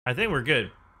I think we're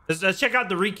good. Let's check out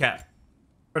the recap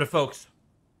for the folks.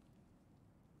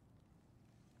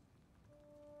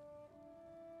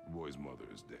 The boy's mother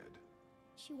is dead.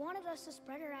 She wanted us to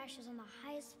spread her ashes on the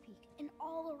highest peak in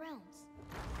all the realms.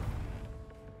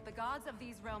 The gods of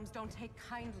these realms don't take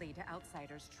kindly to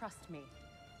outsiders, trust me.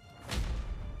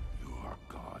 You are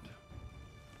God.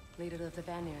 Leader of the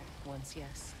Vanir, once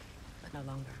yes, but no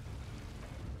longer.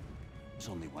 There's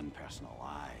only one person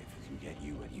alive who can get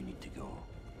you where you need to go.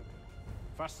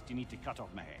 First, you need to cut off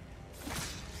my head.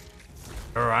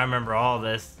 Oh, I remember all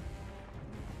this.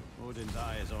 Odin's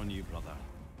eye is on you, brother.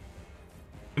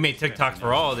 We made TikToks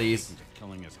for all of these.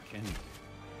 Killing his kin.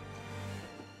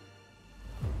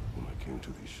 When I came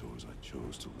to these shores, I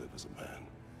chose to live as a man.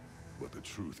 But the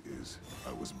truth is,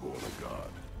 I was born a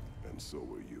god, and so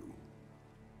were you.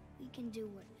 We can do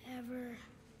whatever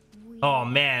we Oh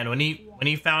man, when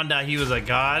he found out he was a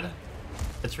god,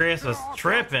 Atreus was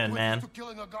tripping, man.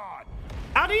 Killing a god.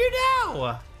 How do you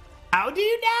know? How do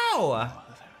you know?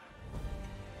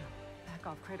 Back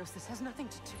off, Kratos. This has nothing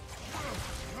to do.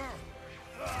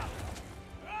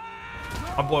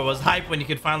 My boy was hyped when he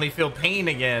could finally feel pain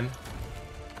again.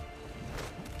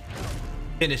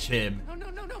 Finish him.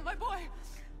 No, my boy.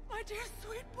 My dear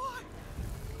sweet boy.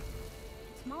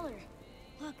 It's Mother.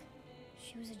 Look,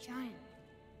 she was a giant.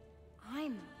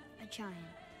 I'm a giant.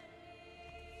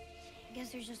 I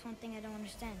guess there's just one thing I don't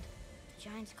understand. The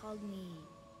giants called me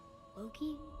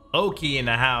Loki? Loki in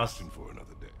the house. For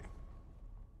another day.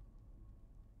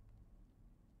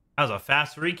 That was a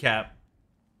fast recap.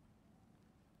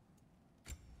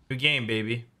 Good game,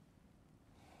 baby.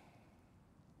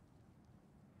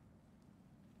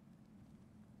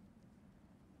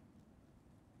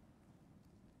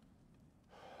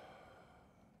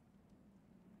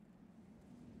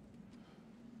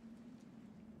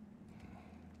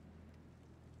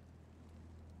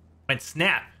 Went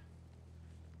snap.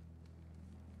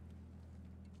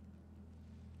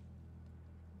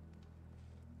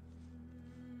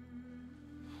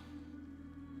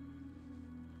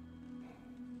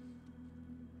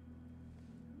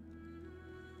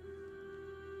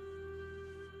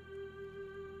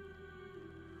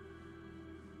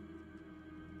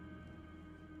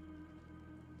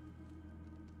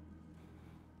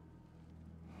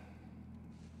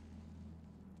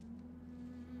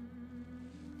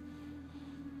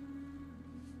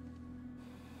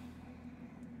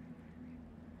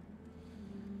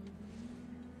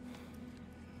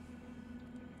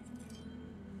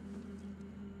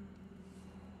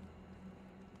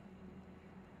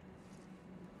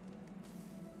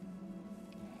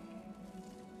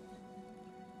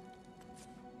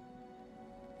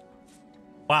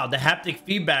 Wow, the haptic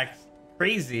feedback's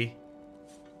crazy.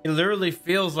 It literally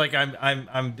feels like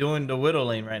I'm doing the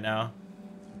whittling right now.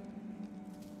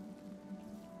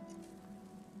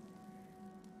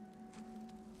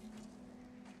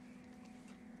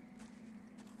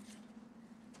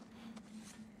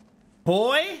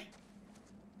 Boy?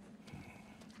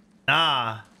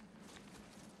 Nah.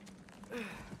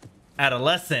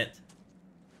 Adolescent.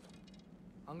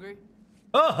 Hungry?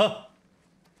 Oh!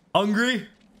 Hungry?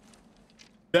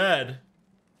 Bad.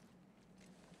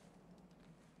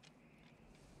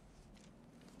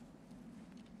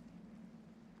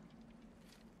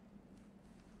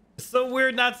 It's so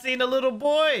weird not seeing a little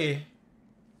boy.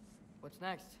 What's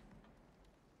next?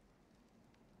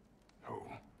 Home.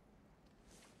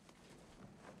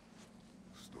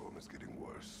 Storm is getting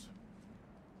worse.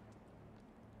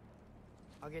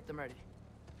 I'll get them ready.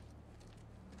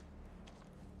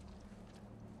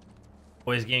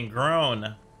 Boy's getting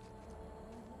grown.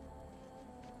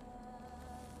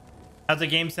 How's the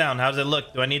game sound? How's it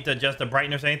look? Do I need to adjust the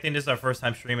brightness or anything? This is our first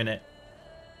time streaming it.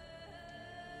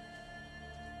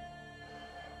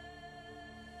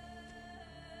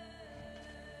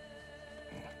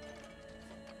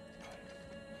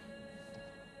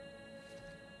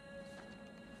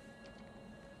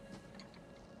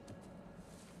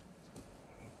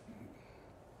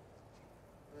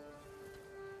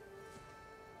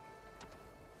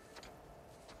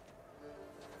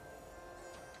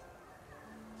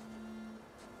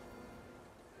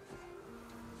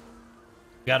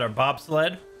 Got our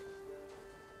bobsled.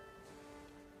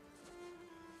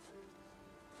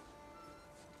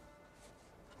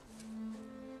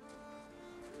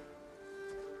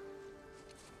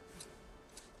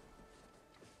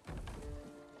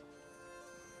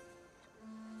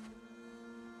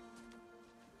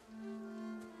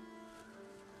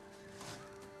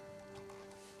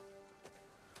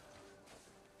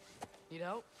 Need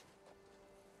help?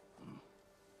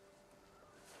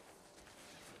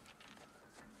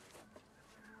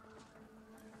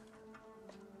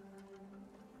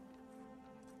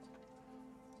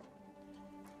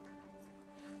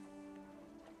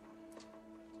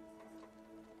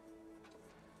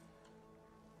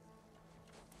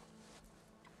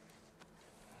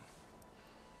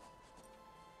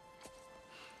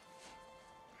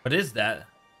 What is that?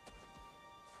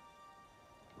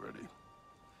 Ready?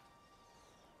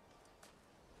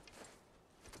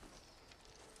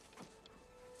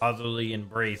 Fatherly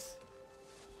embrace.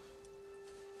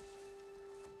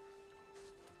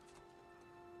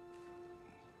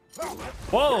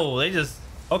 Whoa, they just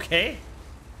okay.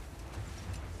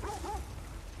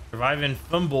 Surviving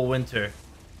Fumble Winter.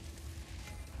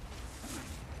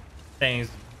 Things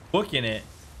booking it.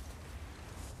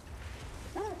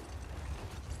 I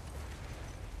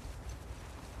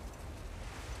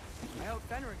hope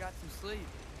Fenrir got some sleep.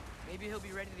 Maybe he'll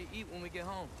be ready to eat when we get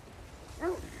home. He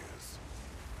is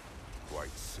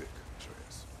quite sick,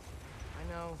 Atreus. I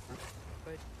know,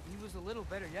 but he was a little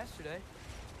better yesterday.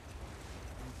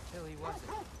 Until he wasn't.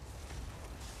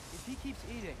 If he keeps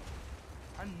eating,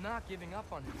 I'm not giving up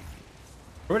on him.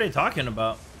 What are they talking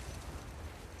about?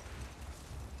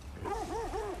 Hear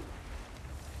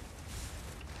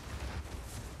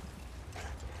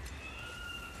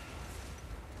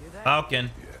that? Falcon.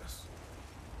 Yes.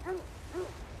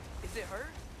 Is it her?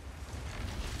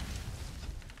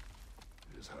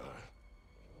 It is her.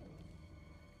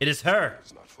 It is her.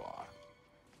 It's not far.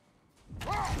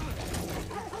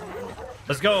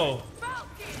 Let's go.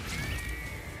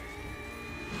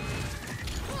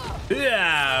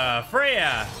 Yeah,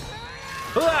 Freya.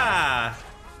 Ah,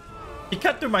 he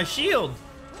cut through my shield.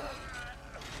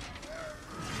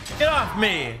 Get off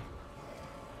me.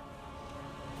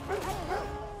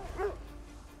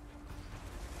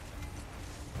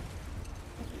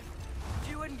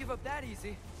 She wouldn't give up that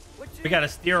easy. We gotta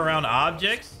steer around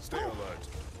objects. Stay alert.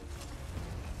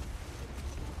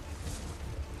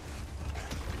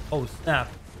 Oh snap!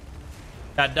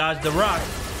 Got dodged the rock.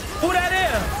 Who that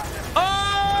is?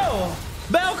 Oh,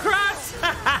 Bellcross!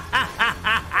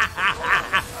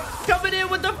 Coming in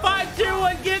with the 5 tier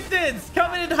 1 gifteds.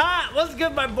 Coming in hot. What's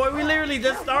good, my boy? We literally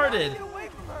just started.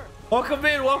 Welcome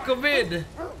in. Welcome in.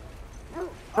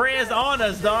 Freya's on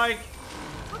us, dog.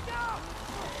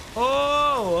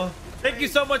 Oh, thank you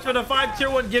so much for the 5 tier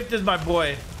 1 gifteds, my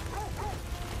boy.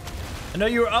 I know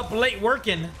you were up late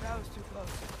working. That was too close.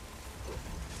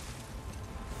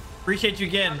 Appreciate you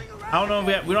again. I don't know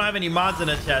if we don't have any mods in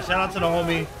the chat. Shout out to the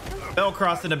homie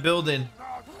Bellcross in the building.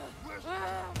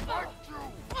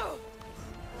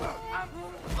 I'm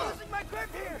losing my grip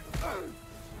here.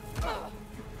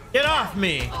 Get off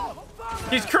me.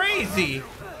 He's crazy.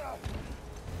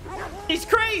 He's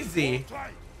crazy.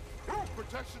 Tight.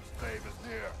 Protection stave is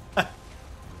near.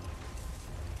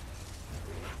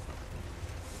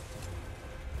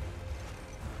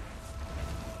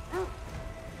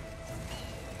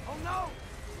 Oh no!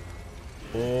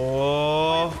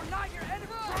 Oh. We're not your enemy.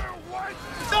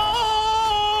 No.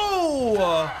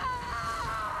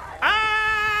 Ah.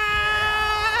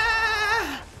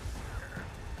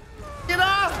 Get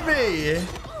off me.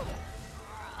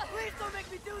 Please don't make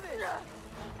me do this.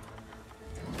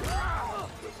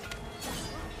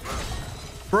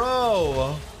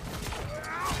 Bro.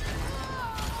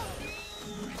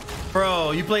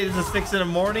 Bro, you played this at 6 in the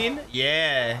morning?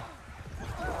 Yeah.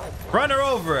 Run her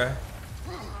over.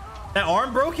 That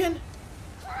arm broken?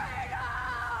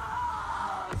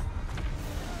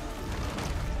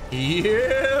 Ew.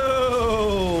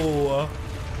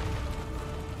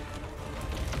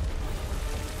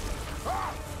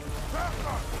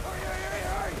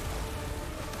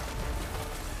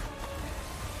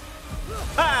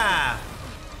 Ah.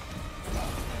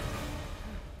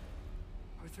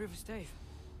 Our three of us safe.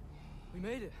 We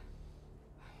made it.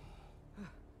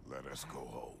 Let us go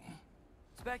home.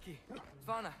 It's Becky. It's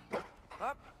Vanna.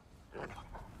 Up.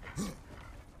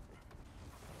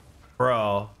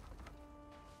 Bro.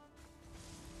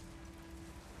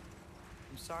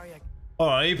 I'm sorry.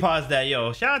 Hold on, let me pause that.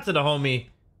 Yo, shout out to the homie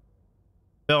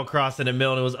Bellcross in the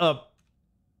middle. It was up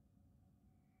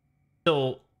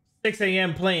till 6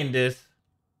 a.m. playing this.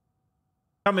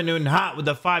 Coming in hot with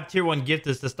the 5 tier 1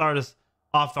 gifters to start us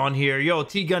off on here. Yo,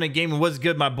 T Gunna Gaming, what's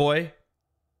good, my boy?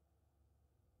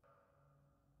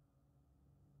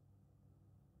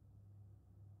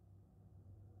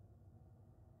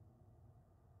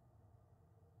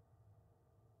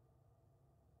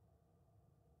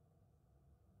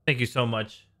 Thank you so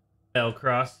much,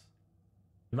 Bellcross.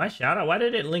 My shout out? Why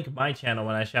did it link my channel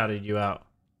when I shouted you out?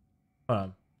 Hold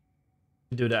on.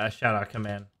 Do that shout out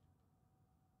command.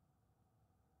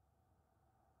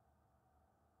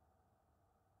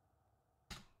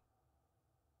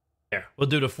 There, we'll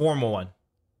do the formal one.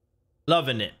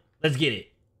 Loving it. Let's get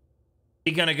it.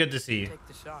 Be kinda good to see you. Take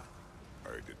the shot.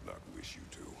 I did not wish you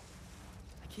to.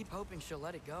 I keep hoping she'll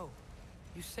let it go.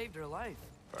 You saved her life.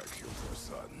 I killed her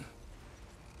son.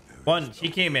 One, she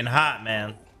came in hot,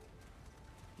 man.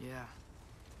 Yeah.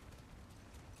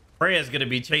 Freya's gonna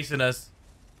be chasing us.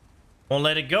 Won't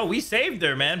let it go. We saved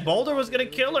her, man. Boulder was gonna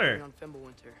kill her. On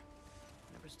Fimbulwinter.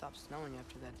 Never stopped snowing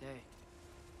after that day.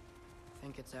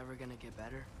 Think it's ever gonna get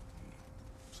better?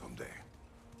 Someday.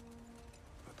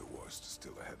 But the worst is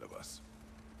still ahead of us.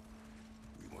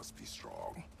 We must be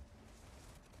strong.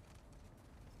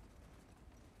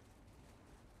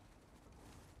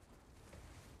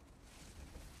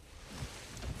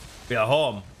 We are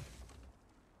home.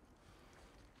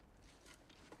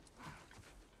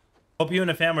 Hope you and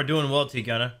the fam are doing well,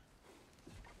 T-Gunna.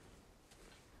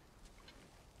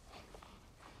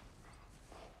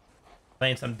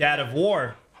 Playing some God of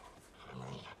War.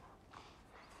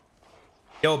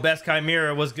 Yo, Best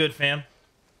Chimera, what's good, fam?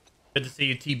 Good to see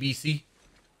you, TBC.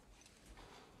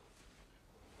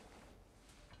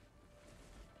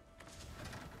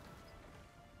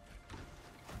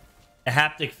 The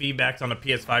haptic feedback on the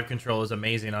PS5 controller is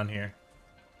amazing on here.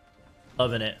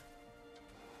 Loving it.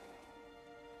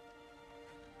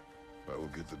 I will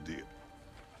get the deer.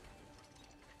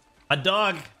 A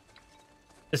dog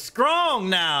is strong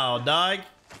now, dog.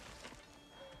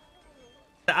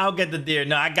 I'll get the deer.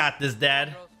 No, I got this,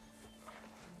 Dad.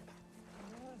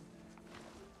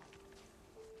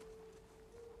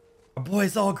 Our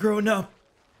boy's all grown up.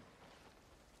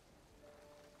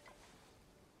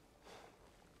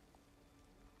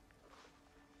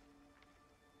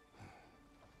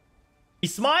 He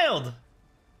smiled.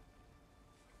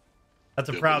 That's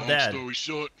a proud dad. Long story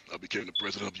short, I became the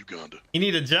president of Uganda. You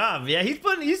need a job. Yeah, he's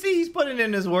putting, you see, he's putting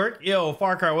in his work. Yo,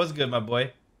 Far Cry, what's good, my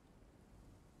boy?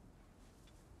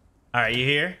 All right, you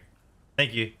here?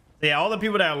 Thank you. So yeah, all the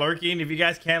people that are lurking, if you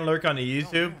guys can lurk on the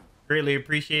YouTube, greatly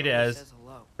appreciate it, as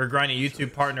we're grinding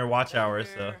YouTube partner watch hours.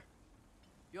 So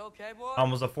You okay, boy?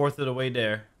 almost a fourth of the way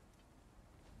there.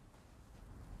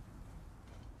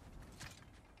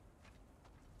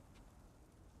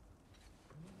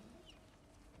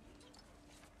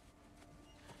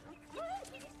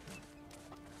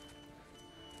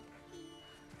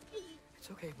 It's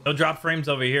okay, boy. No drop frames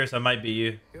over here, so it might be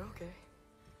you. You're okay.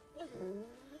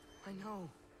 I know.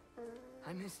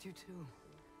 I missed you too.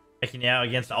 Checking you out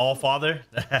against the All Father.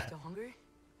 Still hungry?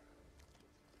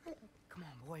 Come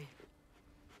on, boy.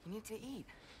 You need to eat.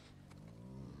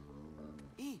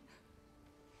 Eat.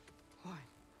 Why?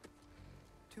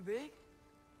 Too big?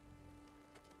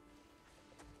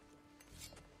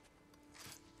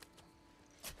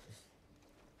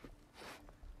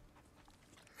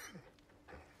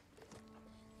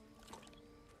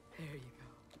 There you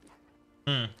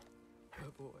go.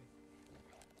 Good boy.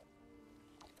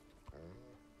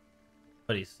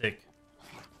 But he's sick.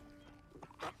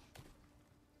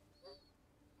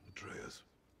 Atreus,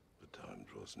 the time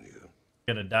draws near.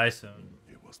 Gonna die soon.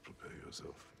 You must prepare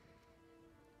yourself.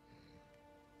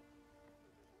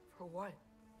 For what?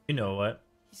 You know what?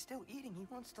 He's still eating. He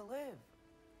wants to live.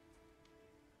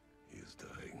 He is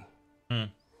dying.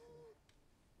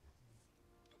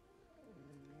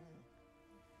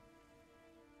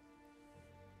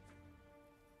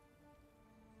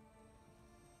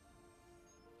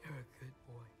 You're a good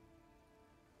boy.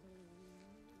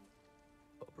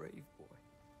 A brave boy.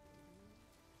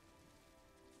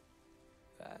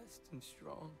 Fast and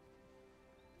strong.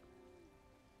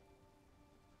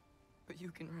 But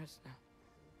you can rest now.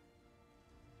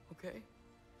 Okay?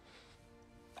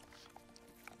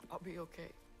 I'll be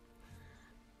okay.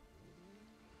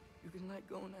 You can let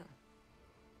go now.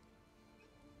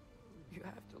 You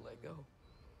have to let go.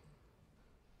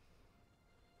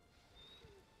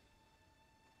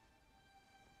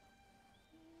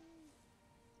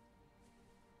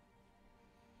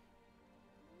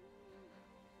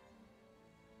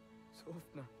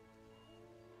 Sofna.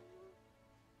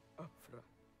 Afra.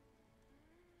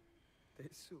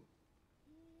 Tesu.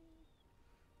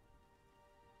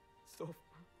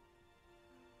 Sofna.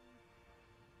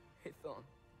 Hethon.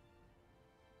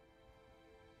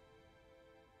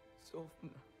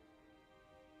 Sofna.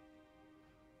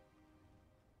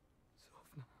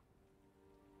 Sofna.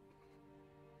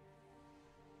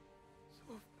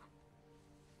 Sofna.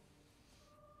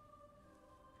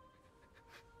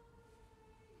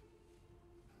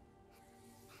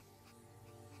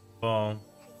 Boom.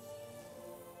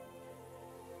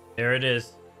 There it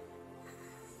is.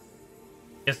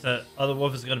 Guess the other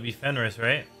wolf is gonna be Fenris,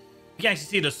 right? You can actually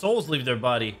see the souls leave their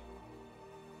body.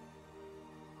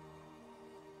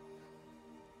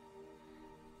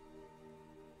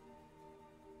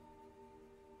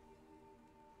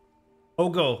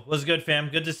 Ogo, what's good, fam?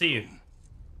 Good to see you.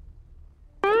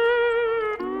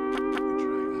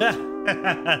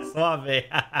 Suave.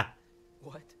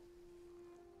 What?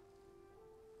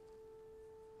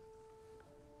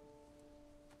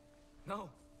 No.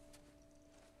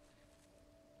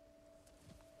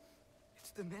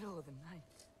 It's the middle of the night.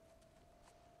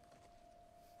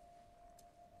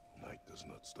 Night does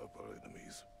not stop our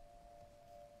enemies.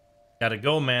 Gotta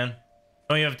go, man.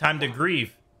 Don't even have time to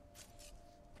grieve.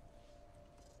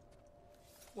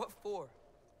 What for?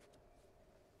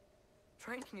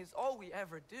 Training is all we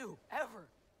ever do, ever.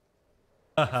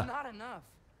 It's not enough.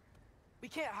 We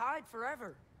can't hide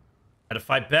forever. Gotta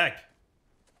fight back.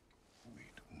 We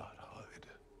do not hide.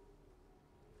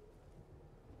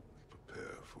 We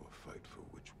prepare for a fight for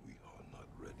which we are not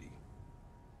ready.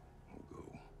 We'll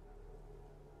go.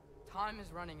 Time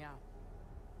is running out.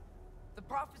 The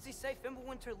prophecies say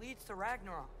Fimbulwinter leads to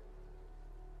Ragnarok.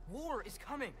 War is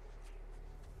coming.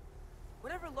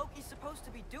 Whatever Loki's supposed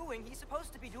to be doing, he's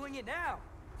supposed to be doing it now.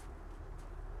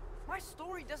 My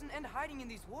story doesn't end hiding in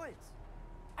these woods.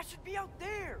 I should be out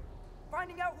there,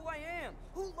 finding out who I am,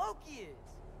 who Loki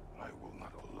is. I will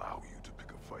not allow you to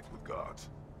pick a fight with gods.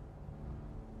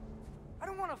 I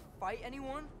don't want to fight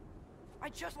anyone. I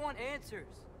just want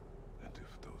answers. And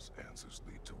if those answers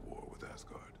lead to war with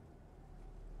Asgard?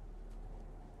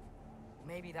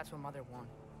 Maybe that's what Mother wanted.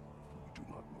 We do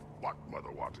not know what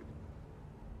Mother wanted.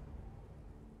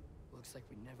 Looks like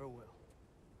we never will.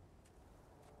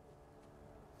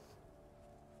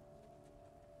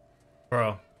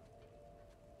 Bro.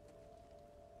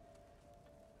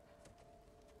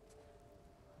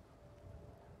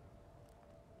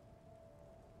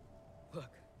 Look.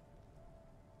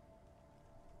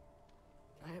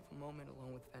 Can I have a moment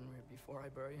alone with Fenrir before I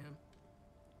bury him?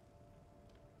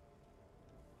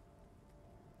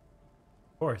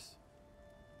 Of course.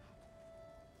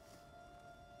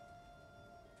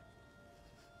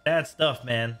 Bad stuff,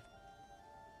 man.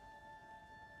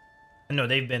 I know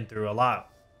they've been through a lot.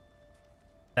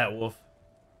 That wolf.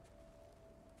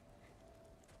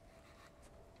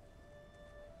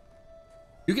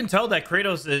 You can tell that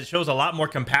Kratos shows a lot more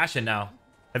compassion now.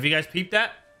 Have you guys peeped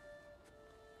that?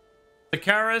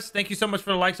 Sakaras, thank you so much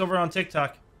for the likes over on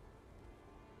TikTok.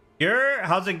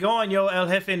 How's it going? Yo, El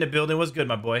Jefe in the building. What's good,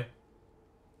 my boy?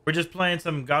 We're just playing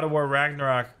some God of War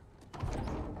Ragnarok.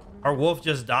 Our wolf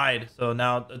just died, so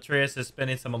now Atreus is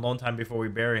spending some alone time before we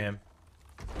bury him.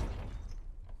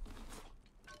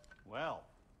 Well,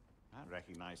 I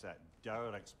recognize that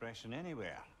dour expression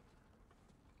anywhere.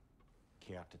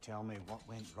 Care to tell me what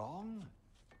went wrong?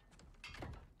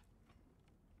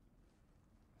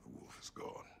 The wolf is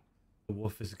gone. The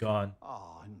wolf is gone.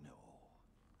 Oh, no.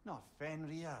 Not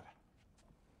Fenrir.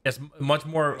 Yes, much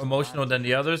more emotional than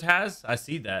the others has. I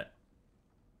see that.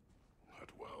 Not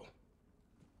well.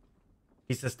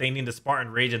 He's sustaining the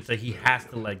Spartan rage until he has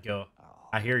to let go.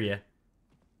 I hear you.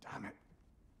 Damn it.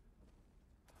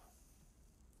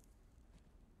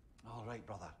 All right,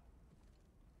 brother.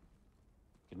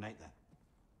 Good night, then.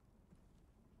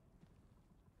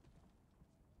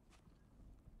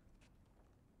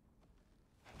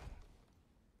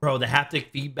 Bro, the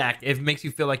haptic feedback, it makes you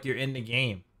feel like you're in the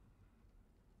game.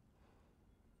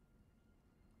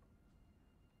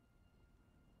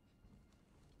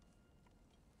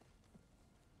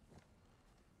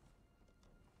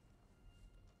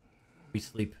 We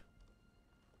sleep.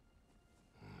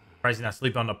 Surprised he's not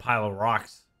sleeping on a pile of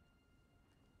rocks.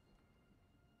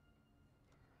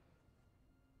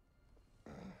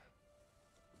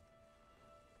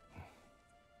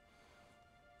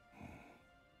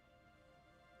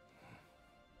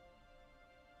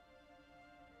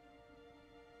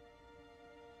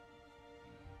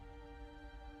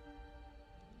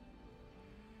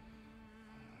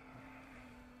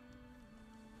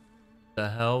 The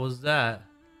hell was that?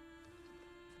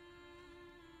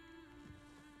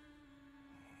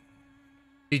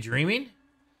 Is he dreaming?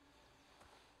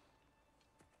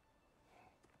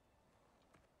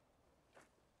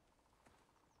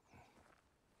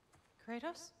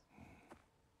 Kratos?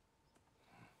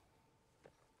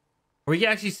 We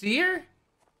actually see her?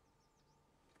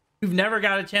 We've never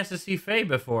got a chance to see Faye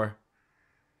before.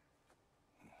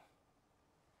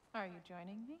 Are you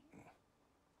joining me?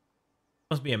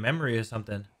 Must be a memory or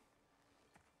something.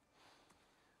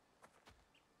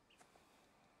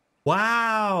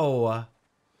 Wow.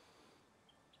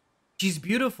 She's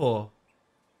beautiful.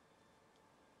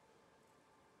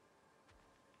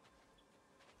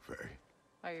 Faye.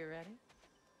 Are you ready?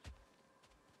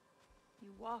 You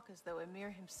walk as though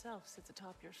Emir himself sits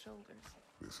atop your shoulders.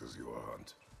 This is your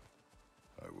hunt.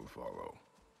 I will follow.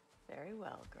 Very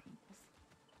well,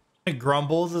 Grumbles.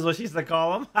 Grumbles is what she used to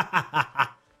call him.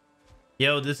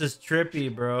 Yo, this is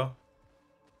trippy, bro. At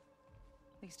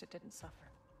least it didn't suffer.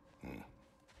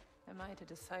 Am I to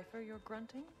decipher your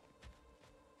grunting?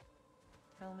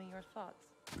 Tell me your thoughts.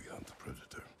 We hunt the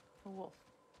predator. A wolf.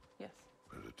 Yes.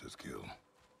 Predators kill.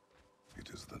 It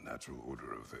is the natural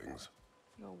order of things.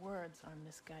 Your words are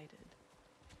misguided.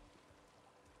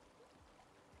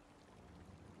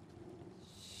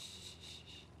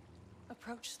 Shh.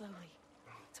 Approach slowly.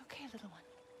 It's okay, little one.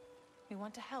 We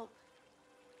want to help.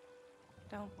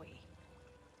 Don't we?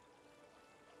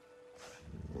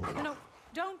 No,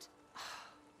 don't.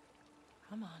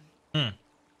 Come on.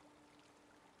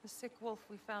 The sick wolf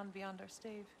we found beyond our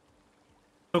stave.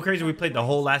 So crazy we played the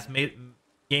whole last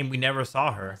game. We never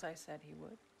saw her. As I said he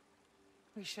would.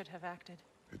 We should have acted.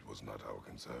 It was not our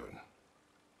concern.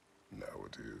 Now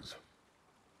it is.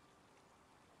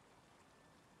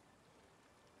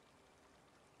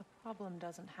 The problem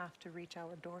doesn't have to reach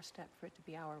our doorstep for it to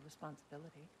be our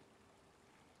responsibility.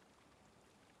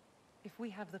 If we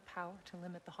have the power to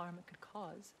limit the harm it could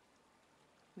cause,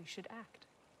 we should act.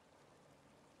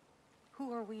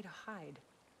 Who are we to hide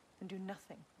and do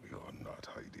nothing? We are not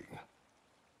hiding.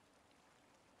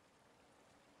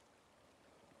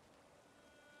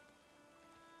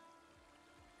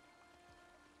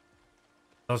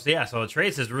 So yeah, so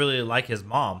Trace is really like his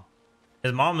mom.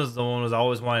 His mom is the one who's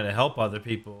always wanting to help other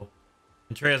people.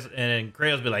 And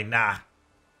Kratos be like, nah.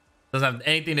 Doesn't have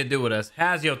anything to do with us.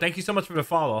 Hazio, thank you so much for the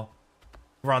follow.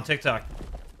 We're on TikTok.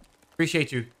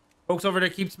 Appreciate you. Folks over there,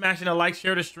 keep smashing a like,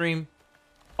 share the stream.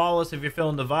 Follow us if you're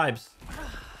feeling the vibes.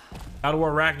 God of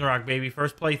War Ragnarok, baby.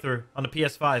 First playthrough on the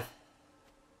PS5.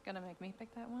 Gonna make me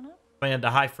pick that one up? Playing the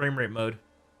high frame rate mode.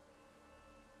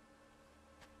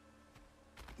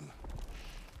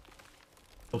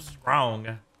 So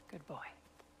strong. Good boy.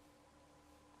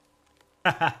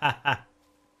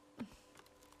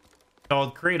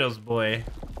 Called Kratos boy.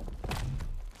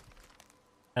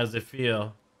 How's it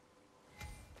feel?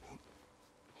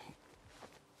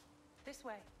 This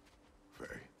way. Faye.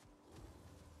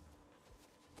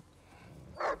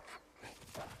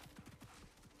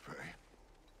 Faye.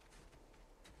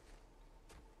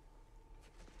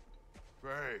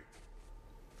 Faye.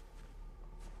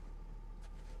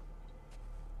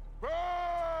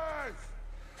 Faye!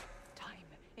 Time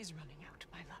is running out,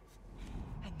 my love.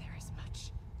 And there is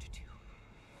much to do.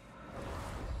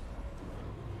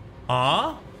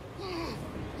 Huh?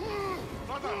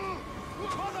 Mother!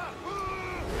 Mother!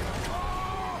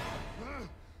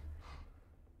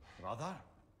 Brother?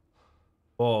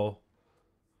 Whoa.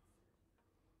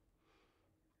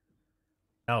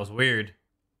 That was weird.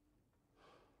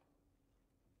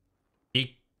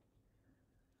 He...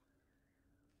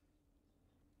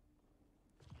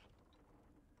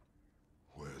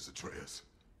 Where's Atreus?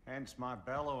 Hence my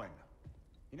bellowing.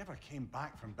 He never came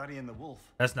back from burying the wolf.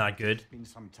 That's not good. It's been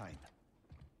some time.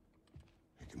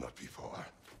 He cannot be far.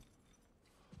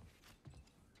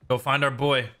 Go find our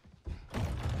boy.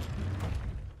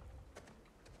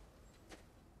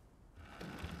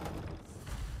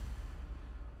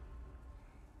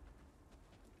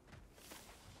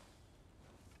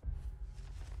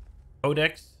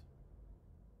 Codex.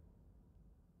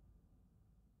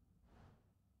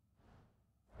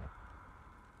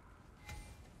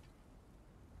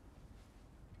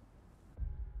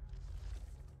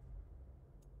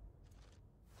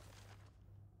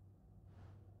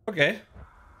 Okay.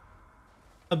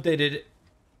 Updated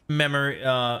memory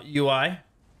UI.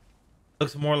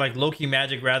 Looks more like Loki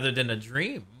magic rather than a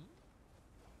dream.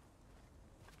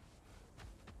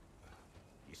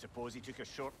 You suppose he took a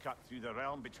shortcut through the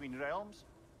realm between realms?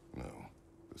 No,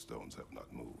 the stones have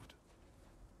not moved.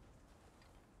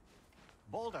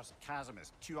 Baldur's chasm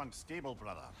is too unstable,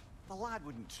 brother. The lad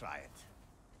wouldn't try it.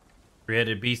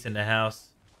 Created beast in the house.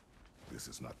 This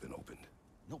has not been opened.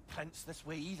 No prints this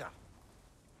way either.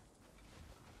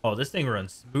 Oh, this thing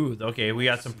runs smooth. Okay, we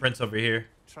got some prints over here.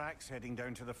 Tracks heading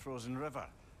down to the frozen river.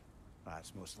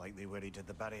 That's most likely where he did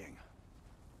the burying.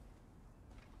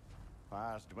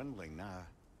 Fire's dwindling now.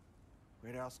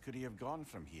 Where else could he have gone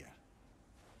from here?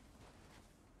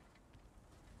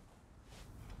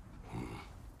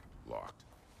 Locked.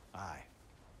 Aye.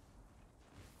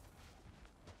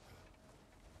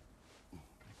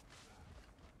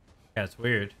 Yeah, it's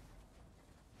weird.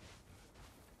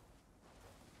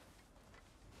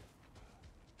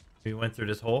 We went through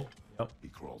this hole. Yep. He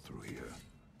crawled through here.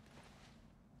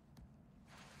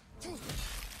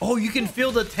 Oh, you can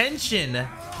feel the tension.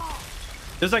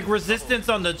 There's like resistance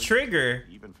on the trigger.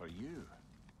 Even for you.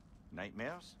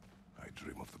 Nightmares? I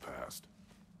dream of the past.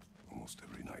 Almost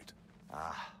every night.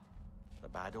 Ah, the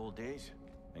bad old days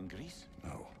in Greece?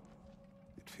 No.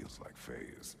 It feels like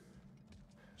Faye is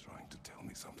trying to tell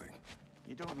me something.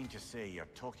 You don't mean to say you're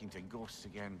talking to ghosts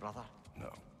again, brother?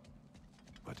 No.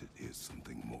 But it is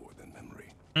something more than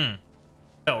memory.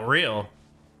 Felt real.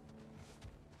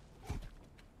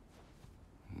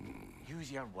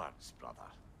 Use your words, brother.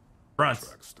 Fronts.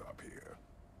 Track stop here.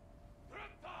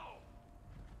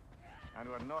 And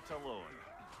we're not alone.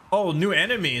 Oh, new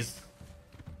enemies.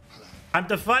 Time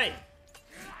to fight.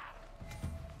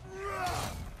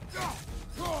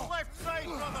 Left side,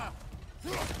 brother.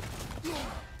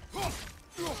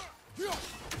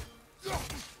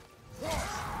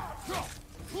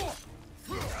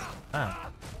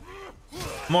 Ah.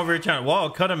 I'm over here trying to,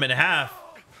 whoa, cut him in half.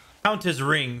 Count his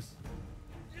rings.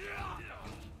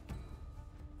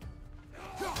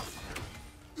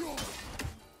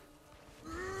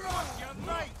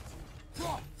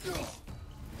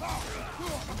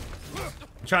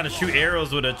 I'm trying to shoot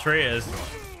arrows with Atreus.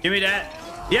 Give me that.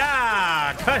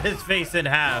 Yeah, cut his face in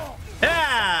half.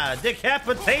 Yeah,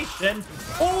 decapitation.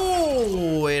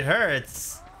 Oh, it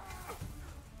hurts.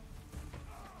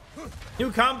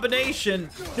 New combination,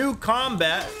 new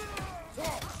combat.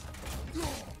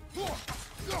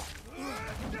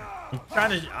 I'm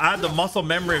trying to add the muscle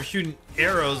memory of shooting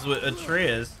arrows with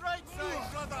Atreus. Right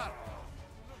side, brother.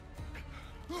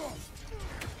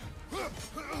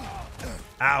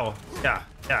 Ow. Yeah,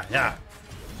 yeah, yeah.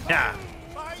 Yeah.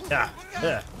 Yeah.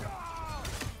 Yeah.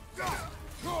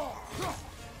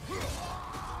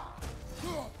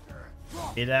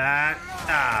 See that?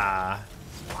 Ah.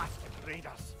 Blasted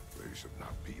raiders. They should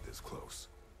not be this close.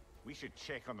 We should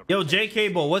check on the Yo, J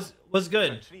Cable, what's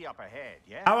good? tree up ahead,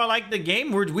 yeah? How I like the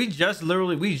game? We just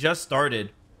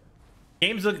started.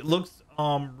 Games looks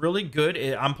really good.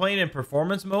 I'm playing in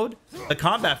performance mode. The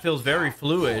combat feels very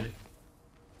fluid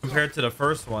compared to the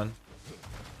first one.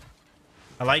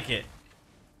 I like it.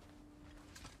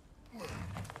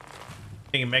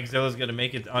 Thinking Megzilla's gonna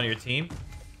make it on your team.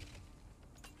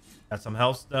 Got some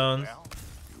health stones. Well,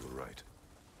 You were right.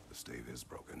 The stave is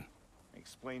broken.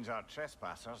 explains our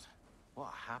trespassers.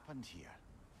 What happened here?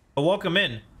 But welcome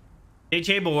in. Hey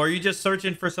Chable, are you just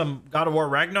searching for some God of War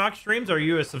Ragnarok streams, or are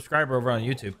you a subscriber over on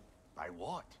YouTube? By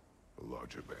what? A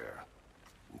larger bear.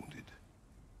 Wounded.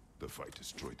 The fight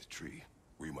destroyed the tree.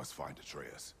 We must find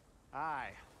Atreus.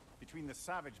 Aye. Between the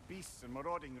savage beasts and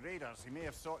marauding raiders, he may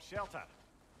have sought shelter.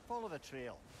 Follow the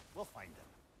trail. We'll find him.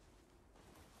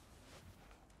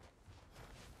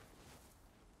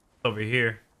 Over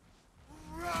here.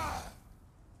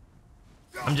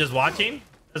 I'm just watching.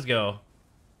 Let's go.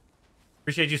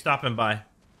 Appreciate you stopping by.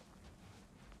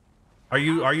 Are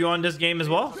you on this game as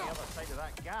well? On the other side of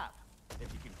that gap,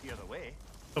 if you can fear the way.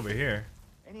 Over here.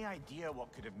 Any idea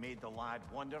what could have made the lad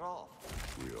wander off?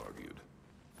 We argued.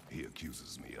 He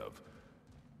accuses me of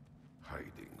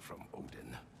hiding from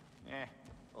Odin. Eh,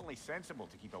 only sensible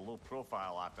to keep a low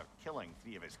profile after killing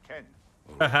 3 of his kin.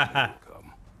 Odin will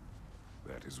come.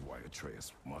 That is why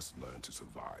Atreus must learn to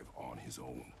survive on his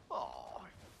own. Oh,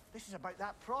 this is about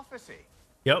that prophecy.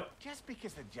 Yep. Just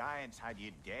because the giants had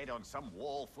you dead on some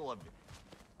wall full of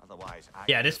otherwise.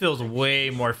 Yeah, this feels way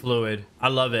more fluid. I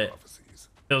love it. Prophecies.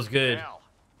 Feels good. Well,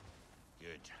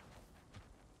 good.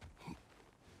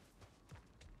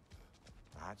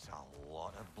 That's a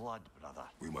lot of blood, brother.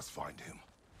 We must find him.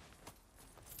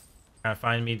 Gotta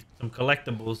find me some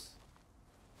collectibles.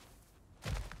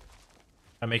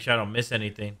 Gotta make sure I don't miss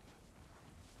anything.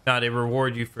 Nah, they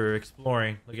reward you for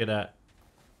exploring. Look at that.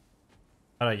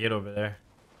 How do I get over there?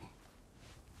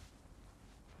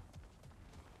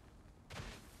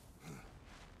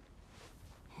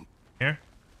 Here?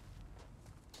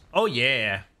 Oh,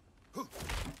 yeah.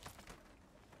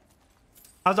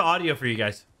 How's the audio for you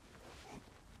guys?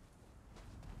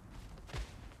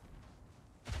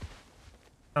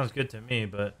 Sounds good to me,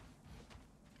 but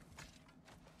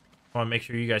I want to make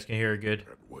sure you guys can hear it good.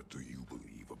 And what do you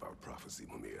believe about prophecy,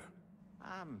 Mimir?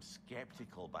 I'm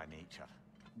skeptical by nature,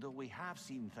 though we have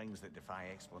seen things that defy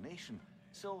explanation.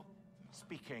 So,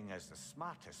 speaking as the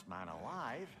smartest man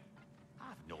alive,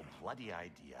 I've no bloody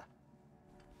idea.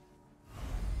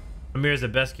 Amir is the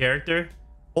best character.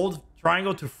 Hold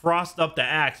triangle to frost up the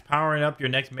axe, powering up your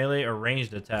next melee or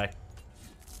ranged attack.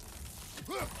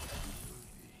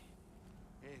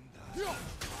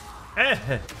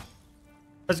 Hey,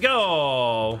 let's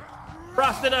go.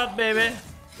 Frost it up, baby.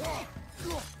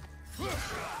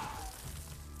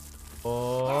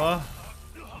 Oh,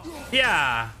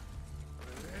 yeah.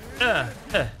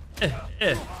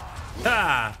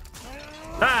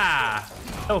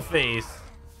 No face.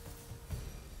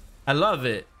 I love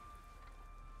it.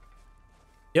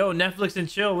 Yo, Netflix and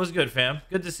chill. What's good, fam?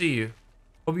 Good to see you.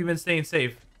 Hope you've been staying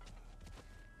safe.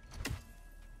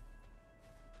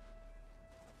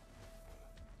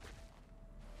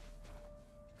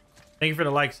 Thank you for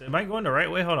the likes. Am I going the right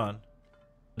way? Hold on.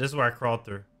 This is where I crawled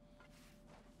through.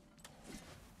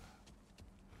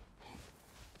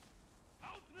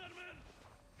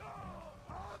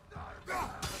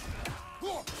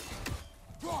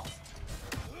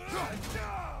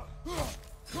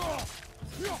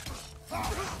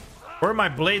 Where are my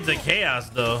blades of chaos,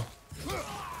 though?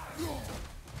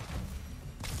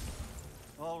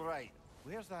 All right,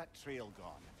 where's that trail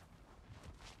gone?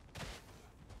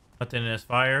 Nothing in this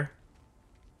fire.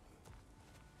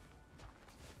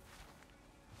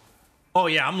 Oh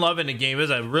yeah, I'm loving the game. It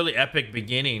was a really epic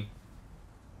beginning.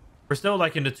 We're still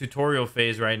like in the tutorial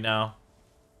phase right now.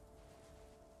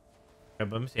 Okay,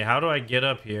 but let me see. How do I get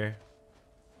up here?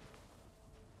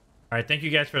 All right, thank you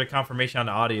guys for the confirmation on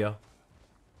the audio.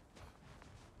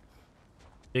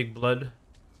 Big blood.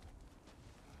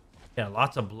 Yeah,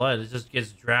 lots of blood. It just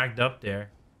gets dragged up there.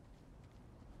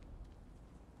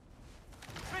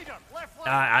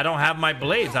 I don't have my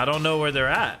blades. I don't know where they're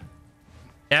at.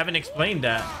 They haven't explained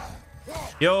that.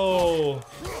 Yo.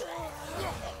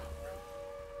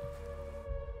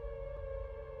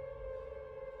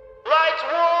 Lights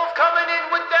Wolf coming in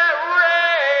with that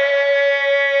raid.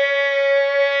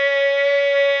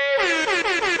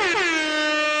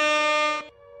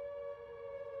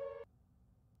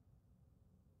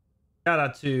 Shout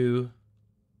out to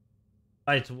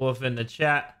Lights Wolf in the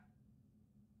chat.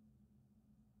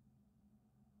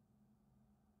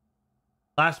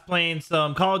 Last playing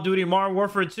some Call of Duty Modern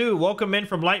Warfare 2. Welcome in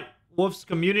from Light Wolf's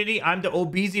community. I'm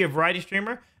Daobeezy, a variety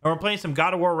streamer, and we're playing some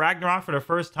God of War Ragnarok for the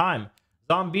first time.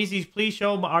 Zombies, please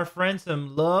show our friends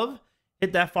some love.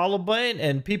 Hit that follow button,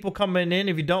 and people coming in,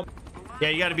 if you don't... Yeah,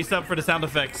 you got to be sub for the sound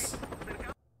effects.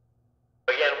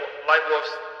 Again, Light Wolves.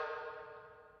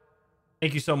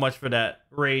 Thank you so much for that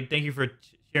raid. Thank you for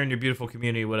sharing your beautiful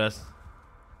community with us.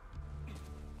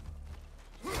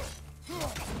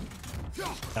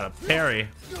 Got a parry.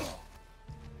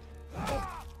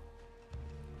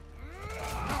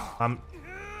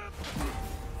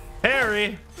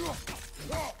 Parry.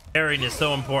 Parrying is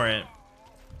so important.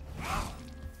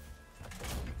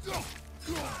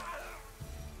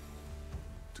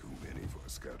 Too many for a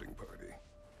scouting party.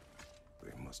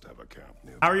 They must have a camp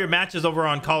near. How are your matches over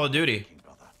on Call of Duty?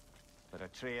 Brother. But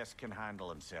Atreus can handle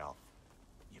himself.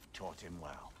 You've taught him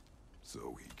well.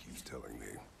 So he keeps telling me.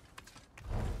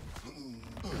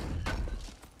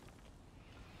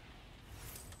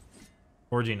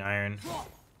 Forging iron.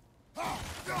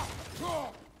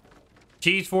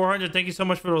 Cheese 400, thank you so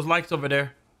much for those likes over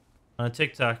there on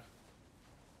TikTok.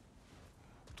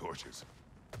 Torches.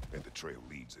 And the trail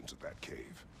leads into that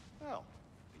cave. Well,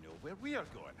 we know where we are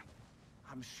going.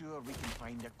 I'm sure we can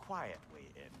find a quiet way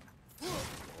in.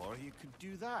 Or you could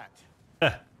do that.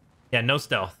 Yeah, no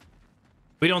stealth.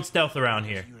 We don't stealth around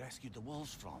here. You rescued the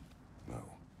wolves from?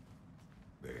 No.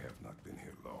 They have not been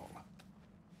here long.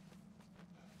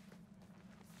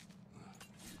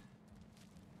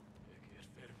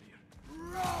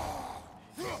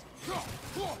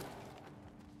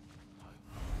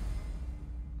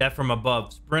 Death from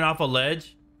above. Sprint off a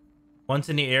ledge. Once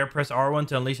in the air, press R1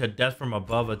 to unleash a death from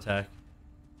above attack.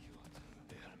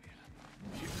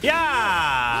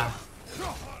 Yeah!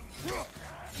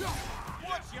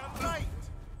 What's your right?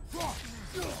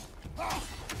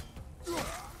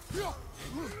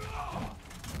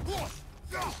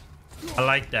 I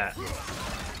like that.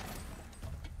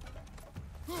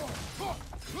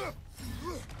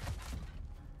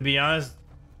 To be honest,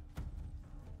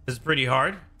 this is pretty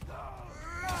hard.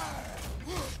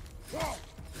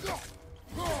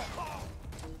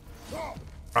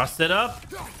 Cross it up.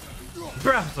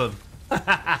 Grab him.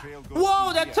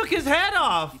 Whoa, that took his head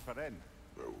off.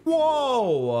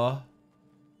 Whoa.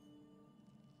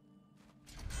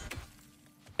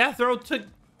 That throw took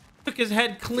his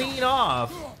head clean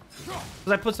off.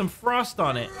 Because I put some frost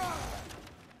on it.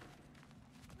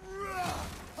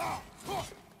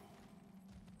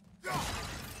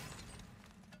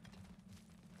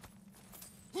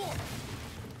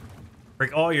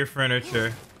 Break all your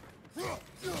furniture.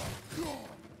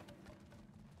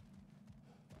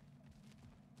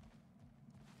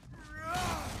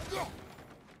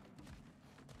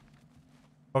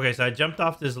 Okay, so I jumped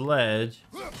off this ledge.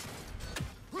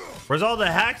 Where's all the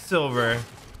hack silver?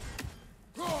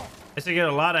 I used to get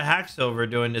a lot of hack silver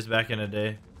doing this back in the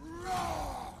day.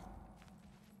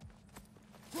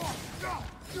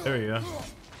 There we go.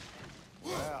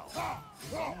 Well,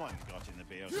 someone got in the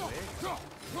bear's way.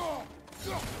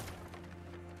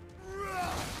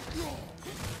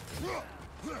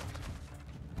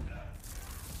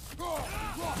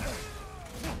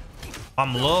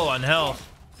 I'm low on health.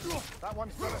 That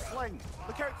one's got a sling.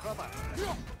 Look out, brother.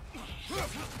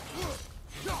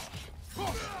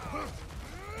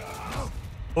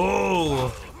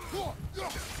 Oh.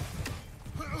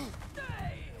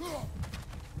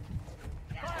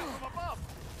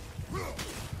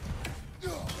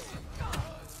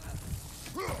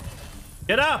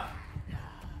 Get up.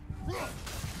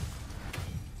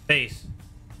 Face.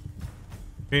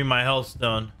 Give me my health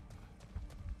stone.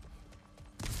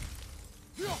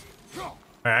 All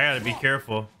right, I gotta be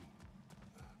careful.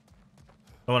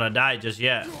 Don't want to die just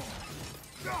yet.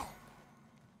 All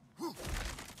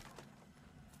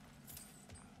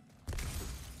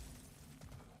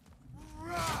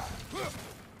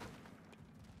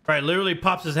right, literally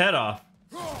pops his head off.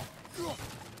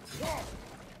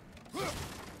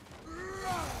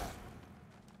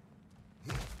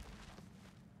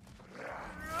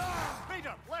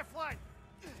 Vader, left flank.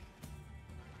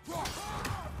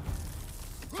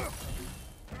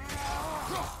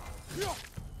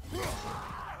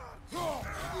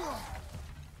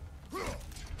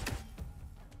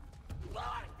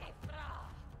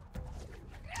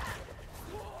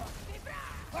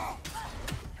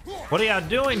 What are y'all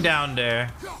doing down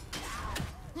there?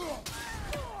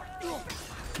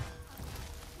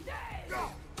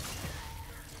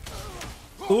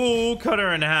 Ooh, cut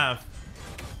her in half.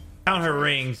 Count her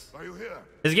rings. Are you here?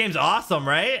 This game's awesome,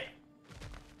 right?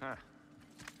 Huh.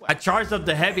 I charged up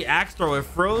the heavy axe thrower, it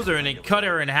froze her, and it cut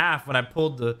her in half when I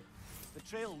pulled the The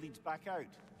trail leads back out.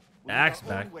 The axe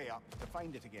We'll need our back. own way up to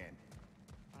find it again.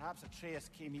 Perhaps Atreus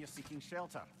came here seeking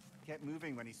shelter. Kept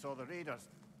moving when he saw the raiders,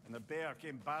 and the bear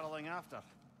came barreling after.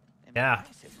 Yeah.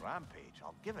 Impressive rampage,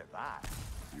 I'll give it that.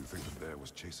 You think the bear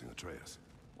was chasing Atreus?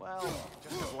 Well,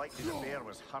 just as likely the bear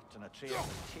was hurt and Atreus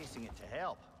was chasing it to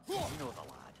help. You know the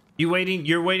lad.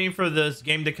 You're waiting for this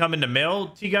game to come in the mail,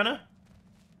 T-Gunna?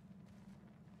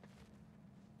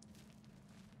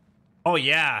 Oh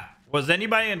yeah. Was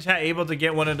anybody in chat able to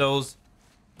get one of those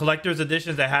collector's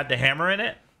editions that had the hammer in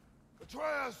it?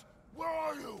 Atreus, where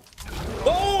are you?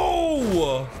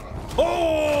 Oh!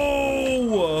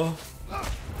 Oh!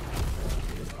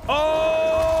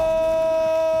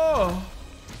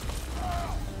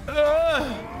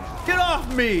 Oh! Get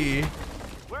off me!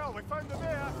 Well, we found the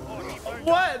bear. Oh, he found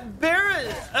What?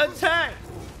 Bear attack!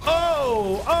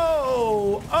 Oh!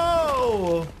 Oh!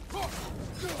 Oh!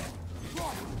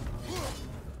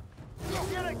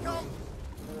 Here it comes.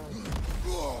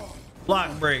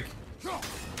 Block break.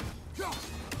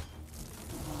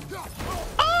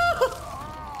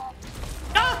 Oh!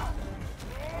 Ah!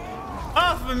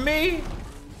 Off of me!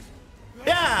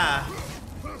 Yeah!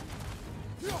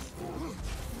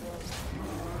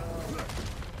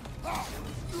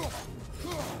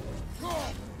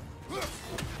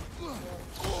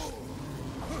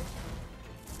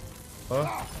 Huh?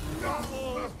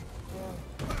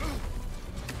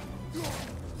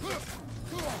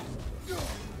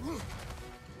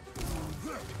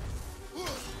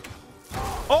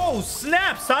 Oh,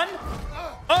 snap, son!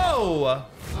 Oh!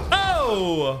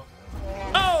 Oh!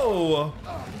 Oh!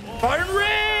 Fire and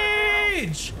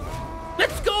rage!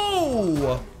 Let's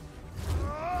go!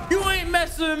 You ain't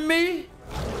messing with me!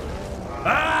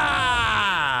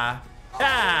 Ah!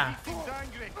 Ah! Seems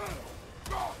angry.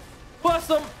 Bust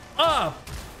him up!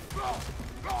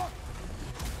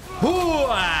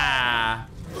 Hooah!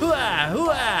 Hooah!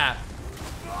 Hooah!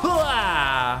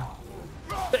 Hooah!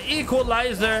 The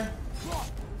equalizer!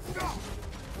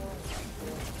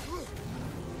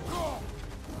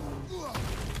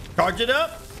 Charge it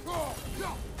up!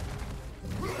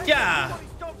 Yeah! He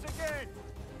stops again.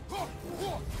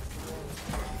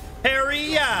 Harry,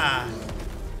 yeah!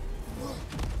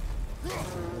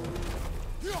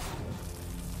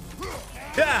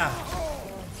 Yeah!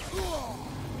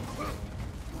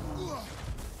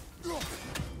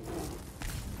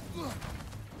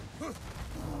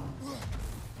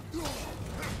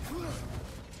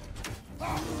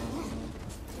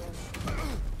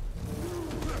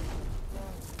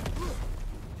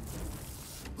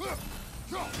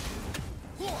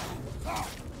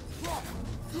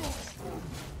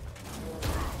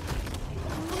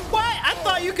 What? I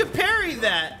thought you could parry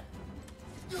that.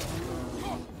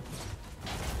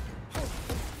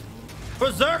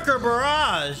 Berserker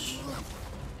Barrage.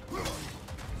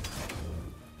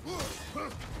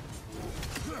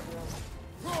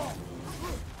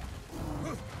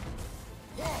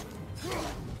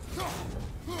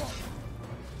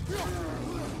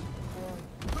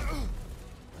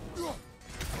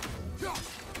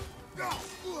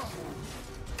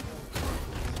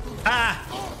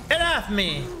 Ah! Get off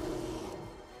me!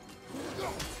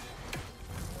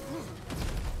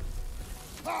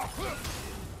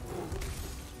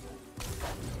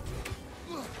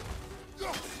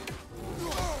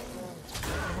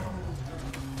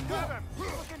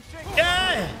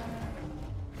 Yeah!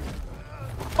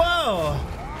 Whoa!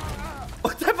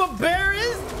 What type of bear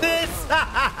is this?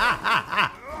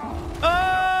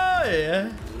 Oh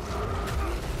yeah!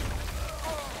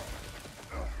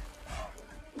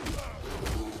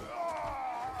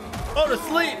 to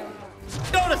sleep.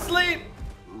 Go to sleep.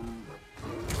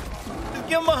 Just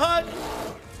give him a hug.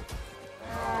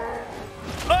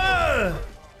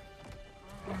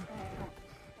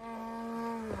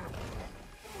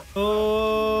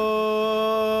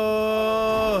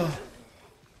 Oh.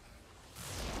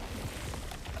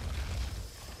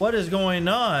 What is going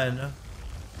on?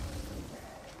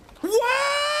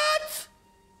 What?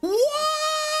 What?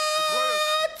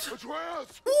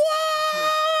 Atreus!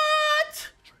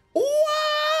 What?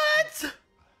 What?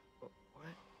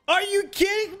 Are you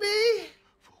kidding me?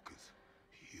 Focus.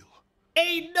 Heal.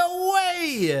 Ain't no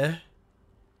way.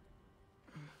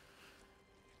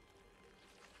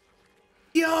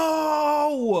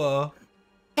 Yo.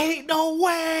 Ain't no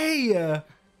way. What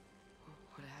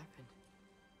happened?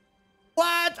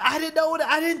 What? I didn't know.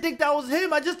 I didn't think that was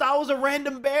him. I just thought it was a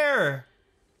random bear.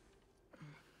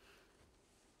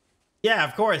 Yeah,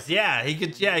 of course. Yeah, he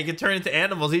could. Yeah, he could turn into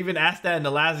animals. He even asked that in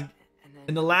the last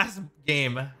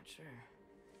game. Not sure.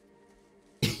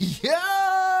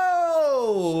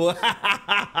 Yo!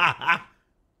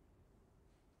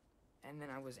 And then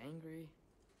I was angry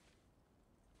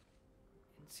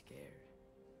and scared.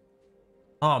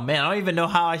 Oh man, I don't even know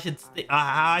how I should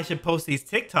post these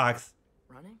TikToks.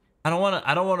 Running? I don't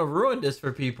want to ruin this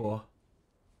for people.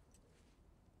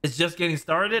 It's just getting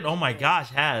started. Oh my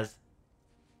gosh, has.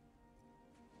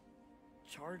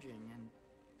 Charging and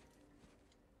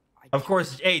Of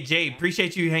course, hey Jade,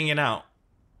 appreciate you hanging out.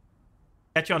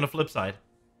 Catch you on the flip side.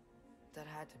 that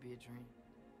had to be a dream.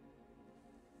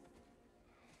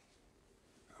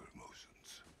 Your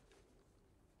emotions.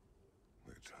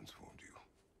 They transformed you.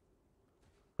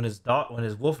 When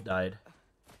his wolf died.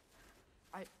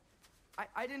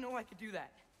 I didn't know I could do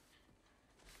that.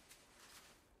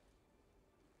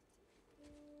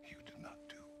 You did not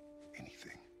do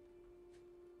anything.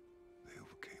 They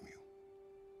overcame you.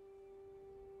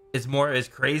 It's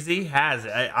crazy. Has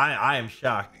I am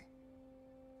shocked.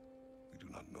 We do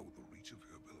not know the reach of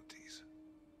your abilities.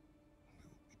 They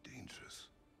will be dangerous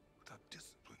without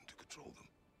discipline to control them.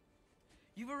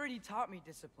 You've already taught me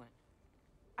discipline.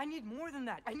 I need more than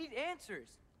that. I need answers.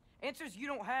 Answers you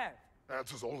don't have.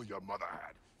 Answers only your mother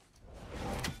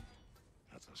had.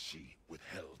 Answers she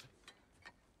withheld.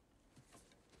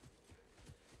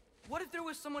 What if there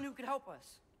was someone who could help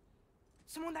us?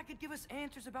 Someone that could give us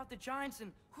answers about the giants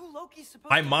and who Loki's supposed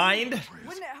My to be? mind?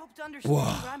 Wouldn't it help to understand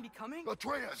what I'm becoming?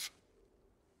 Atreus!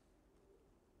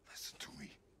 Listen to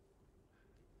me.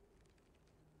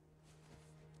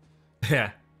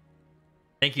 Yeah.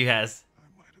 Thank you, Has. I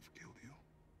might have killed you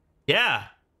Yeah.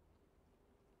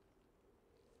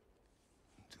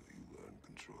 until you learn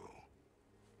control.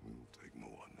 We will take no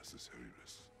unnecessary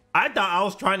risks. I thought I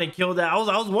was trying to kill that. I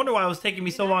was wondering why it was taking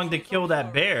me so long to kill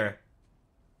that bear.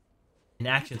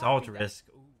 Inaction's ultra risk.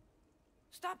 Ooh.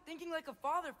 Stop thinking like a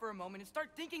father for a moment and start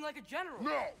thinking like a general.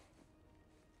 No!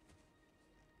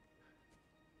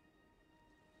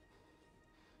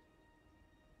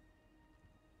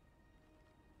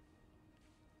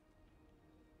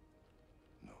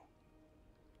 No.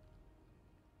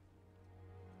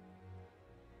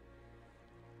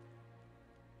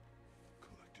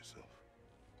 Collect yourself.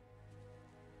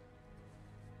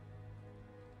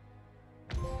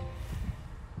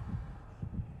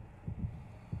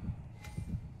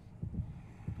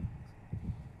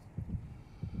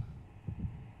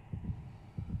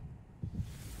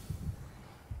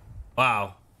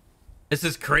 Wow. This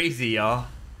is crazy, y'all.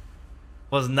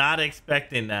 Was not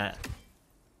expecting that.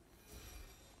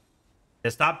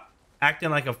 Yeah, stop acting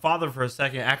like a father for a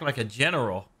second. Act like a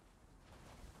general.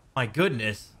 My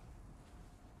goodness.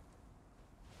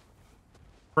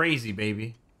 Crazy,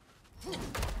 baby.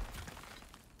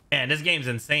 Man, this game's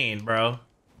insane, bro.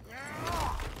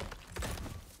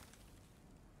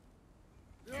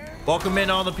 Welcome in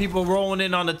all the people rolling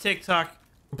in on the TikTok.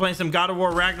 We're playing some God of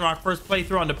War Ragnarok first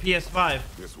playthrough on the PS5.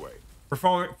 This way.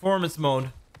 Performance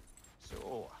mode.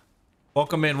 So,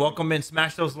 Welcome in, welcome in.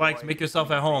 Smash those likes, make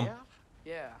yourself at home.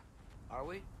 Yeah. Are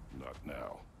we? Not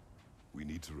now. We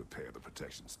need to repair the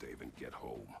protection stave and get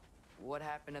home. What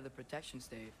happened to the protection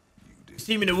stave? You You did.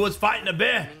 see me in the woods fighting a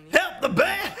bear. Help the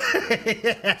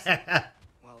bear!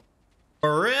 Well,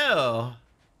 For real.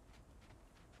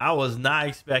 I was not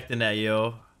expecting that,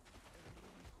 yo.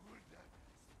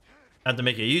 I have to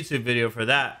make a YouTube video for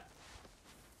that.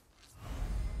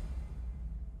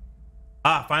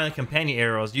 Ah, finally companion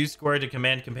arrows. Use square to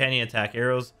command companion attack.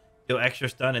 Arrows deal extra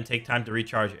stun and take time to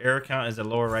recharge. Arrow count is the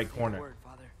lower right corner. word,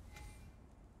 Father.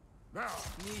 Now.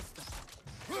 Needs the...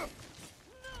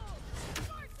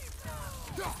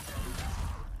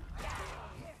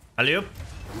 Alley-oop.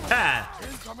 Ah.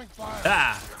 Incoming fire.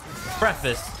 Ah.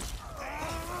 Preface.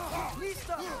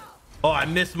 Oh, I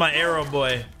missed my arrow,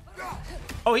 boy.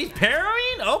 Oh, he's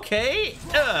parrying? Okay.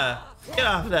 Get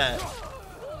off that.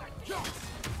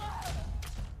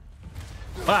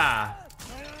 Wow.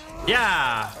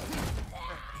 Yeah.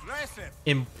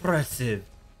 Impressive.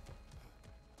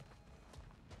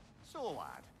 So,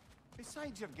 lad,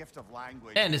 besides your gift of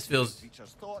language And this feels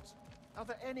creatures' thoughts, are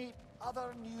there any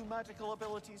other new magical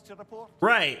abilities to report?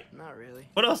 right. Not really.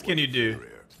 What else can you do?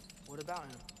 Rare. What about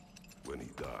him? When he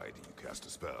died, you cast a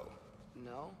spell,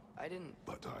 No, I didn't.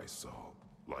 but I saw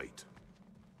light.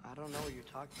 I don't know what you're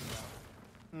talking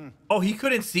about. Oh, he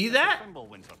couldn't see that?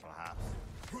 Winter, perhaps.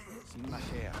 Seen my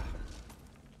share.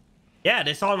 Yeah,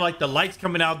 they saw like the lights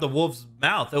coming out of the wolf's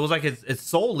mouth. It was like its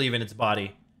soul leaving its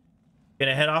body.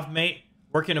 Gonna head off, mate.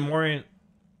 Work in the morning.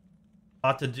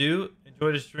 Lot to do.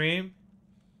 Enjoy the stream.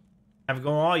 Have it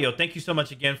going on. Yo, thank you so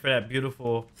much again for that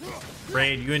beautiful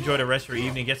raid. You enjoy the rest of your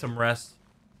evening. Get some rest.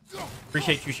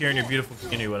 Appreciate you sharing your beautiful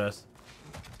community with us.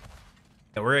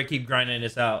 Yeah, we're gonna keep grinding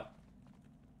this out.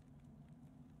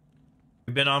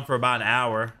 We've been on for about an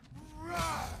hour.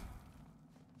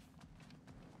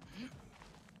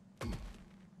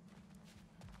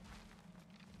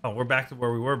 Oh, we're back to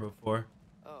where we were before.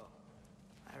 Oh,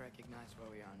 I recognize where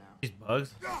we are now. These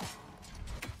bugs.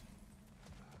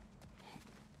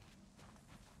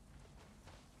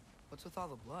 What's with all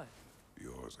the blood?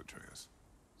 Yours, Atreus.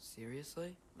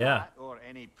 Seriously? Yeah. That or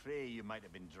any prey you might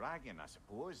have been dragging, I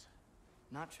suppose.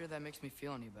 Not sure that makes me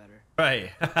feel any better.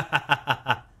 Right.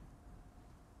 Am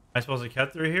I supposed to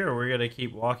cut through here, or we're gonna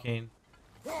keep walking?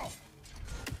 All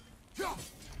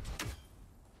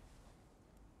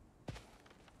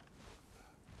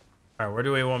right, where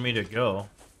do we want me to go?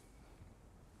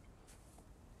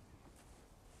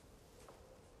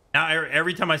 Now,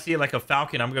 every time I see like a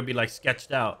falcon, I'm gonna be like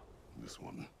sketched out. This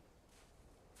one.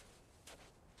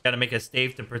 Gotta make a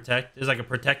stave to protect. It's like a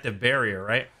protective barrier,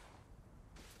 right?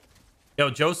 Yo,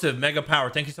 Joseph, Mega Power,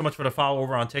 thank you so much for the follow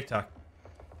over on TikTok.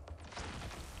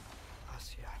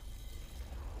 Us, yeah.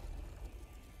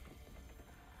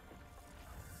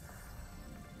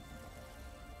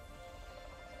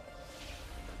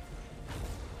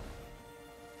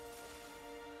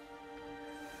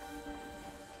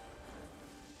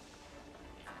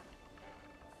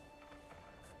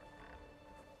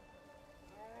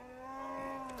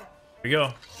 Here we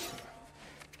go.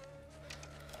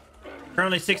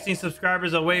 Currently 16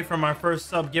 subscribers away from our first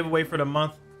sub giveaway for the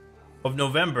month of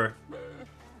November.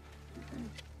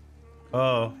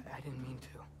 Oh. I didn't mean to.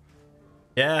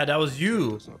 Yeah, that was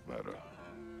you. Does not matter.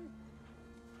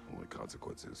 Only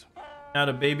consequences. Now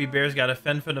the baby bears gotta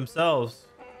fend for themselves.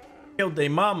 Killed their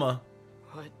mama.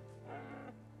 What?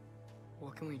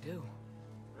 What can we do?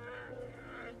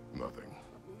 Nothing.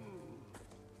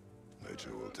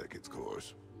 Nature will take its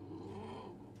course.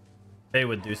 They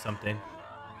would do something.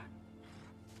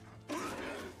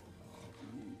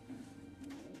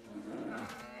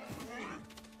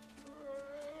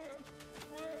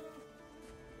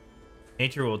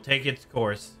 Nature will take its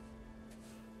course.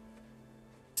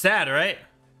 Sad, right?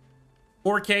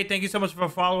 4K, thank you so much for a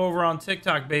follow over on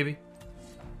TikTok, baby.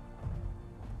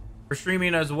 We're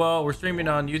streaming as well. We're streaming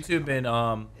on YouTube and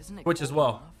Twitch as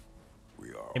well. We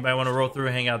are. Anybody want to roll through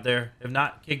and hang out there? If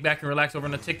not, kick back and relax over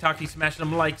on the TikTok. He's smashing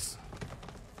them likes.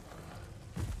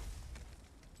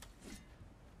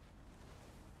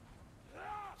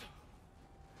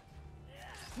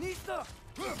 Nista!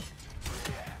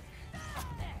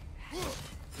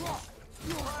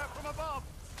 From above!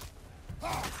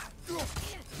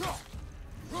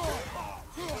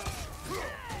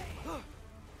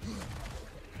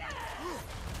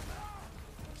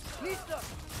 Nista!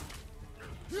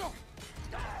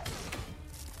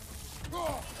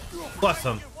 Bless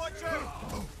him. Watch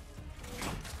out!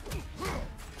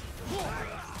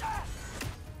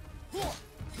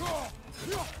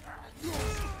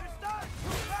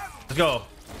 Let's go.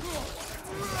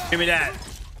 Give me that.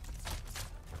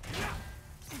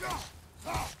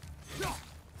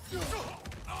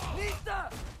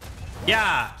 Nista!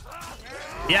 Yeah.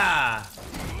 Yeah.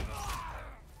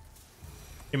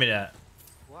 Give me that.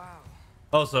 Wow.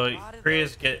 Oh, so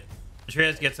Atreus get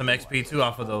some XP too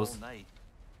off of those. All night.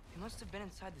 He must have been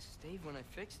inside the stave when I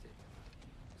fixed it.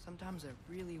 Sometimes I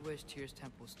really wish Tyr's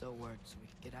temple still worked so we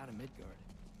could get out of Midgard.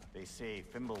 They say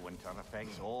Fimbulwinter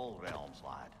affects all realms,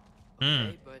 lad.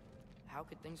 Okay, but how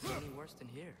could things be any worse than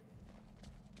here?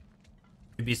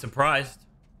 You'd be surprised.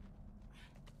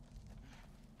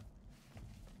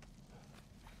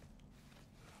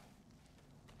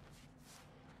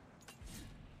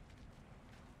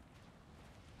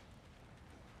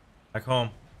 Back home.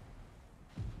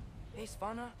 Hey,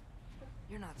 Svanna,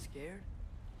 you're not scared.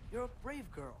 You're a brave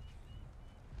girl.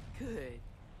 Good.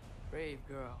 Brave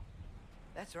girl.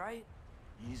 That's right.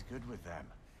 He's good with them.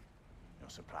 No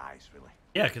surprise, really.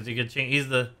 Yeah, because he could change. He's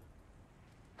the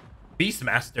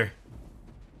Beastmaster.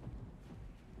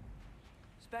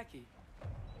 Specky,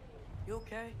 you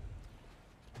okay?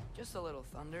 Just a little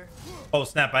thunder. Oh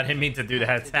snap! I didn't mean to do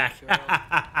that attack.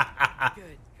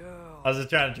 Good girl. I was just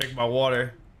trying to drink my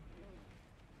water.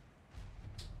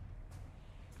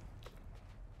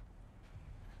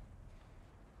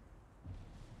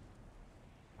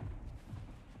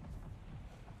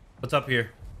 What's up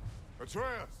here? Atreus!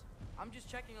 I'm just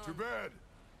checking on. To bed!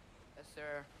 Yes,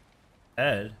 sir.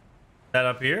 Ed? Is that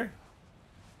up here?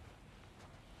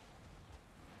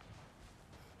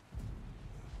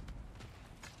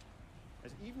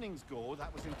 As evenings go,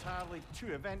 that was entirely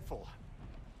too eventful.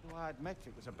 Though I admit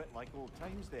it was a bit like old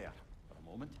times there, for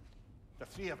a moment. The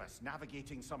three of us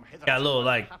navigating some hither. Got a little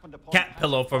like cat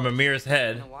pillow from Amir's It's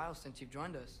head. been a while since you've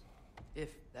joined us, if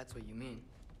that's what you mean.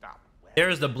 Ah, well,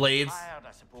 There's the blades. tired,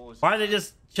 I suppose. Why are they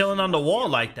just chilling on the wall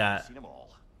like that? Seen 'em all.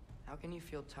 How can you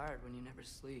feel tired when you never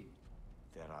sleep?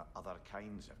 There are other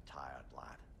kinds of tired,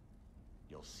 lad.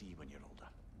 You'll see when you're older.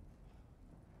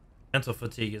 Mental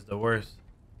fatigue is the worst.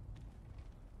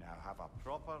 Now have a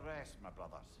proper rest, my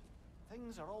brothers.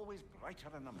 Things are always brighter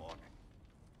in the morning.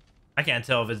 I can't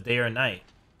tell if it's day or night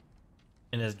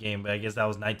in this game, but I guess that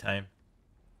was nighttime.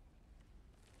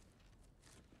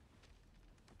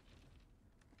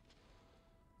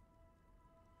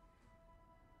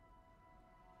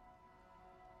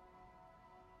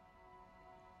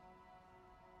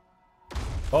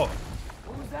 Oh.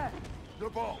 What was that? The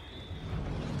ball!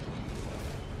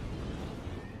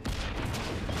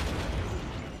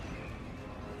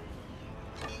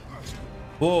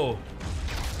 Whoa.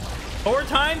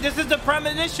 Overtime? This is the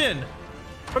premonition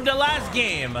from the last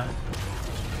game.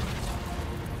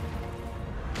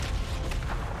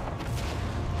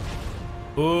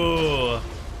 Ooh.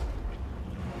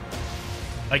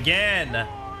 Again.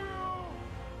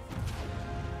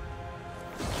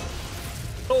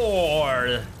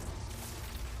 Thor.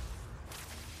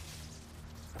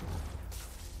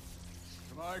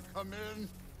 Can I come in?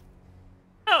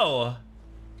 Oh.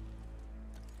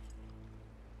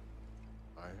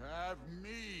 I have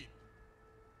meat.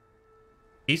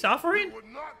 Peace offering? You would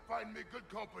not find me good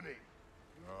company.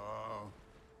 No.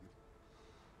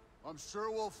 I'm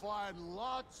sure we'll find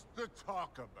lots to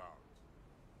talk about.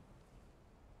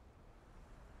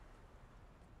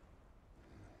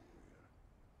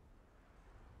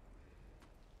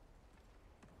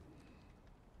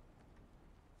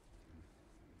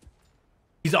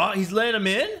 He's let him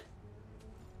in?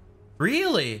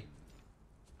 Really?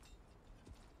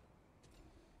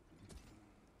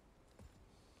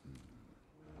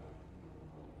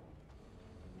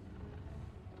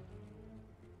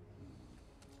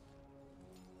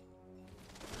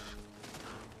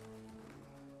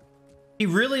 He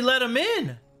really let him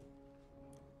in.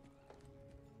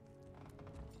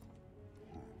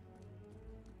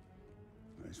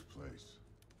 Nice place.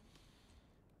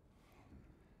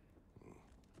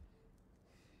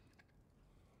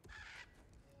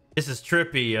 This is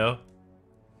trippy, yo.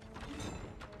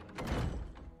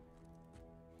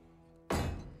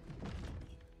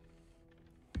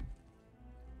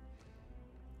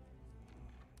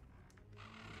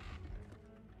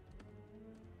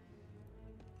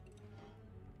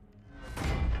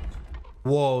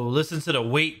 Whoa, listen to the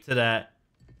weight to that.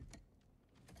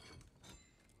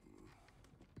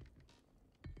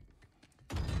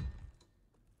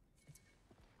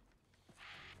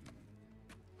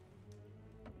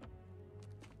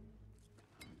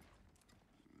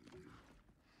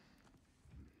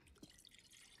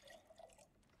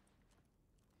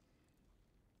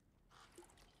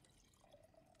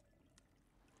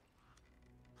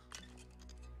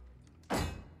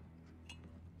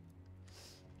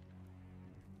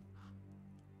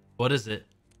 What is it?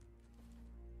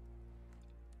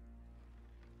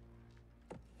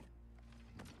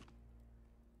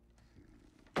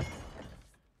 You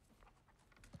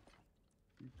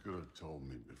could have told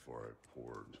me before I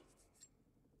poured.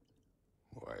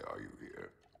 Why are you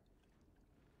here?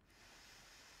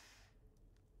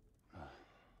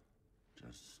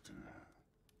 Just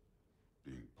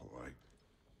being polite.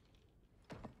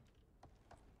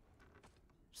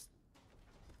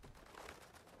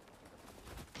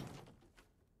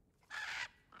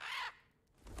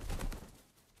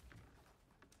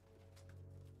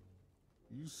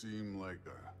 You seem like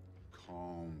a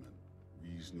calm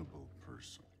and reasonable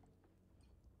person.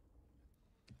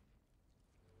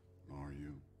 Are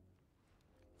you?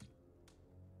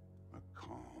 A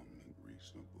calm and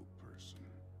reasonable person.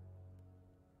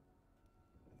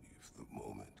 If the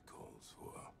moment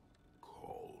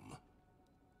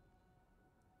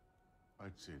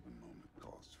I'd say the moment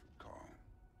calls for calm.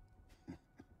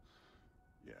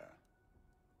 Yeah.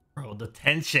 Bro, the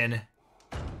tension.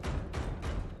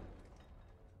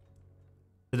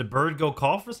 Did the bird go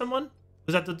call for someone?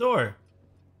 Who's at the door?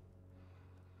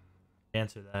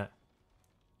 Answer that.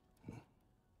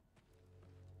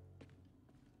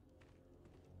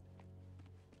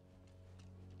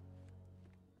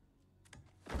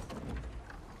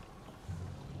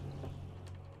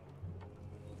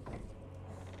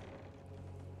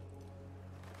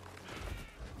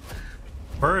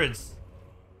 Birds.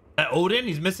 That Odin?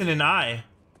 He's missing an eye.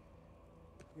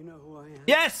 You know who I am?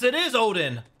 Yes, it is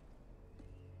Odin.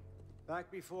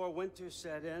 Back before winter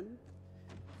set in,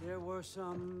 there were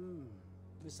some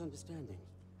misunderstandings.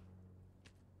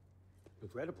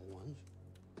 Regrettable ones.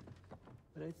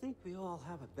 But I think we all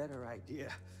have a better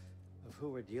idea of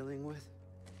who we're dealing with.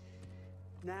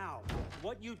 Now,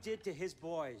 what you did to his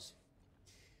boys.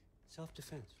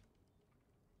 Self-defense.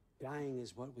 Dying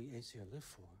is what we Aesir live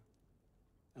for.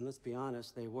 And let's be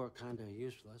honest, they were kinda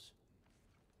useless.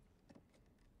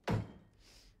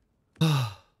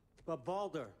 But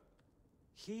Baldur,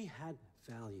 he had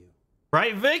value.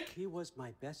 Right, Vic? He was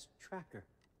my best tracker,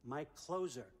 my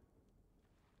closer.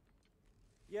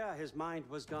 Yeah, his mind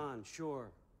was gone,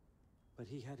 sure. But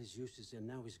he had his uses, and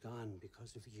now he's gone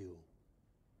because of you.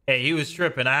 Hey, he was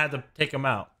tripping. I had to take him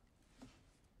out.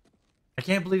 I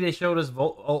can't believe they showed us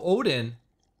Odin.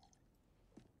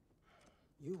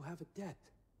 You have a debt.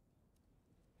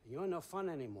 You're no fun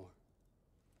anymore.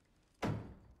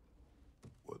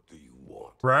 What do you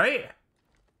want? Right?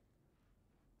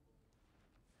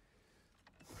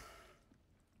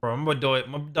 Bro, I'm gonna do it.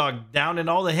 My dog down in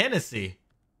all the Hennessy.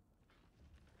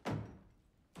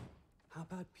 How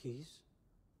about peace?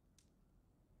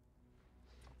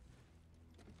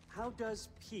 How does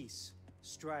peace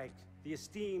strike the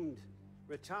esteemed,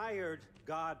 retired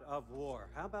God of War?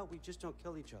 How about we just don't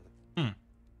kill each other?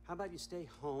 How about you stay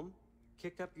home,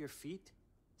 kick up your feet,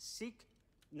 seek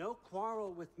no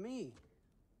quarrel with me,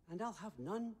 and I'll have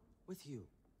none with you.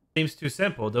 Seems too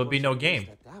simple. There'll be no game.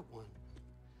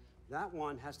 That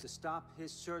one has to stop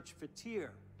his search for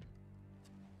Tyr.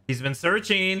 He's been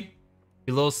searching.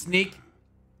 You little sneak.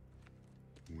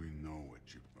 We know what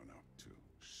you've been up to.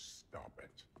 Stop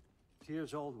it.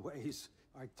 Tyr's old ways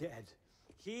are dead.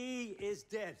 He is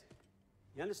dead.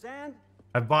 You understand?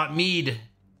 I bought mead.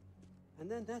 And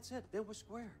then that's it. Then we're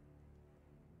square.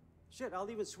 Shit,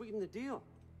 I'll even sweeten the deal.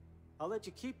 I'll let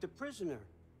you keep the prisoner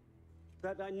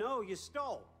that I know you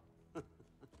stole.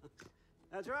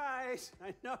 That's right.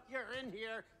 I know you're in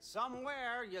here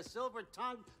somewhere, you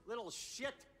silver-tongued little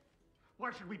shit.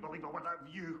 Why should we believe a word of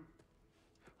you?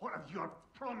 What have your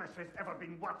promises ever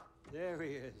been worth? There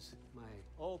he is, my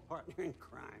old partner in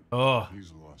crime. Oh.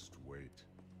 He's lost weight.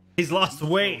 He's lost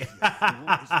weight.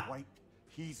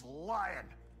 He's lying.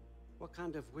 What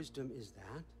kind of wisdom is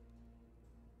that?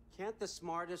 Can't the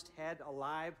smartest head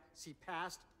alive see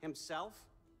past himself?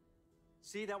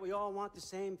 See that we all want the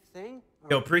same thing?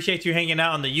 Yo, appreciate you hanging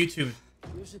out on the YouTube,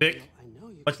 Vic.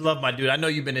 Much love, my dude. I know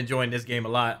you've been enjoying this game a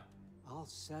lot. I'll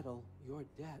settle your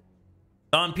debt.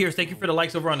 Don Pierce, thank you for the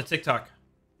likes over on the TikTok.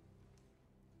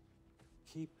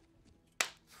 Keep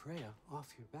Freya off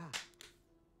your back.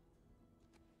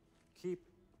 Keep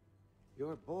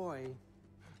your boy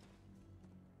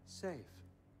safe.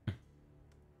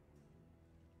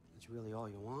 That's really all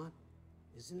you want,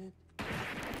 isn't it?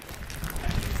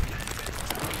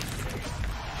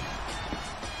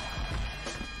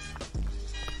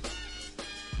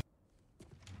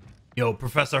 Yo,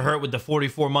 Professor Hurt with the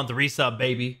 44-month resub,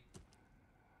 baby.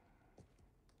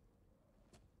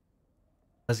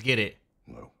 Let's get it.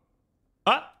 No.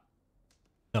 What?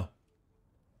 No.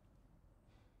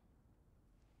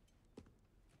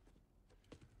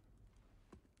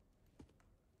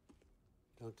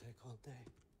 Don't take all day.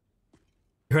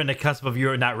 You're on the cusp of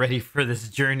you're not ready for this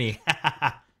journey.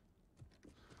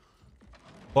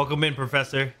 Welcome in,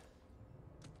 Professor.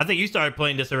 I think you started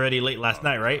playing this already late last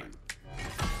night, right?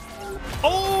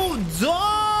 Oh,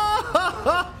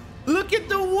 duh! Look at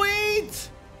the weight!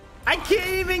 I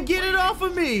can't even get it off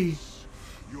of me.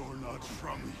 You're not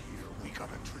from here. We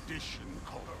got a tradition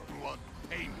called blood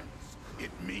payments. It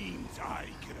means I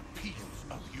get a piece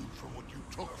of you for what you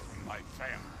took from my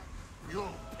family.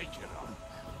 You'll pick it up.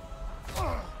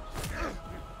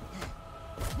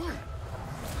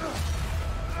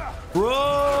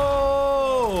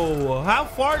 Bro! How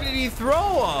far did he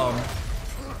throw him?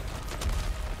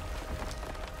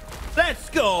 Let's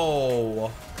go!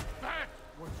 That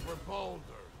was for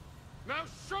Baldur. Now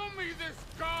show me this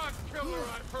god killer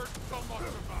I've heard so much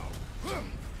about.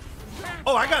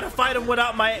 Oh, I gotta fight him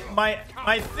without my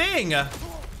thing.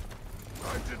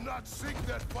 I did not seek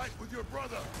that fight with your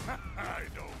brother. I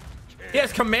don't care. He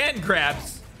has command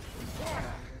grabs.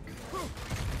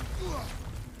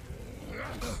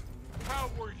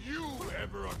 How were you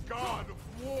ever a god of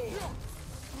war?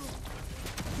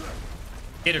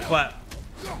 Gator clap.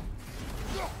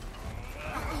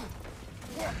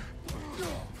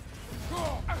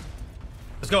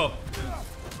 Let's go.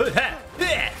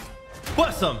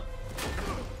 What's some?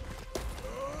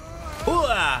 You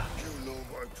know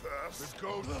my past. The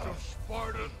ghost of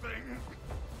Sparta thing?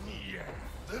 Yeah.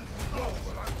 Then you know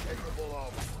what I'm capable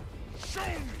of. Show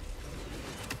me!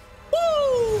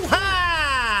 Woo!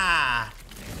 Ha!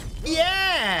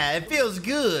 Yeah, it feels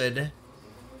good.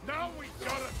 Now we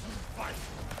gotta fight.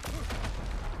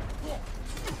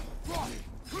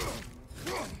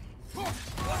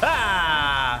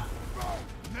 Ah!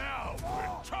 Now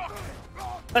we're talking.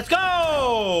 Let's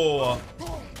go!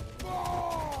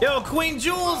 Yo, Queen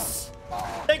Jules,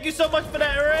 thank you so much for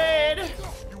that raid.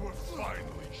 You were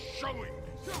finally showing me.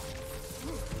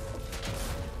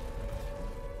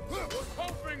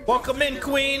 Welcome in,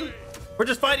 Queen. We're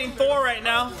just fighting Thor right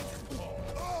now.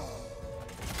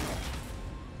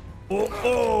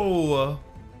 Oh,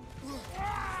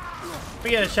 we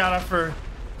got a shout out for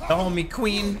the homie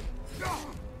Queen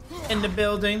in the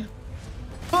building.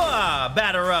 Ah,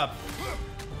 batter up.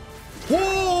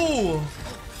 Woo!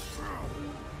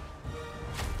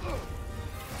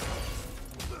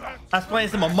 I was playing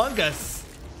some Among Us.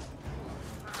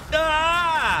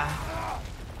 Ah!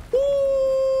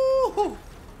 Woo!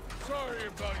 Sorry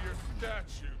about your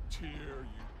statue, Tyr,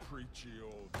 you preachy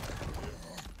old.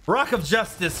 Rock of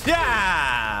Justice.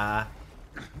 Yeah!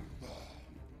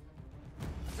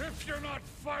 If you're not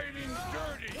fighting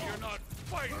dirty, you're not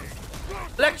fighting.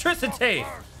 Electricity.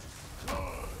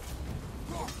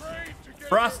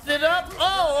 Frosted up.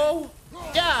 Oh,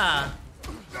 yeah.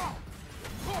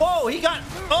 Oh, he got.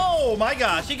 Oh my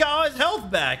gosh, he got all his health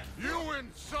back. You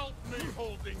insult me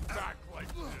holding back like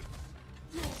this.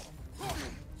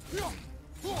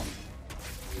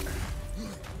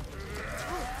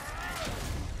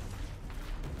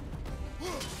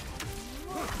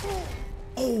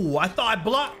 Oh, I thought I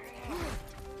blocked.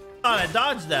 Thought I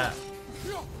dodged that.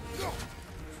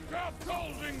 Stop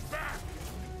holding back.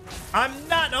 I'm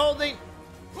not holding.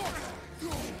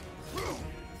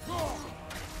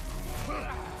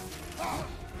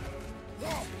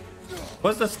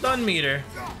 What's the stun meter?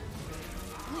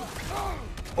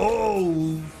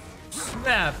 Oh,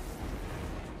 snap.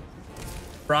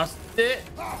 Frost it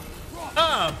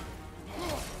up.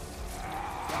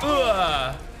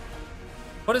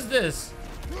 What is this?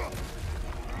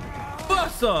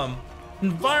 Awesome.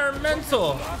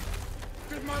 Environmental.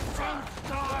 Did my son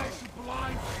die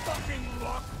blind fucking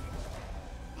luck?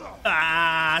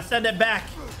 Ah, send it back.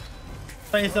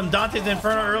 Playing some Dante's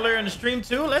Inferno earlier in the stream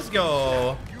too. Let's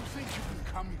go. You think you can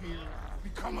come here,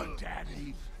 become a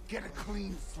daddy, get a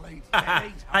clean slate?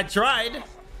 I tried.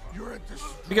 You're at the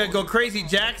We gotta go crazy,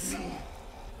 Jax.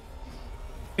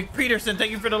 Big Peterson,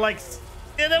 thank you for the likes.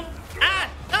 Get him. Ah!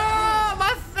 Oh,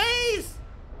 my face!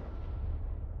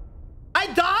 I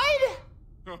died?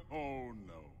 Oh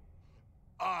no.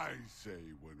 I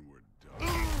say when we're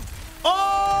done.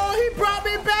 Oh, he brought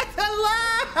me back to life!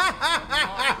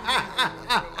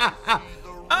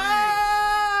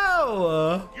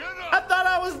 Oh! I thought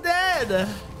I was dead.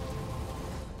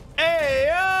 Hey,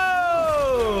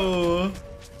 yo!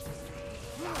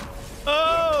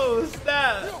 Oh,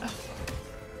 snap.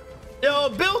 Yo,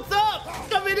 built up!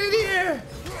 Coming in here!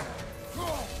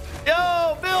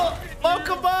 Yo, Bill!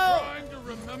 Welcome up!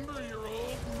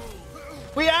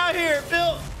 We out here,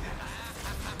 Bill!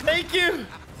 Thank you!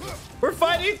 We're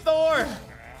fighting Thor!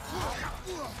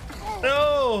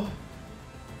 No!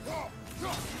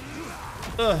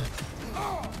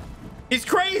 He's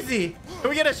crazy! Can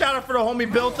we get a shout out for the homie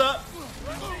built up?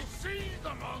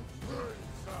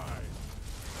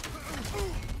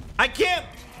 I can't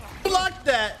block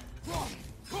that!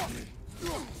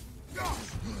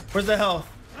 Where's the health?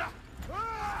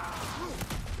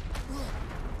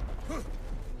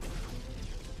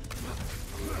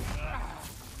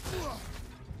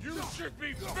 You should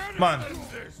be better Come on. than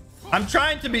this. I'm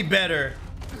trying to be better.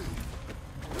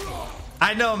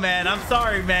 I know, man. I'm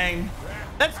sorry, man.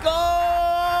 Let's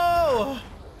go!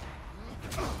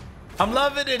 I'm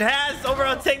loving it. Has over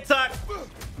on TikTok.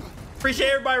 Appreciate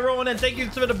everybody rolling in. Thank you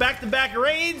for the back-to-back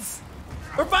raids.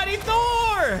 We're fighting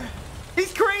Thor.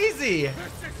 He's crazy. This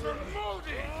is for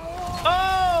Modi.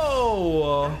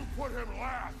 Oh! Put him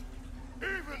last,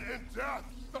 even in death.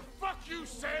 The fuck you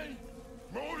say?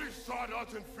 Modi sought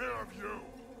us in fear of you.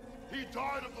 He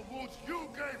died of the wounds you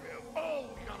gave him. Oh,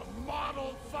 we got a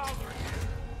model father here.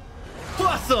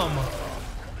 Awesome.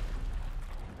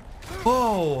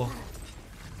 Oh.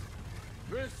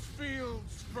 This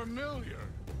feels familiar.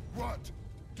 What?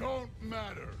 Don't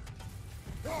matter.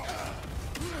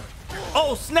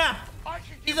 Oh, snap.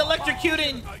 He's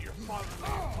electrocuting.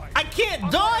 I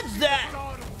can't dodge that.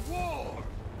 God of War.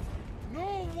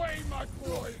 No way, my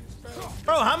boy.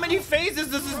 Bro, how many phases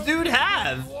does this dude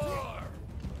have?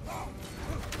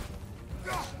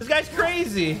 This guy's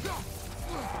crazy.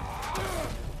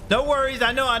 No worries.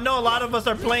 I know a lot of us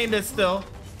are playing this still.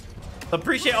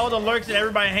 Appreciate all the lurks and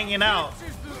everybody hanging out. This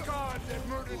is the god that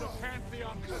murdered a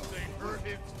pantheon because they hurt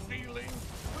its feelings.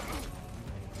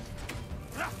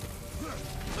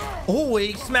 Oh,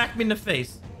 he smacked me in the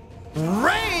face.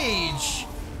 Rage!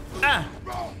 Ah!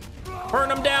 Burn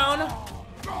him down.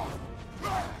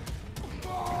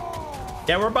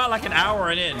 Yeah, we're about like an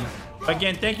hour in.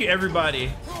 Again, thank you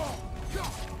everybody.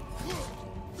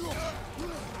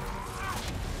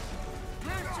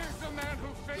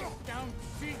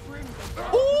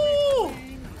 Ooh!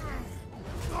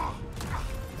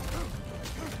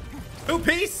 Two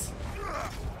piece.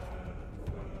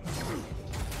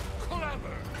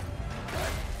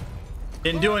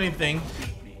 Didn't do anything.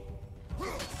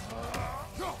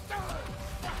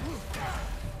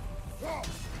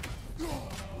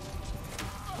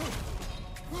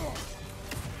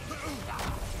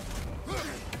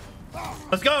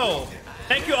 Let's go.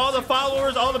 Thank you all the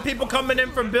followers, all the people coming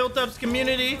in from Built Up's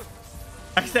community.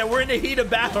 Like I said, we're in the heat of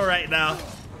battle right now.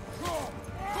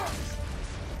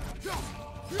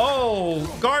 Oh,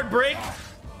 guard break.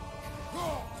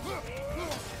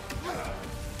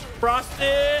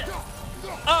 Frosted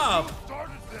up.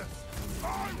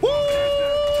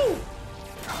 Woo!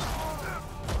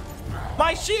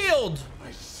 My shield.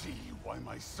 I see why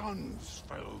my sons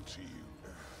fell to you.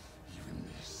 Even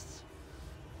this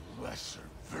lesser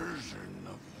version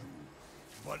of you.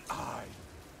 But I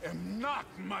am not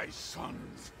my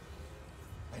sons.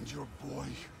 And your boy,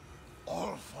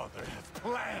 Allfather, has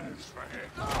plans for him.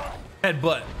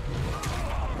 Headbutt.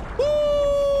 Woo!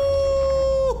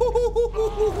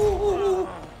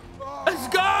 Let's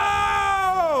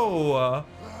go!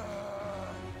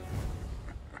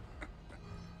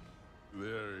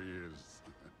 There he is.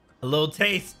 A little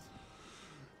taste.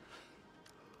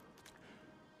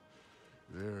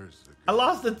 There's the I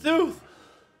lost a tooth.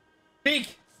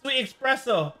 Peak sweet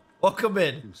espresso. Welcome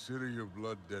in. Consider your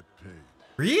blood debt paid.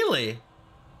 Really?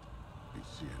 Be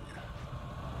seeing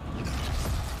you.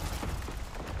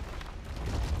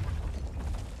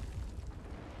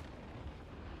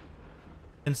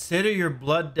 Consider your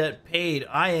blood debt paid.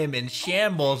 I am in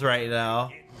shambles right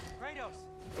now. Kratos,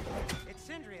 it's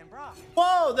Sindri and Brock.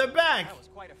 Whoa, they're back. That was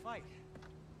quite a fight.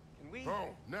 Can we?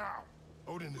 Oh, now.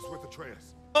 Odin is with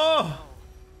Atreus. Oh.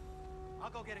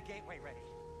 I'll go get a gateway ready.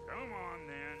 Come on,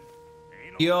 then.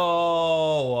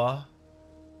 Yo.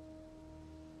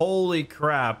 Holy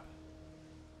crap.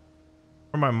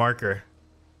 Where's my marker?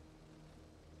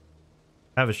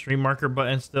 I have a stream marker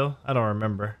button still? I don't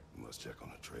remember. Let's check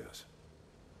on Atreus.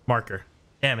 Marker.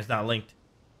 Damn, it's not linked.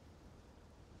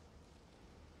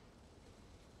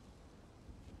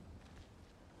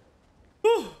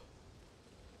 Whew.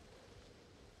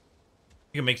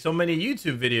 You can make so many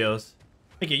YouTube videos.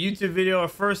 Make a YouTube video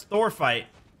of first Thor fight.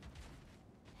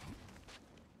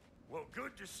 Well,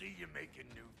 good to see you making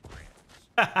new friends.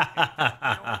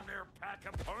 Pack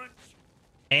a punch.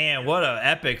 And what an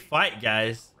epic fight,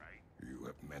 guys. You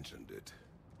have mentioned it.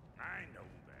 I know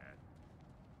that.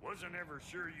 Wasn't ever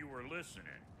sure you were listening.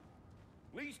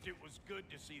 Least it was good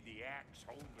to see the axe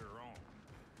hold their own.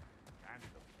 Kind of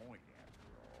the point, after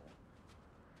all.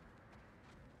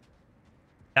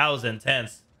 That was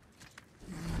intense.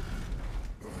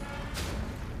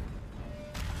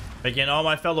 Again, all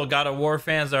my fellow God of War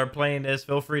fans that are playing this,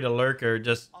 feel free to lurk or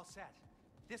just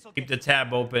keep the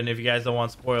tab open if you guys don't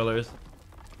want spoilers.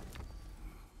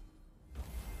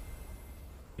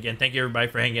 Again, thank you everybody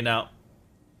for hanging out.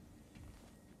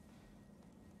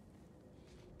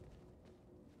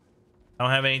 I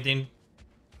don't have anything.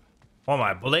 Oh,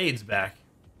 my blade's back.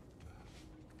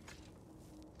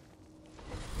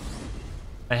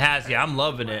 It has, yeah, I'm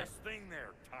loving it. Last thing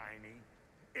there, Tiny.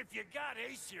 If you got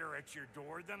Aesir at your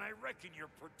door, then I reckon your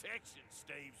protection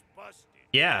stave's busted.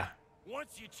 Yeah.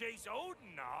 Once you chase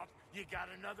Odin off, you got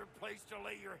another place to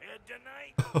lay your head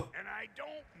tonight? And I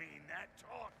don't mean that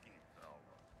talking, fella.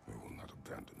 I will not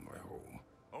abandon my home.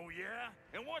 Oh, yeah?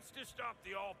 And what's to stop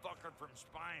the all-fucker from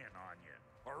spying on you?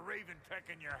 Or Raven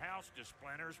pecking your house to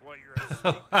splinters while you're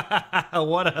asleep?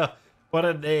 what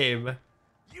a name.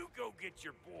 You go get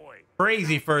your boy.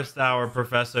 Crazy first hour,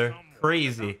 Professor.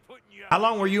 Crazy. How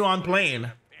long were you on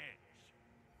plane?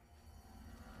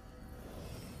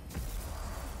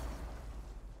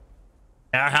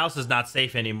 Our house is not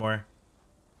safe anymore.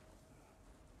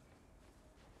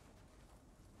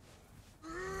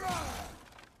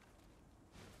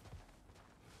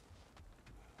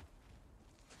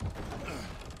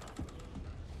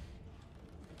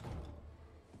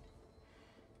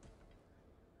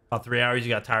 About 3 hours, you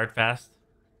got tired fast.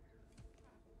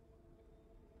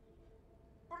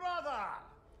 Brother!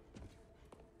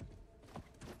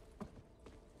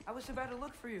 I was about to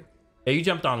look for you. Yeah, you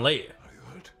jumped on late. Are you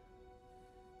hurt?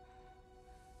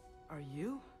 Are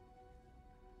you?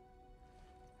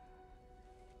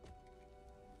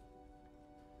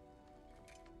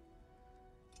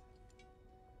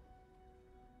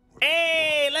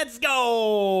 Hey, let's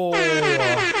go!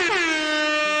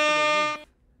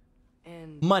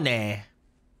 And Money.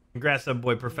 Congrats, up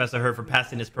boy Professor Hurt, for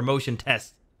passing his promotion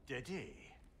test. Did he?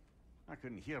 I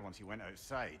couldn't hear once he went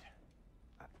outside.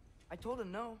 I told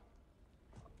him no.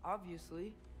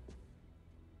 Obviously.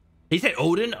 He said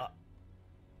Odin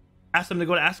asked him to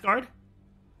go to Asgard?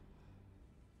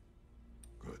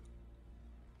 Good.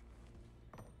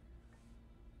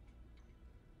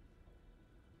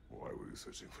 Why were you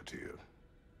searching for Tyr?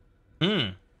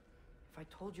 Hmm. If I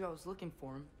told you I was looking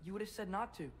for him, you would have said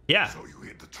not to. Yeah. So you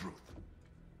hid the truth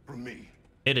from me.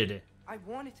 It did it. I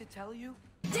wanted to tell you.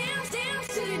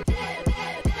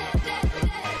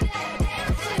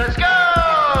 Let's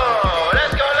go!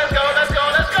 Let's go, let's go, let's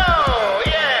go, let's go!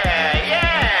 Yeah,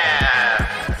 yeah!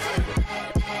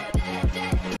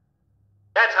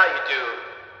 That's how you do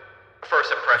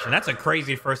first impression. And that's a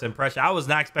crazy first impression. I was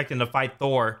not expecting to fight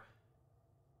Thor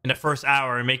in the first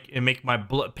hour and make my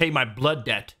blood pay my blood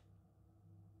debt.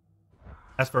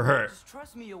 That's for her. Just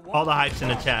trust me, you'll All the hypes in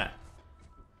the chat.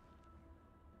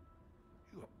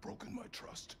 You have broken my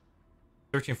trust.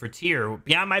 Searching for Tyr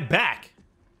behind my back.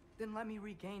 Then let me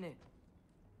regain it.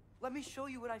 Let me show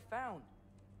you what I found.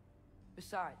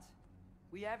 Besides,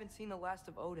 we haven't seen the last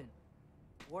of Odin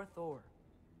or Thor.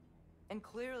 And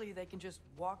clearly they can just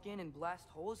walk in and blast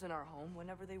holes in our home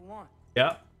whenever they want.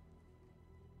 Yep.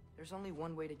 There's only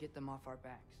one way to get them off our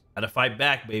backs. Gotta fight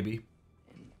back, baby.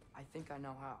 And I think I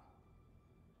know how.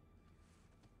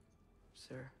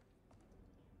 Sir.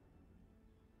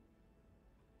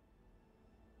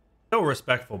 So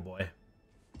respectful, boy.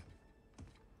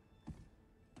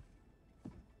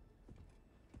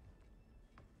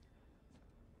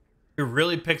 It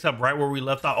really picks up right where we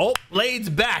left off. Oh, Blade's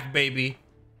back, baby.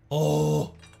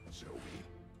 Oh. Show me.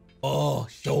 Oh,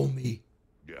 show me.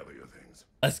 Gather your things.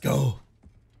 Let's go.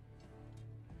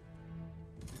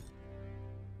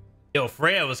 Yo,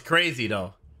 Freya was crazy,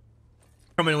 though.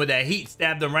 Coming with that heat,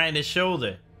 stabbed him right in his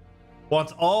shoulder.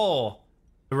 Wants all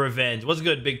the revenge. What's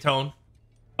good, Big Tone?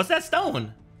 What's that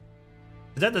stone?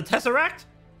 Is that the Tesseract?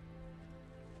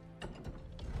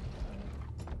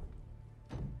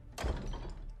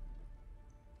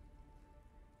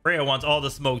 Freya wants all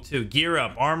the smoke too. Gear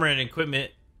up, armor and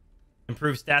equipment.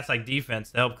 Improve stats like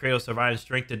defense to help Kratos survive and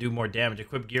strength to do more damage.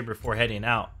 Equip gear before heading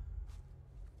out.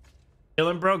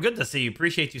 Chillin', bro. Good to see you.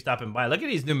 Appreciate you stopping by. Look at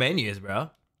these new menus,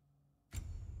 bro.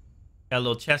 Got a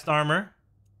little chest armor.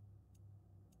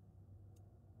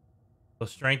 A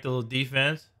little strength, a little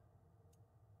defense.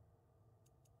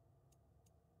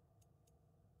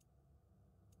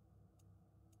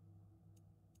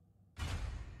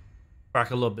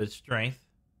 Rock a little bit of strength.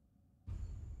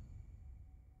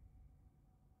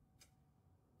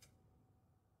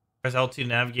 Press L2 to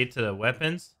navigate to the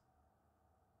weapons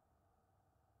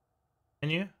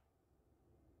menu.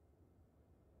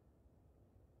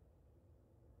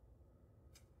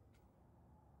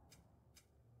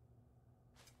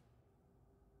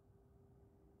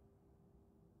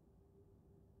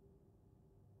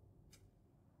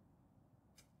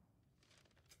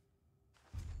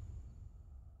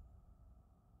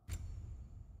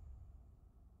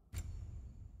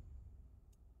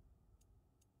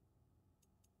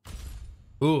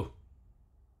 Ooh.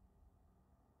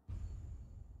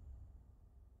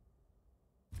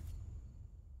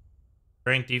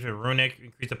 Strength, defense, runic.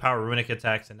 Increase the power of runic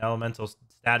attacks and elemental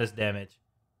status damage.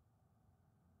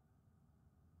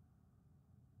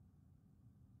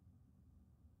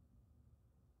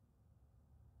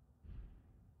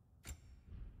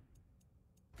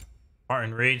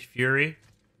 Martin, Rage, Fury.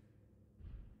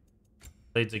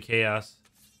 Blades of Chaos.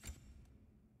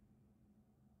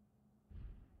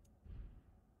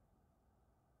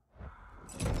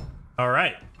 All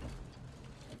right.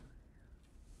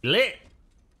 Lit.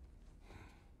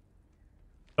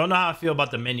 Don't know how I feel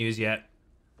about the menus yet.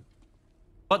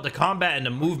 But the combat and the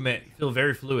movement feel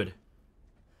very fluid.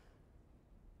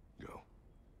 Go.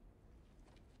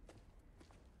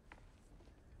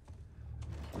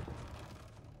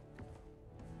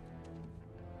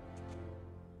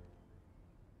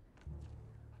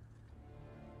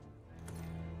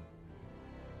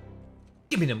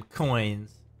 Give me them coins.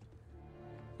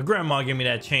 My grandma gave me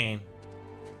that chain.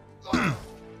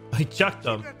 I chucked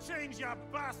them. Change, you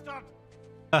bastard.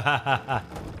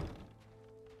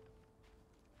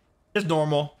 Just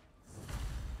normal.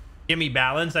 Give me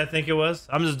balance, I think it was.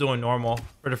 I'm just doing normal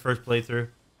for the first playthrough.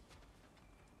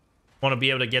 Want to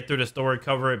be able to get through the story,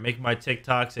 cover it, make my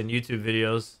TikToks and YouTube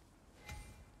videos.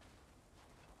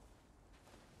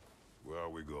 Where are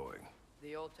we going?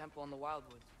 The old temple in the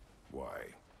Wildwoods. Why?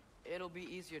 It'll be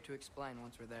easier to explain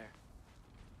once we're there.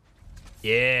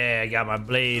 Yeah, I got my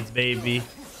blades, baby.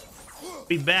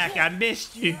 Be back. I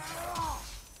missed you.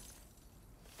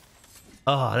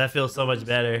 Oh, that feels so much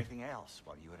better. Anything else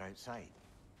while you were outside?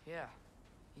 Yeah.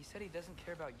 He said he doesn't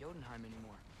care about Jotunheim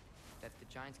anymore. That the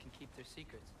giants can keep their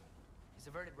secrets. He's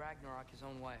averted Ragnarok his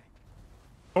own way.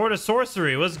 Sword of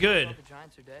Sorcery was good. The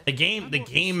giants are dead. The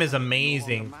game is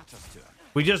amazing.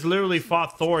 We just literally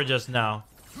fought Thor just now.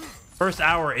 First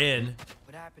hour in.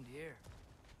 What happened here?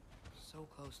 So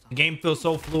close to The game feels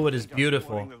so fluid, it's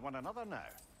beautiful. With one another now.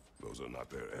 Those are not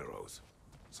their arrows.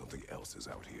 Something else is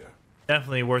out here.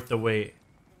 Definitely worth the wait.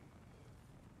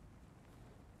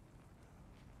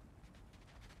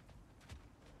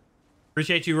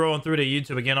 Appreciate you rolling through to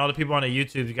YouTube. Again, all the people on the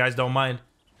YouTube, you guys don't mind.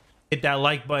 Hit that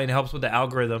like button. It helps with the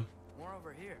algorithm. more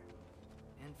over here.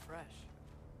 And fresh.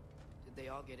 Did they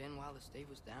all get in while the stave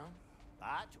was down?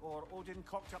 That or Odin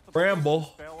cocked up the Bramble.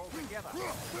 spell altogether.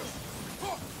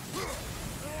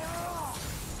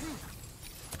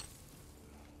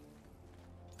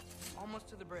 Almost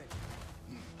to the bridge.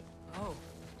 Oh,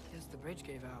 guess the bridge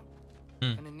gave out.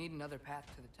 Hmm. Gonna need another path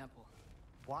to the temple.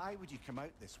 Why would you come out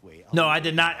this way? No, I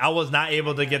did not. I was not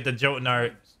able to get the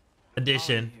Jotnar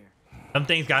edition. Some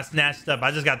things got snatched up.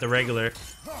 I just got the regular.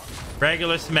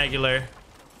 Regular smegular.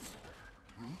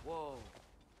 Whoa,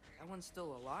 that one's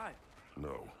still alive.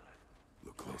 No.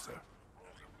 Look closer.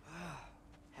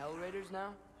 Hell Raiders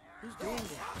now? Who's doing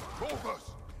that?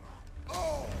 Focus!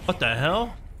 What the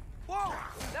hell? Whoa,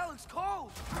 that looks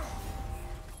cold.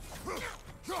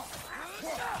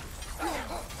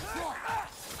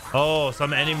 Oh,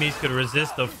 some enemies could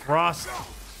resist the frost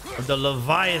of the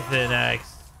Leviathan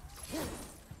axe.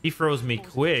 He froze me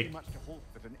quick. Too much to hope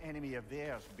that an enemy of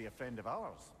theirs would be a friend of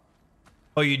ours.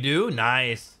 Oh, you do?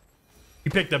 Nice.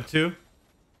 You picked up two.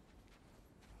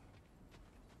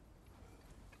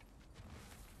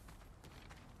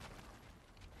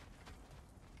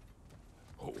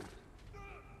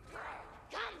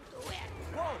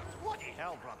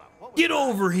 Hell, brother. What was Get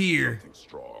over here. Something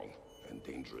strong and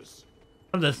dangerous.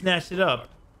 I'm gonna snatch it up.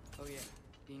 Oh yeah,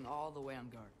 being all the way on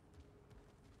guard.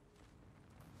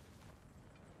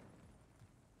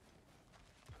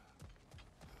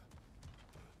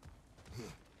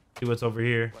 See what's over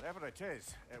here. Whatever it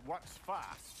is, it works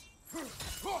fast.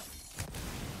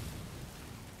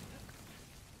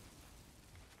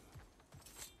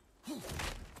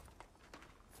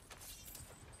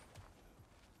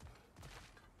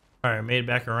 All right, made it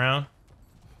back around.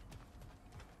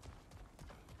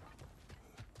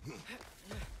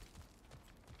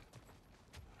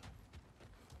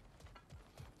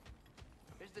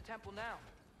 There's the temple now.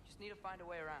 Just need to find a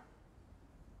way around.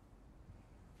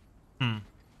 Hmm.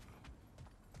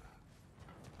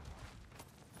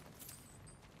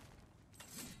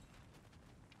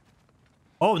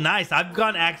 Oh, nice. I've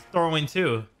gone axe throwing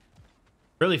too.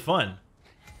 Really fun.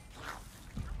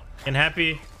 And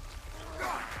happy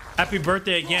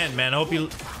birthday again, man. I hope you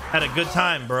had a good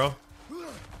time, bro.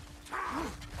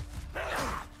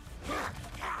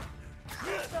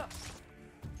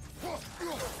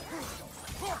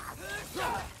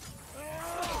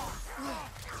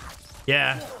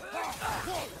 Yeah.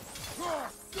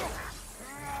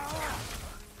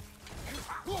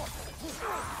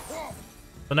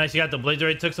 So nice you got the blades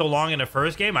already. It took so long in the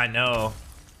first game. I know.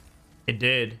 It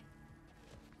did.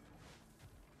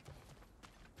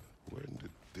 When did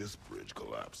this bridge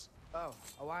collapse? Oh,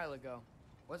 a while ago.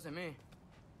 Wasn't me.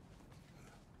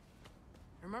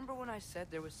 Remember when I said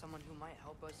there was someone who might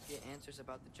help us get answers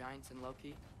about the giants and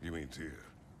Loki? You mean Tyr,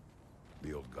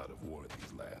 the old god of war in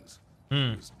these lands?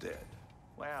 Hmm. He's dead.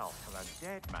 Well, for a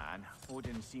dead man,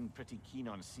 Odin seemed pretty keen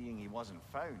on seeing he wasn't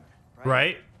found.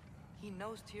 Right? He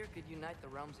knows Tyr could unite the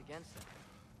realms against him.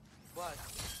 But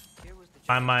Tyr was the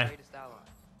Find my- giant's greatest ally.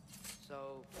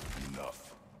 So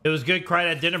Enough. It was good. Cried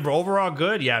at dinner, bro. Overall,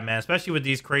 good. Yeah, man. Especially with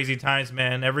these crazy times,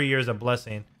 man. Every year is a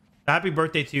blessing. Happy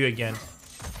birthday to you again,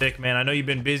 Vic, man. I know you've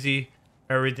been busy,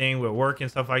 everything with work and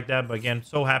stuff like that. But again,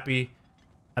 so happy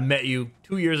I met you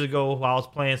 2 years ago while I was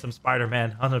playing some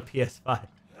Spider-Man on the PS5.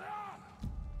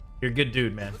 You're a good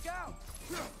dude, man.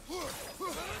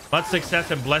 Much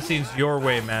success and blessings your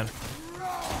way, man.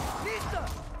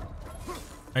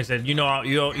 I said, you know,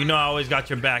 I always got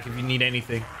your back if you need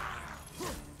anything.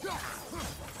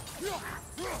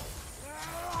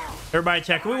 Everybody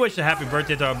check. We wish a happy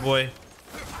birthday to our boy,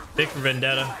 Vic for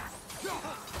Vendetta.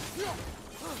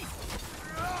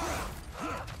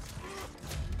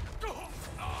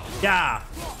 Yeah.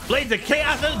 Blades of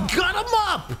Chaos has got him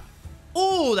up.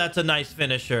 Ooh, that's a nice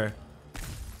finisher.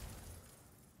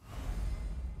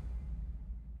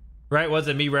 Right?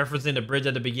 Wasn't me referencing the bridge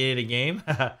at the beginning of the game?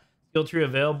 Skill tree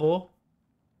available.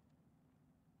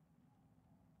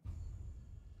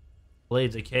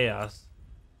 Blades of Chaos.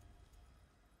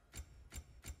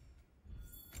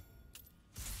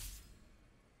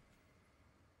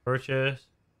 Purchase.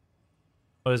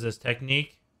 What is this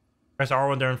technique? Press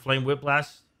R1 during flame whiplash.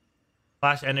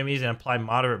 Flash enemies and apply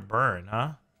moderate burn,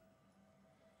 huh?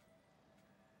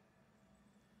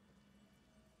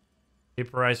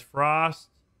 Vaporize frost.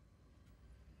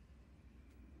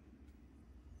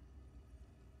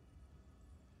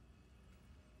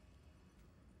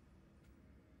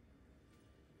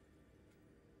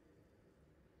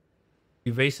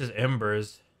 Evasive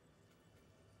embers.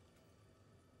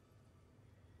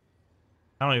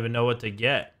 I don't even know what to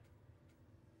get.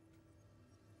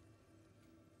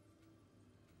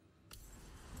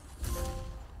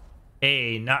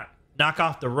 Hey, knock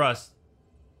off the rust.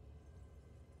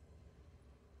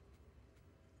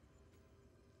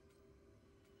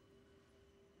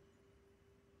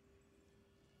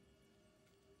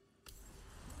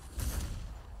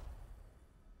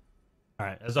 All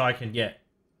right, that's all I can get.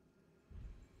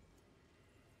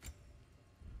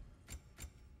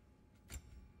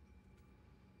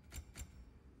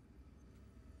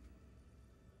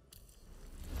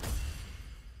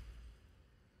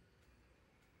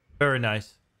 Very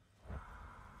nice.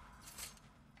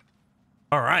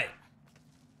 All right.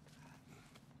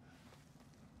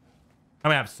 I'm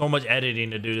gonna have so much editing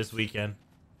to do this weekend.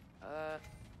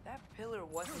 That pillar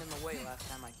wasn't in the way last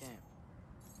time I came.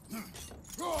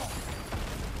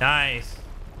 Nice.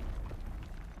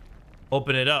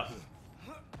 Open it up.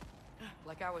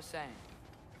 Like I was saying,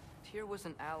 Tyr was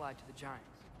an ally to the Giants,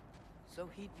 so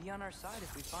he'd be on our side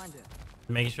if we find him.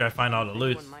 Making sure I find all the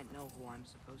loot. Anyone might know who I'm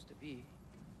supposed to be.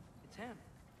 It's him.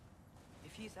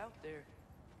 If he's out there,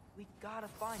 we gotta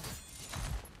find him.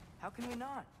 How can we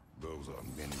not? Those are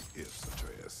many ifs,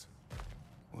 Atreus.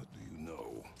 What do you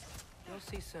know? You'll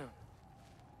see soon.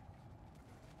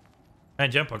 Can I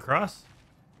jump across?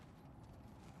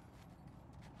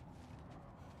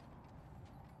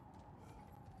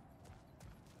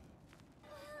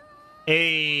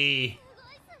 Hey.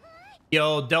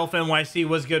 Yo, Delph NYC,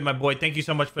 what's good, my boy? Thank you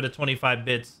so much for the 25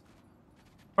 bits.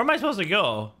 Where am I supposed to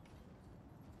go?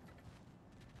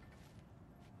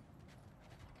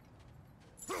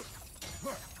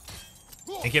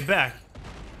 And get back.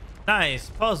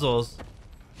 Nice. Puzzles.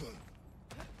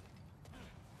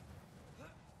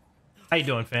 How you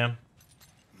doing, fam?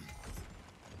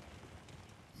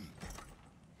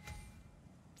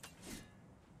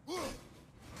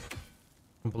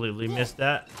 Completely missed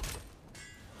that.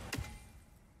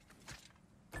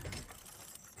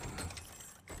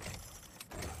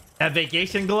 That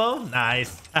vacation glow?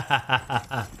 Nice.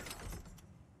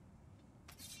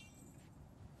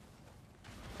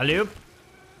 Hello?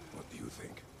 What do you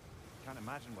think? Can't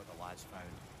imagine what the lad's found,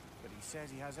 but he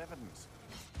says he has evidence.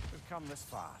 We've come this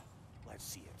far. Let's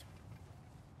see it.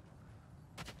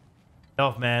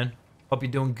 Elf, man. Hope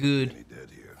you're doing good. Any dead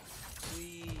here?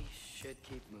 We should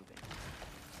keep moving.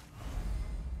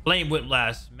 Flame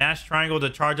whiplash. Mash triangle to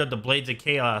charge up the blades of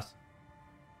chaos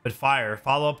with fire.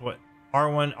 Follow up with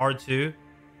R1, R2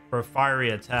 for a fiery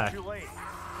attack. Too late.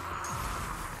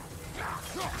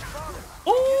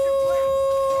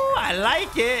 Ooh, I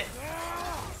like it.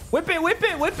 Whip it, whip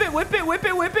it, whip it, whip it, whip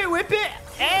it, whip it, whip it.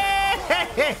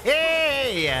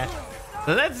 Hey,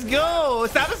 let's go.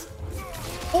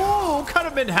 Ooh,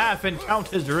 cut him in half and count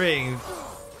his rings.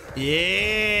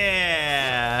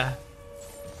 Yeah.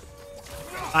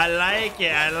 I like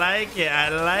it. I like it. I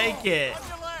like it.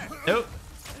 Nope.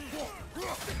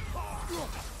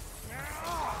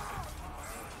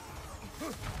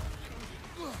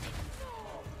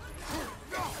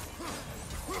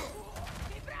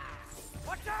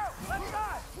 Watch out! Left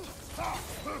side!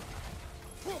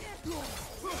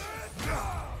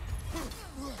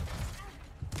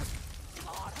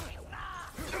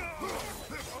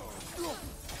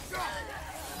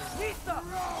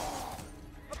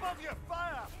 Above you,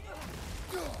 fire!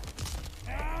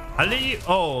 I leave.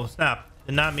 Oh, snap.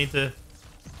 Did not mean to.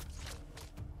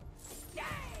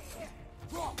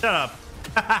 Shut up.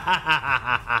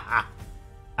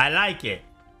 I like it.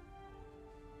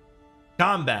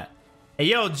 Combat. Hey,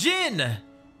 yo, Jin. In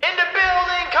the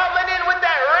building, coming in with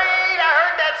that raid. I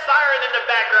heard that siren in the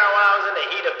background while I was in the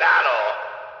heat of battle.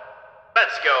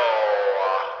 Let's go.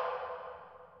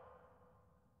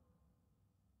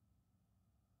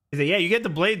 He said, yeah, you get the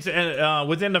blades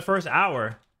within the first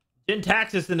hour. Jin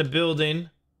Taxis in the building.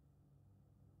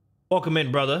 Welcome in,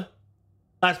 brother.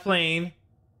 Last playing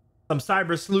some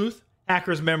Cyber Sleuth,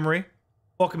 Hacker's Memory.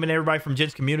 Welcome in, everybody from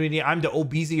Jin's community. I'm the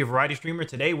Daobeezy, a variety streamer.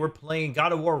 Today, we're playing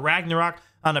God of War Ragnarok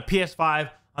on the PS5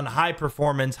 on high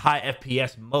performance, high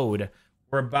FPS mode.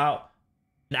 We're about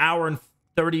an hour and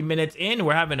 30 minutes in.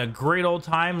 We're having a great old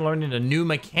time learning the new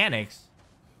mechanics.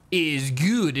 Is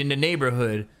good in the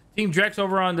neighborhood. Team Drex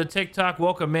over on the TikTok.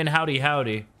 Welcome in. Howdy,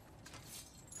 howdy.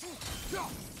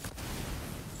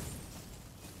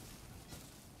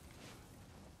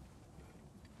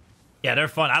 Yeah, they're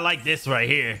fun. I like this right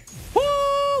here. Woo!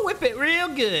 Whip it real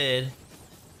good.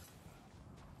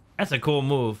 That's a cool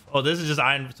move. Oh, this is just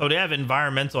iron. So they have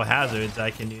environmental hazards I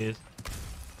can use.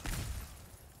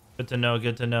 Good to know.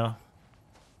 Good to know.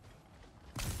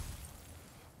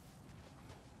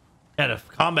 Yeah, the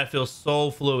combat feels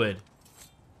so fluid.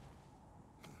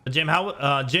 Jin, how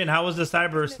was the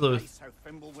Cyber Sleuth? Nice how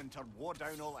Fimbulwinter wore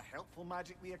down all the helpful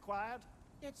magic we acquired,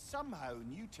 yet somehow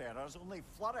new terrors only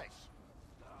flourish.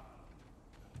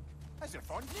 How's it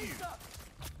fun to you?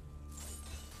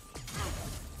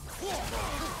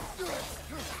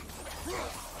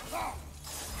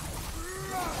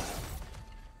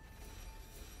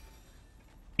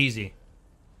 Easy.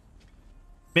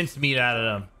 Mince meat out of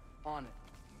them. On it.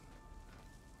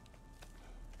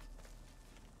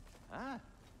 Ah,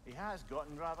 he has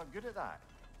gotten rather good at that.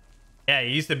 Yeah,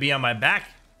 he used to be on my back.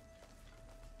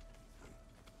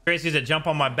 Grace used to jump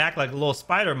on my back like a little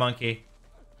spider monkey.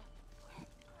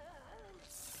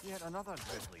 Yet another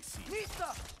grisly scene.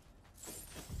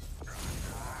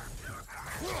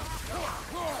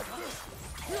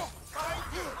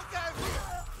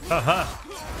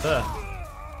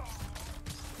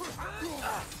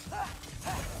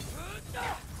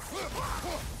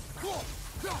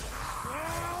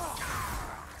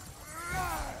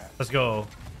 Let's go.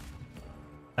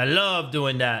 I love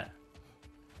doing that.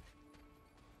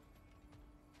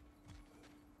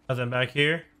 Nothing back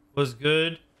here. Was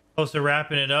good. Close to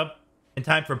wrapping it up. In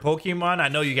time for Pokemon. I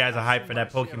know you guys are hyped for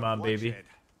that Pokemon, baby.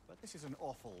 But this is an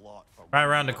awful lot for right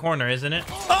around the corner, isn't it?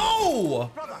 Oh!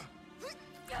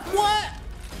 What?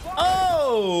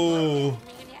 Oh!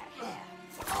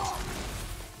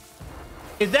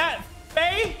 Is that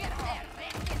Faye?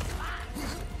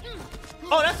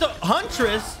 Oh, that's a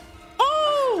Huntress.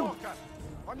 Oh!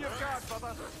 On your guard,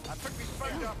 brother. I think we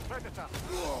found our predator.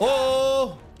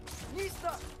 Oh!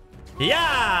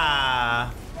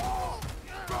 Yeah!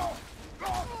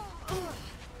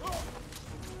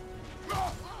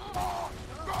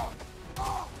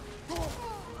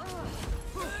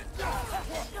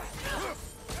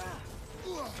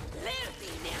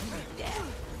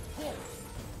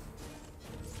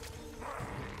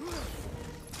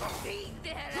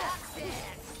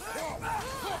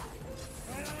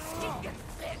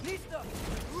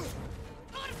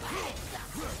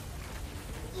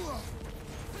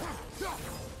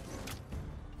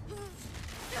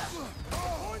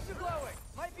 Horns are glowing.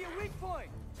 Might be a weak point.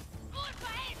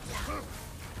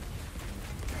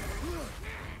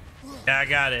 Yeah, I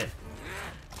got it.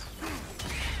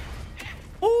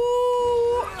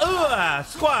 Ooh!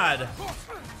 Squad!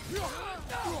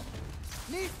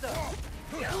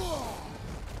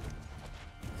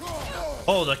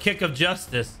 Oh, the kick of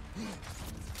justice.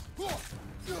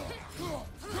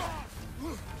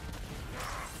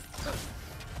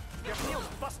 Your heel's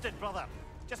busted, brother.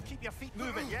 Just keep your feet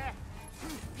moving, yeah?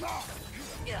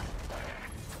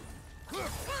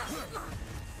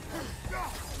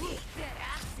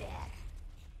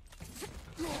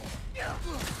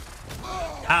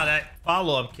 Ow, that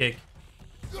follow-up kick.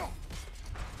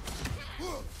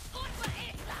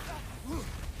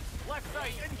 Left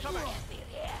side incoming.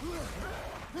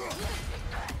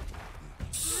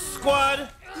 Squad!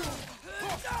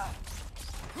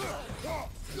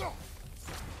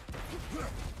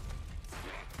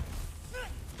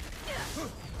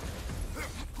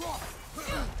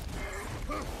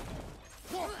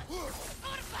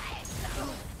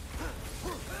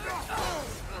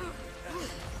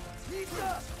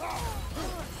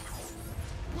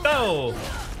 Go!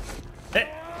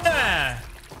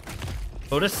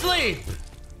 Go to sleep!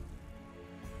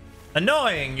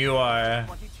 Annoying you are.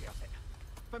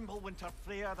 Fimbulwinter,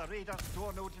 Freya, the raiders,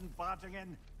 Dornod and barging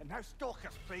in, and now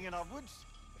stalkers playing in our woods.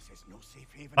 This is no safe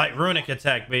haven. Like runic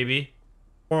attack, baby.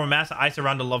 Form a mass of ice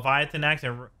around the Leviathan axe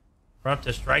and run up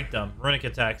to strike them. Runic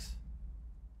attacks.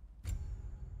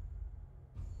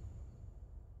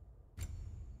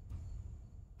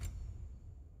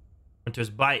 Winter's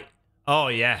Bite. Oh,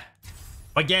 yeah.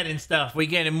 We're getting stuff. We're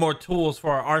getting more tools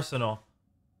for our arsenal.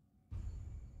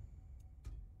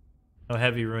 No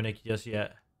heavy runic just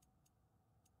yet.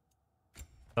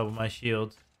 Double my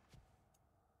shield.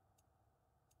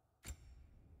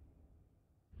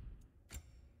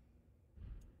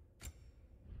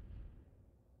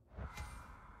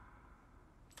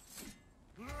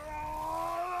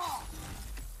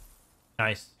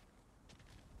 Nice.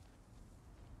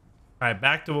 All right,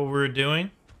 back to what we were doing.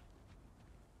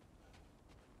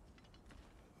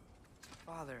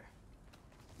 Father,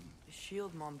 the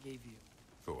shield Mom gave you.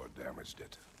 Thor damaged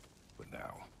it. But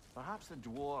now... Perhaps the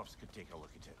dwarves could take a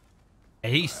look at it.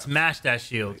 And he smashed that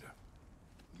shield. Later.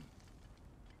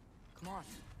 Come on,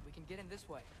 we can get in this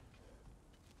way.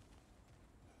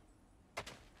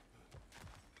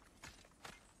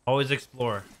 Always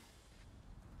explore.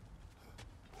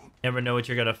 Never know what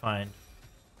you're gonna find.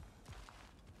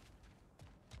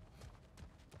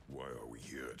 Why are we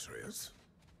here, Atreus?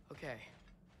 Okay.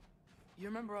 You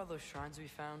remember all those shrines we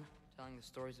found, telling the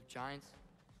stories of giants?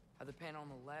 How the panel on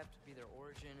the left would be their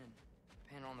origin, and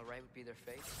the panel on the right would be their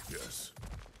fate? Yes.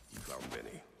 You found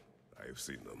many. I have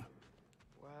seen them.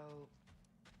 Well,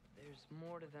 there's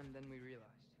more to them than we realized.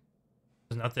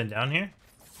 There's nothing down here?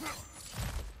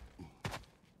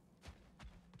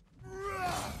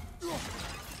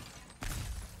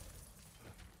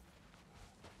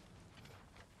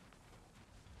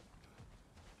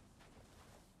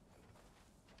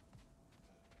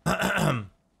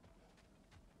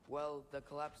 Well, the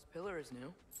collapsed pillar is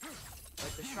new,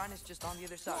 but the shrine is just on the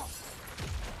other side.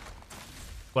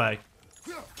 Flag.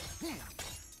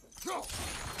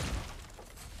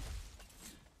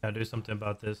 Gotta do something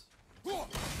about this.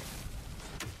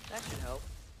 That should help.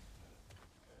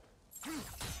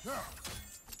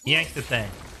 Yank the thing.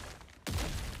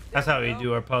 That's how we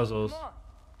do our puzzles.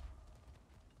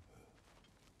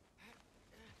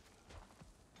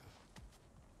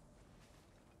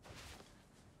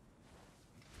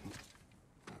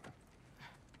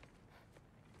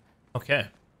 Okay.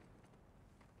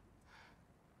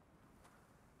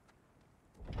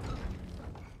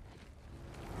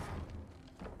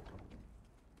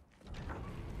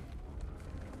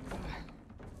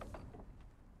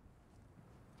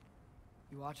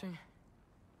 You watching?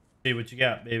 See what you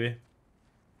got, baby.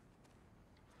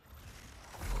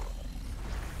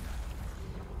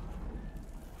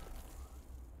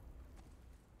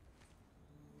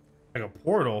 Like a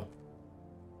portal.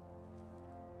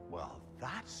 Well,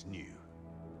 that's new.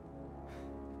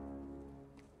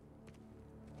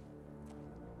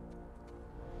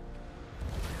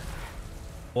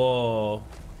 Whoa.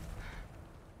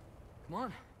 Come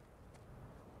on.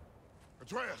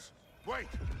 Atreus, wait!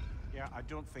 Yeah, I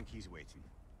don't think he's waiting.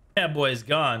 That boy's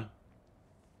gone.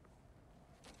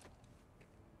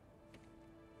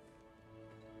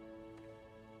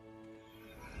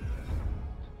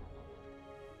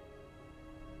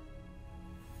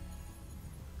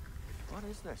 What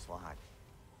is this, lad?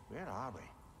 Where are we?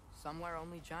 Somewhere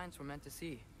only giants were meant to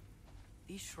see.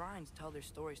 These shrines tell their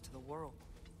stories to the world.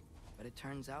 But it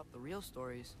turns out the real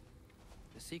stories,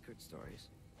 the secret stories,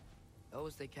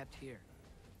 those they kept here,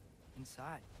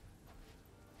 inside.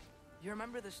 You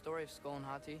remember the story of Skull and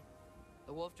Hati,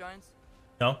 the wolf giants?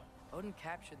 No. Odin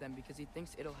captured them because he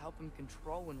thinks it'll help him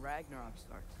control when Ragnarok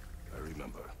starts. I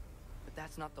remember. But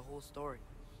that's not the whole story.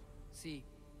 See,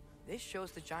 this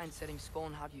shows the giants setting Skull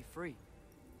and Hati free.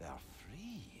 They're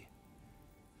free?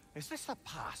 Is this the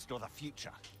past or the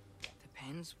future?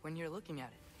 Depends when you're looking at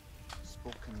it.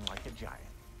 Spoken like a giant.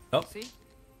 Oh. See?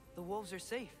 The wolves are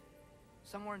safe.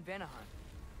 Somewhere in Vanaheim.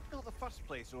 Not the first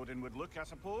place Odin would look, I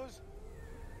suppose.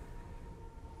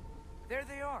 There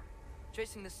they are,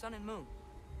 chasing the sun and moon.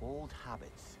 Old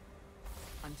habits.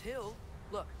 Until,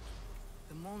 look,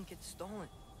 the moon gets stolen.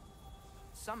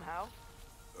 Somehow.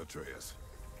 Atreus.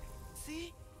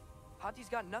 See? Hati's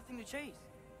got nothing to chase.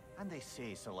 And they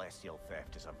say celestial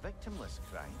theft is a victimless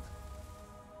crime.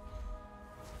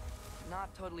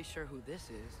 Not totally sure who this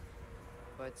is,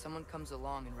 but someone comes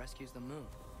along and rescues the moon.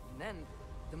 And then,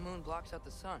 the moon blocks out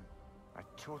the sun. A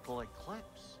total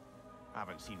eclipse. I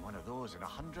haven't seen one of those in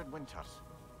 100 winters.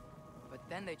 But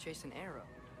then they chase an arrow,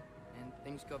 and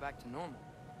things go back to normal.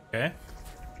 Okay.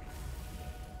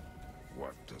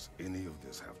 What does any of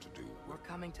this have to do We're with...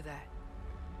 coming to that.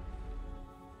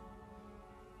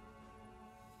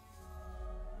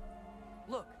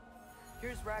 Look,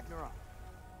 here's Ragnarok.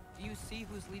 Do you see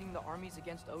who's leading the armies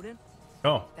against Odin?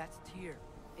 Oh. That's Tyr.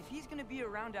 If he's gonna be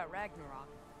around at Ragnarok,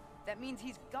 that means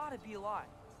he's gotta be alive.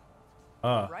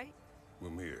 Right?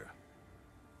 Mimir,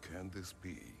 can this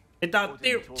be? I thought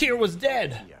Tyr was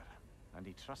dead. And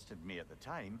he trusted me at the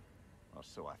time. Or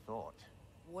so I thought.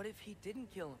 What if he didn't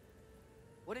kill him?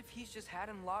 What if he's just had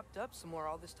him locked up somewhere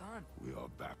all this time? We are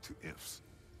back to ifs.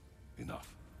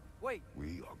 Enough. Wait,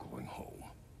 We are going home.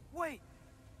 wait!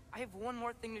 I have one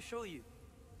more thing to show you.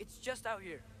 It's just out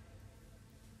here.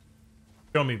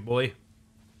 Show me, boy.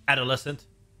 Adolescent.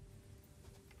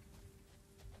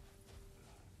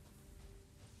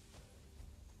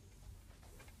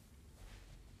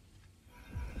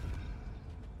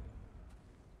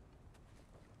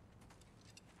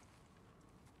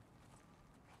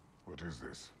 What is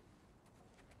this?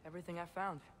 Everything I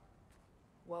found.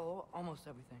 Well, almost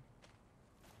everything.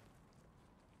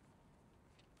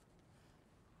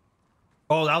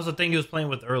 Oh, that was the thing he was playing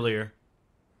with earlier.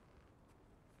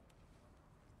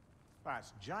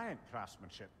 That's giant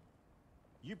craftsmanship.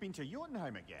 You've been to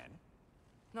Jotunheim again?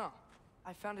 No,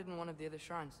 I found it in one of the other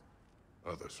shrines.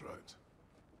 Other shrines.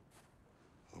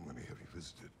 How many have you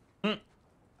visited?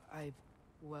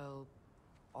 Well,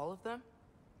 all of them?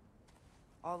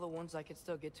 All the ones I could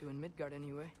still get to in Midgard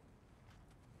anyway.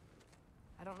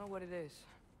 I don't know what it is,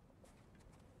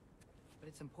 but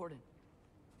it's important.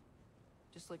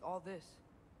 Just like all this.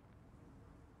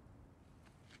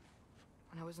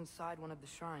 When I was inside one of the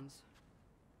shrines,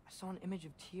 I saw an image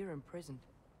of Tyr imprisoned,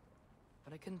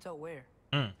 but I couldn't tell where.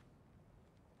 There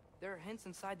are hints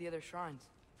inside the other shrines.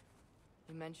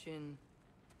 They mention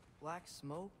black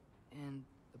smoke and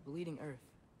the bleeding earth.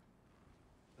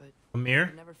 But Amir?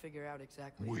 I never figure out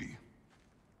exactly.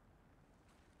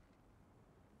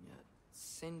 Yeah,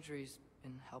 Sindri's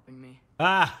been helping me.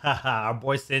 Our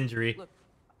boy Sindri. Look,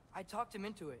 I talked him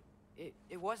into it.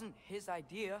 It wasn't his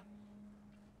idea.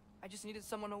 I just needed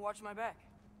someone to watch my back.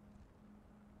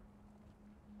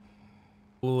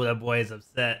 Ooh, that boy is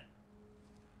upset.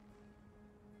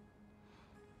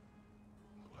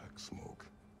 Black smoke.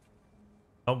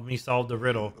 Help me solve the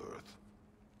riddle. Earth.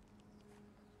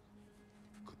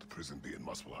 Could the prison be in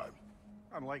Muspelheim?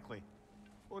 Unlikely.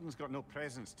 Odin's got no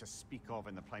presence to speak of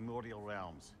in the primordial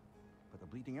realms. But the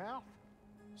Bleeding Earth?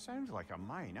 Sounds like a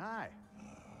mine, aye.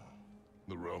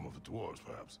 The realm of the dwarves,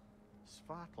 perhaps.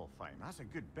 Svartalfheim, that's a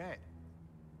good bet.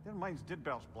 Their mines did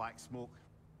belch black smoke.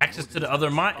 Access to the other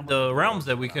the realms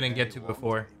that we couldn't get to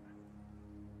before.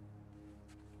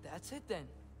 That's it then.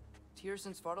 Tyr's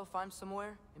in Svartalfheim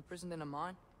somewhere, imprisoned in a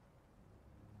mine.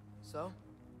 So,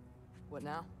 what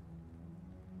now?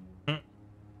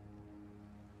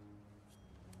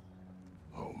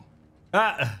 Home.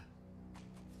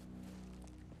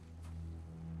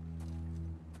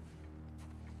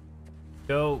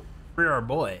 Go free our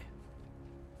boy.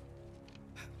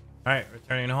 Alright,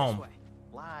 returning home.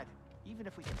 Lad, even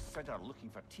if we consider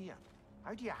looking for Tyr,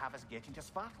 how do you have us getting to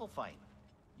Svartalfheim?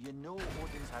 You know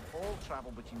Odin's had all travel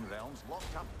between realms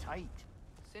locked up tight.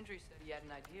 Sindri said he had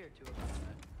an idea or two about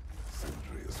that.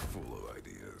 Sindri is full of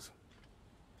ideas.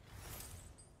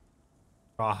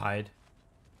 Rawhide.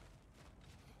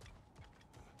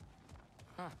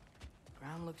 Huh.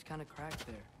 Ground looks kind of cracked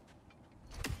there.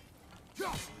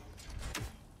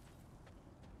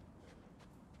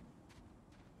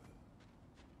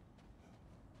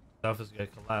 Stuff is gonna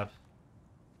collapse.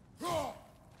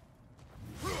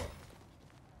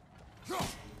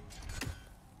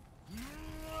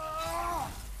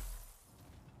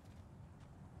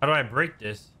 How do I break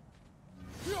this?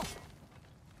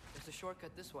 There's a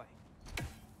shortcut this way.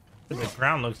 The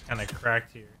ground looks kind of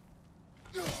cracked here.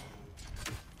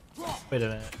 Wait a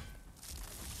minute.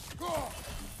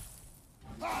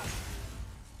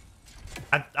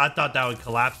 I thought that would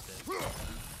collapse it.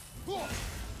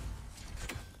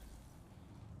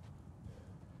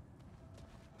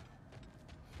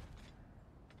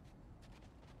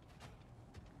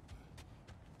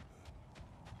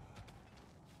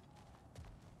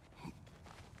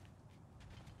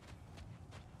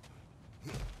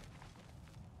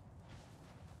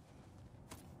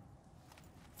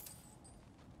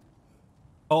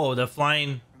 Oh, the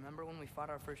flying. Remember when we fought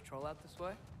our first troll out this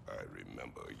way? I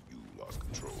remember you lost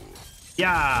control.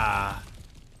 Yeah.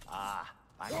 Ah,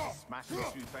 I'm smashing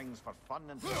through things for fun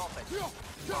and profit.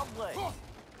 Lovely.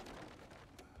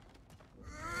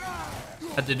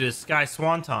 Had to do a sky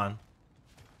swanton.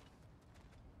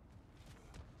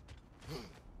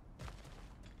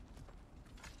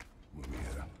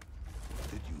 Mimir,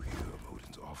 did you hear of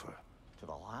Odin's offer? To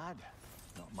the lad?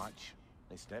 Not much.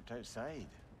 They stepped outside.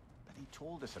 But he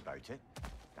told us about it.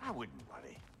 I wouldn't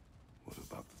worry. What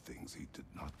about the things he did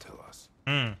not tell us?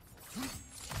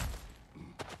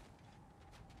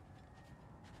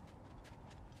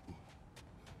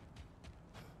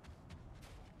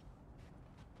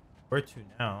 Where to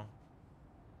now?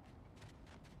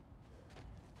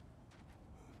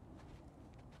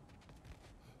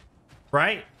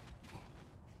 Right?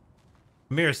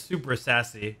 Mimir's super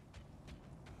sassy.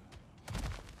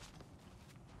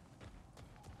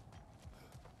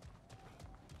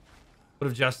 What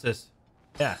of justice?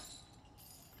 Yeah.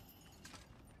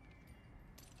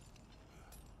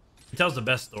 He tells the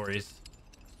best stories.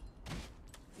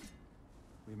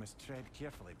 We must tread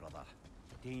carefully, brother.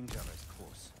 Danger is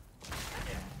close.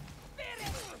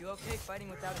 You okay fighting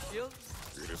without a shield?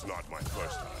 It is not my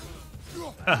first time.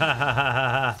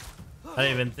 I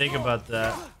didn't even think about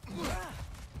that.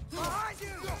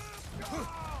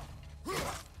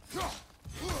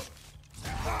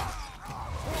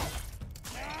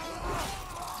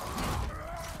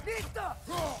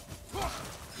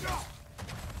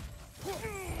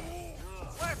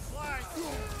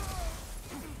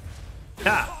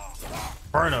 Yeah.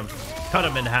 Burn him. Cut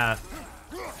him in half.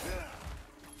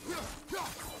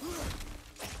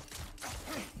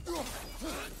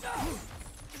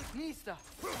 Nista.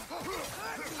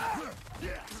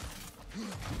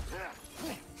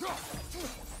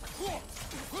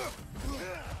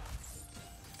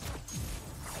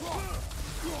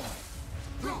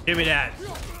 Give me that.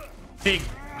 Big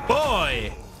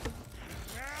boy.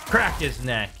 Crack his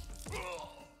neck.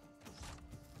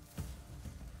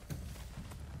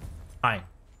 Fine.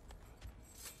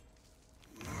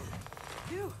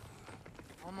 Phew.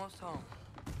 Almost home.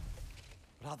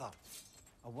 Brother,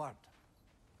 a word.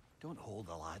 Don't hold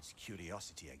the lad's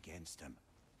curiosity against him.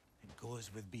 It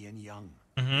goes with being young.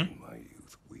 In my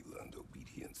youth, we learned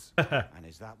obedience. And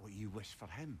is that what you wish for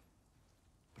him?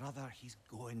 Brother, he's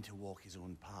going to walk his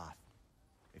own path.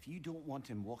 If you don't want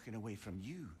him walking away from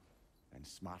you, then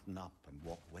smarten up and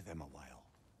walk with him a while.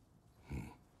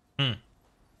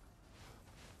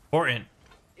 Important.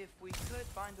 If we could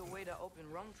find a way to open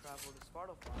rum travel to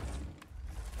Svartalfheim,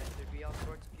 then there'd be all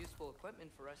sorts of useful equipment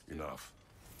for us to... Enough.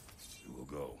 We will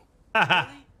go.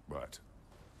 Really? But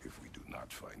if we do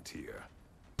not find Tyr,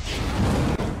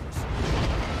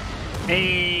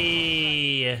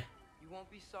 Hey. You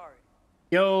won't be sorry.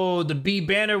 Yo, the B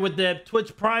banner with the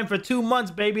Twitch Prime for 2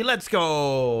 months, baby. Let's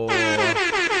go.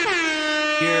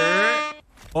 Here.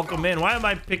 Welcome in. Why am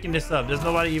I picking this up? There's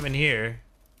nobody even here.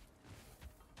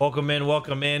 Welcome in.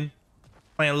 Welcome in.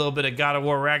 Playing a little bit of God of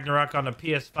War Ragnarok on the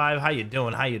PS5. How you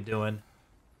doing? How you doing?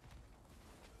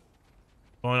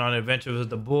 Going on adventures with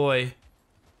the boy,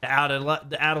 the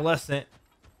adolescent.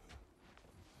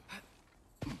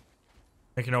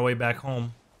 Making our way back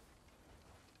home.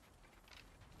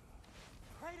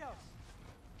 Kratos!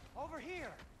 Over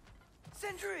here!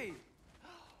 Sindri!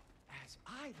 As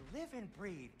I live and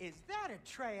breathe, is that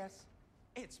Atreus?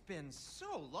 It's been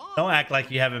so long. Don't act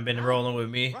like you haven't been rolling with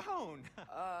me. Roan.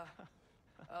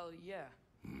 Oh, yeah.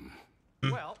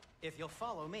 Well, if you'll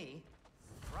follow me.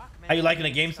 How you liking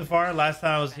the game so far? Last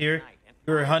time I was here,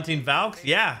 we were hunting Valks.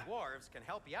 Yeah.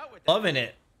 Loving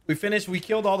it. We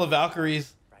killed all the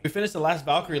Valkyries. We finished the last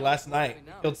Valkyrie last night.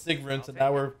 We killed Sigrun, so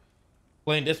now we're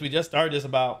playing this. We just started this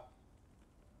about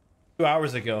 2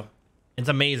 hours ago. It's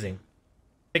amazing.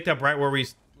 Picked up right where we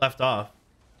left off.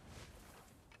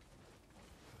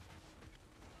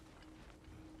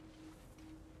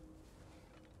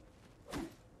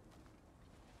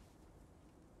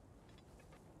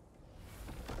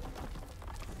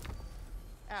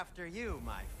 After you,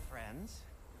 my friends.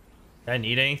 Do I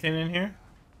need anything in here?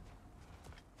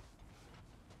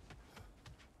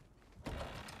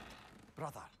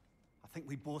 Brother, I think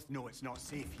we both know it's not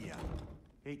safe here.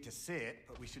 Hate to say it,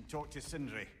 but we should talk to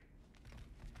Sindri.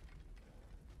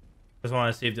 Just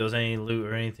want to see if there was any loot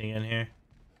or anything in here.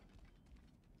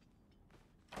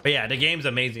 But yeah, the game's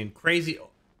amazing. Crazy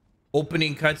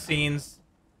opening cutscenes.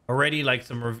 Already like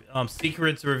some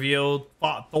secrets revealed.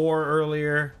 Fought Thor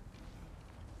earlier.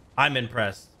 I'm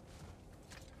impressed.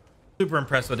 Super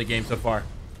impressed with the game so far.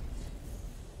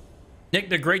 Nick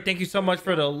the Great, thank you so much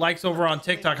for the likes over on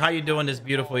TikTok. How you doing this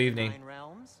beautiful evening?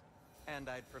 Realms, and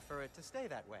I'd prefer it to stay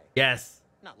that way. Yes.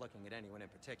 Not looking at anyone in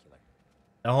particular.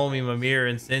 The homie Mimir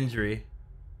and Sindri.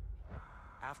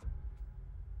 After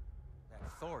that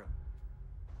Thorin.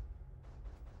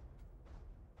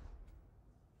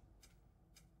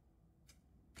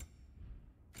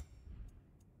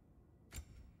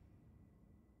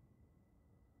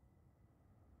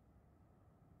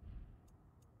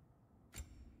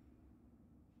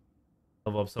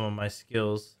 Level up some of my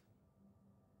skills.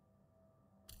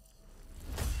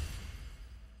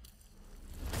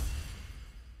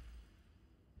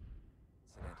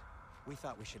 We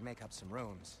thought we should make up some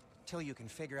rooms till you can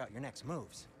figure out your next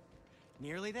moves.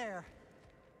 Nearly there.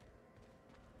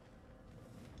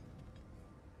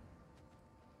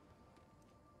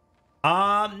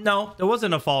 No, there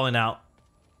wasn't a falling out.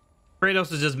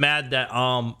 Kratos is just mad that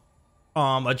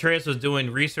Atreus was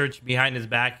doing research behind his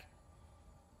back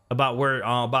about where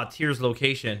about Tyr's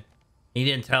location. He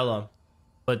didn't tell him,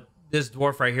 but this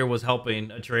dwarf right here was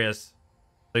helping Atreus,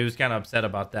 so he was kind of upset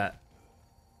about that.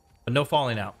 But no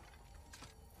falling out.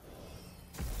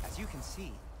 As you can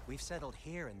see, we've settled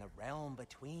here in the realm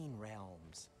between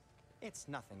realms. It's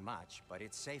nothing much, but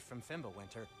it's safe from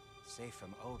Fimbulwinter, safe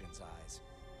from Odin's eyes.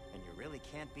 And you really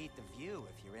can't beat the view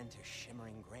if you're into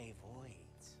shimmering gray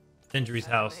voids. Sindri's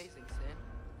house. Amazing, Sin.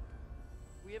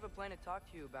 We have a plan to talk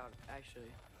to you about,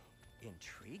 actually.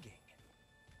 Intriguing.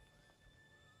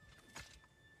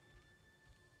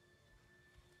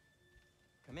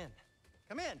 Come in.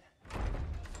 Come in!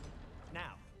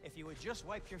 Now, if you would just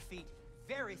wipe your feet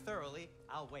very thoroughly,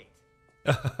 I'll wait.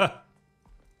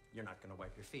 You're not gonna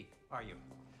wipe your feet, are you?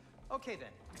 Okay then.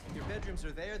 Your bedrooms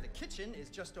are there. The kitchen is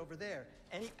just over there.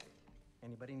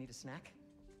 Anybody need a snack?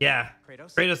 Yeah.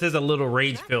 Kratos? Kratos is a little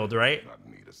rage-filled, right? I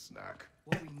need a snack.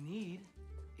 What we need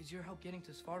is your help getting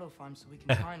to Svartalfheim so we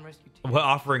can try and rescue Tyr. We're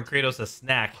offering Kratos a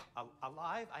snack.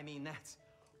 Alive? I mean, that's...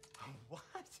 What?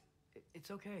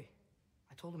 It's okay.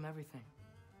 I told him everything.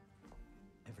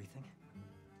 Everything?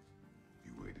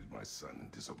 You aided my son in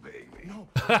disobeying me. No.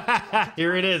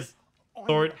 Here it is. On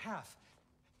Sword. your behalf.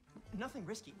 Nothing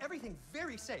risky. Everything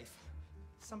very safe.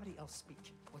 Somebody else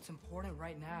speak. What's important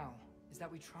right now is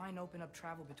that we try and open up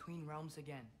travel between realms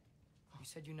again. You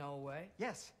said you know a way?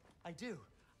 Yes, I do.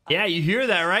 Yeah, you hear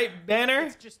that, right, Banner?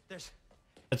 It's just there's...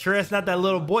 Atreus not that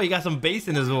little boy. He got some bass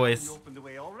in his voice. You opened the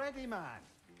way already, man.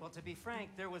 Well, to be frank,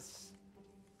 there was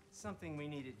something we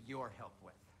needed your help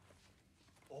with.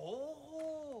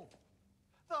 Oh!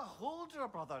 The Holder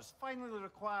brothers finally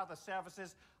require the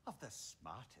services of the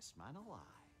smartest man alive.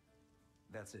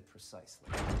 That's it precisely.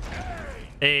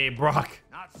 Hey, Brock.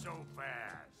 Not so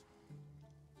fast.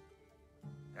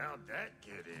 How'd that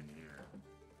get in here?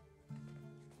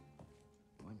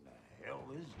 What the hell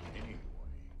is it anyway?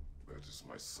 That is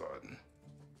my son.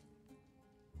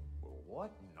 Well,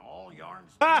 what in all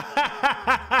yarns?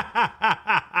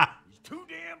 He's too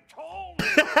damn tall.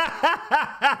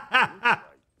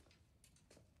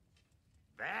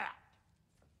 That.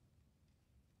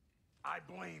 I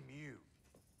blame you.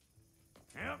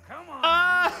 Now, come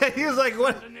on. He was like,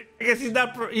 what? I guess he's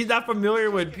not familiar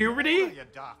with puberty. You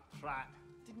dark brat.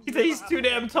 He said he's too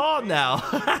damn tall now.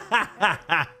 Suppose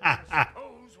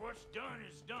what's done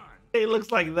is done. He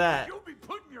looks like that. You'll be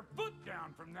putting your foot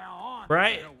down from now on.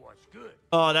 Right? You know what's good.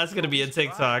 Oh, that's gonna be a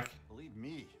TikTok. Believe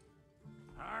me.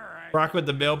 All right. Brock with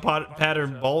the male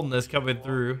pattern boldness coming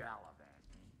through.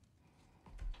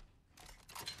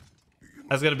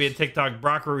 That's gonna be a TikTok.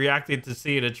 Brock reacting to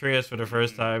seeing Atreus for the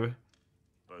first time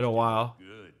in a while.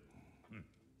 Good.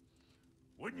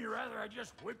 Wouldn't you rather I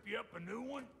just whip you up a new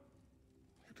one?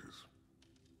 It is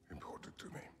important to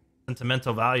me.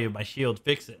 Sentimental value of my shield.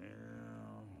 Fix it.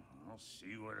 Well, I'll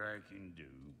see what I can do.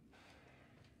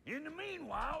 In the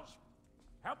meanwhile,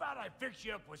 how about I fix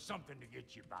you up with something to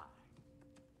get you by?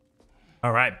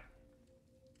 All right.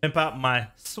 Pimp out my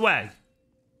swag.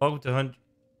 Welcome to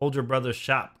Hold Your Brother's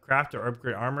shop. Craft or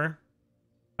upgrade armor.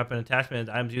 Weapon attachment.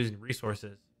 Items using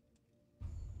resources.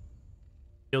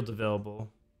 Shields available.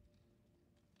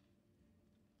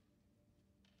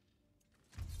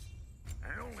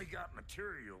 I only got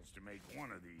materials to make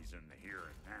one of these in the here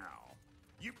and now.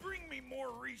 You bring me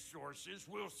more resources,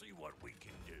 we'll see what we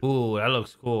can do. Ooh, that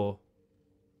looks cool.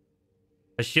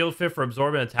 A shield fit for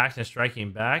absorbing attacks and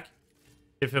striking back.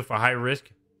 It fit for high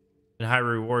risk and high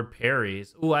reward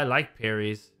parries. Ooh, I like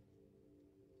parries.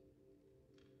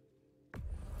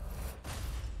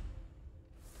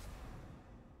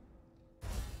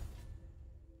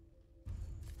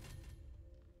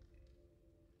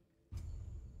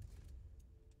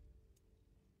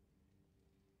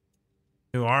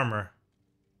 New armor.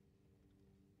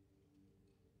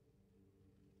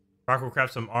 Brock will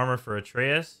craft some armor for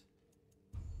Atreus.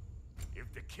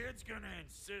 If the kid's gonna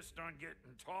insist on getting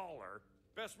taller,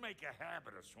 best make a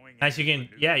habit of swinging. Nice, you can,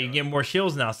 yeah, you get more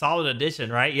shields now. Solid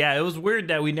addition, right? Yeah, it was weird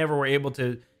that we never were able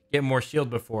to get more shield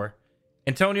before.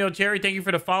 Antonio Cherry, thank you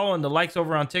for the follow and the likes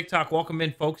over on TikTok. Welcome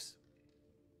in, folks.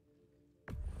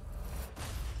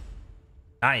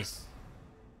 Nice.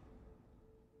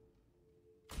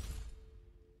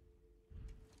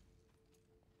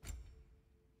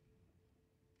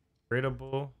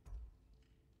 Upgradable.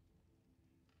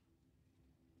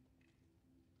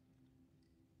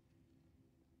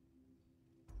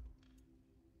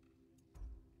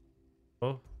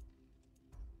 Oh.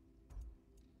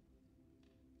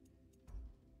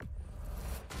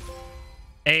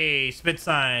 Hey, spit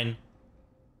sign.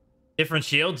 Different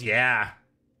shields? Yeah.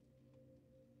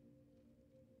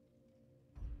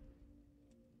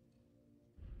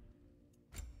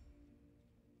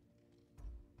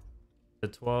 The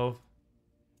 12.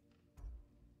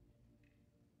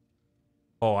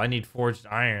 Oh, I need forged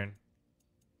iron.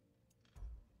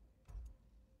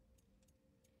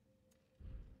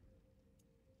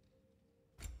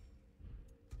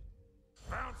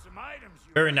 Found some items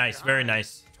you Very left nice, behind. very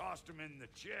nice. Tossed them in the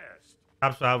chest.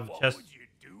 Perhaps I have a What chest would you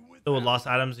do with filled with them? lost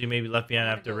items you may be left behind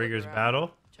I'm gonna after go look Rigger's around.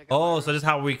 battle. Check out Oh, my so this is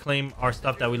how we claim our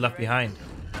stuff that we left behind.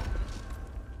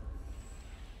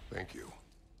 Thank you.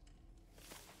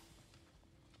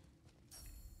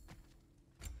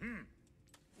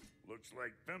 Looks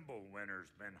like Fimbulwinter's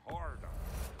been hard on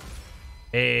you.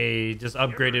 Hey, just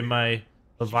upgraded my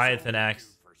Leviathan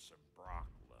axe. For some Brock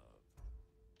love.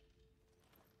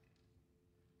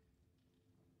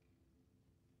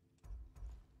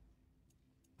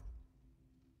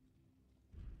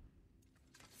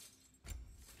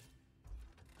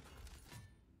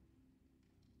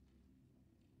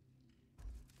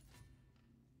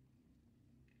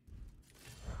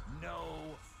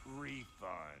 No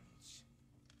refunds.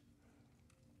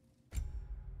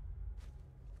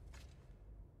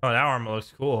 Oh, that armor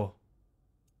looks cool.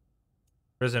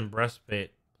 Prison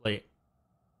breastplate.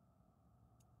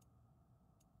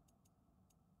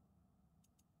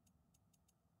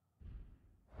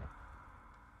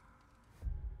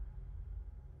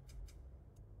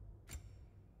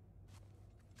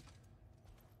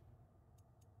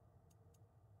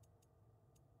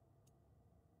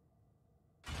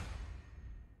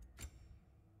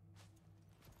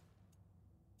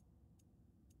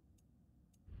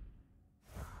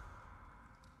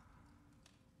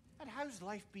 And how's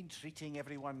life been treating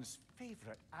everyone's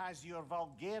favorite Azure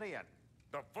Vulgarian?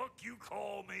 The fuck you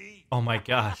call me? Oh my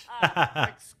gosh.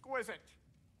 Exquisite.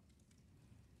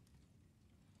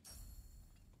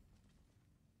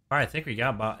 All right, I think we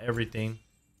got about everything.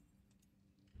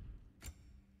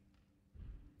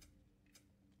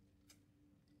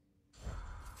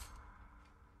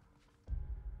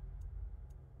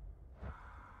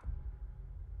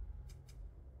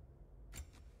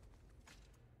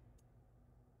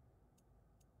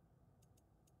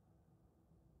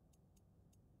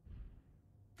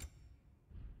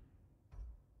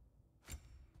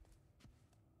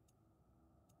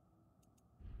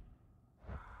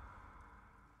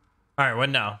 All right, what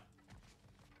now?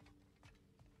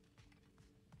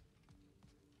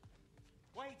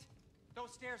 Wait!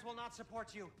 Those stairs will not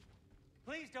support you.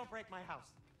 Please don't break my house.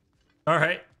 All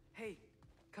right. Hey,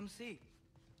 come see.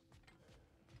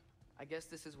 I guess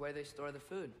this is where they store the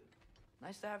food.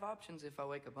 Nice to have options if I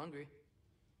wake up hungry.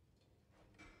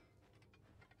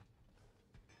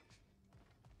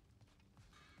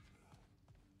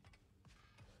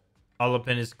 All up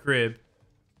in his crib.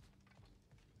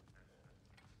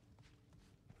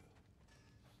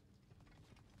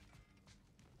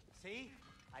 See?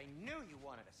 I knew you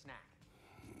wanted a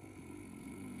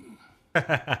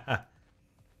snack.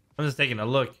 I'm just taking a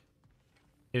look.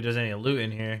 See if there's any loot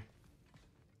in here.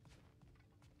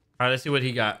 All right, let's see what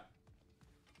he got.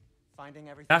 Finding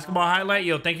everything. Basketball highlight.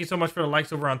 Yo, thank you so much for the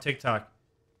likes over on TikTok.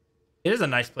 It is a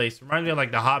nice place. Reminds me of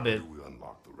like The Hobbit. We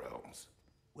unlock the realms.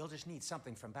 We'll just need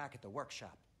something from back at the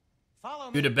workshop. Follow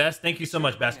me. You're the best. Thank you so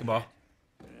much, basketball.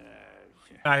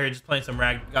 Out here just playing some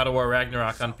God of War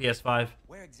Ragnarok on PS5.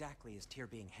 Where exactly is Tyr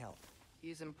being held?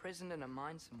 He's imprisoned in a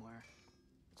mine somewhere.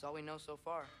 That's all we know so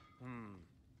far.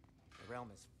 The realm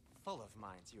is full of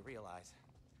mines, you realize.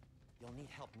 You'll need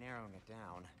help narrowing it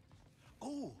down.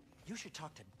 Oh, you should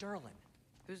talk to Derlin.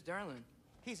 Who's Darlin?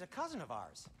 He's a cousin of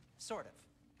ours. Sort of.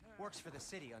 Works for the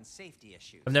city on safety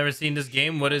issues. I've never seen this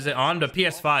game. What is it on? The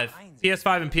PS5.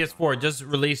 PS5 and PS4 just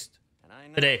released And I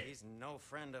know today. he's no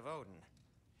friend of Odin.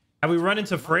 Have we run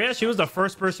into Freya? She was the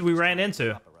first person we ran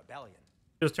into. Up a rebellion.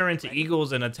 She was turning into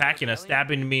eagles and attacking us,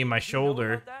 stabbing me in my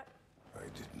shoulder. I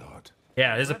did not.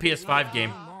 Yeah, this is a PS5 game.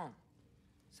 Mom.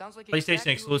 Sounds like PlayStation exactly what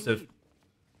we exclusive. need.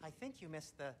 I think you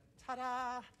missed the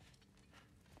ta-da.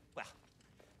 Well,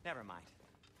 never mind.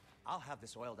 I'll have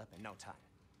this oiled up in no time.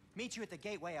 Meet you at the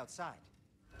gateway outside.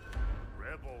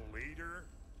 Rebel leader?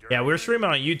 Yeah, we're streaming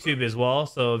on YouTube as well,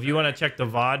 so if you want to check the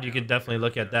VOD, you could definitely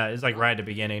look at that. It's like right at the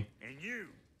beginning. And you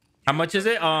How much is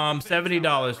it?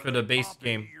 $70 for the base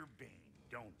game. your bean,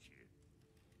 don't you?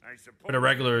 I suppose For the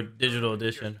regular digital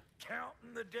edition. Just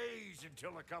counting the days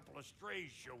until a couple of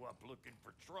strays show up looking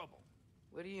for trouble.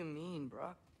 What do you mean,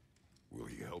 Brock? Will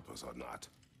you help us or not?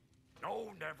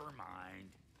 No, never mind.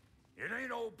 It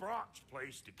ain't old Brock's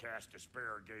place to cast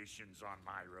asparagations on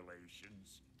my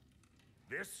relations.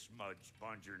 This smudge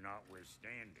sponger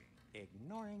notwithstanding.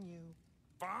 Ignoring you.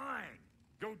 Fine.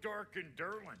 Go darken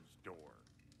Derlin's door.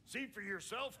 See for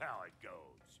yourself how it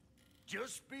goes.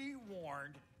 Just be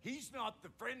warned, he's not the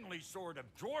friendly sort of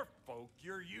dwarf folk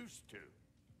you're used to.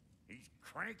 He's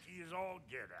cranky as all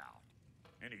get out.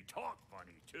 And he talk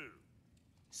funny, too.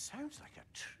 Sounds like a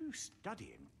true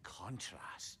study in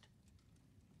contrast.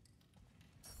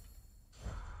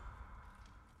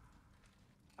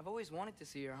 I've always wanted to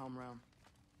see your home realm.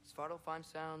 Svartalfheim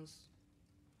sounds...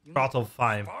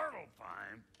 Svartalfheim.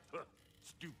 Svartalfheim? Huh,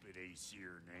 stupid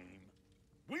Aesir name.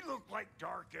 We look like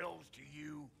dark elves to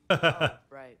you. Oh,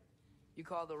 right. You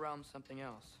call the realm something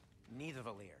else.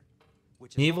 Nidavellir,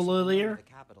 which is also the name of the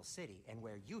capital city and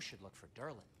where you should look for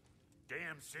Durlin.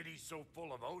 Damn city's so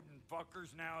full of Odin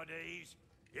fuckers nowadays.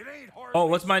 It ain't hard. Oh,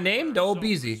 what's my name?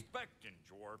 Daobeezy. Respecting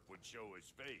dwarf would show his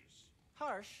face.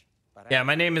 Harsh. Yeah,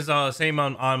 my name is same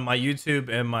on my YouTube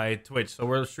and my Twitch, so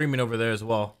we're streaming over there as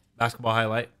well. Basketball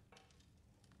highlight.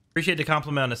 Appreciate the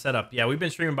compliment on the setup. Yeah, we've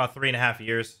been streaming about 3.5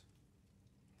 years.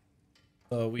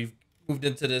 So we've moved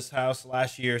into this house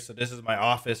last year, so this is my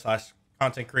office /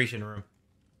 content creation room.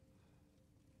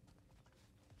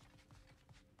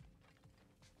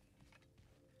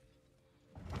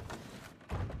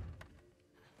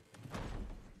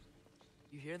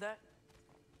 You hear that?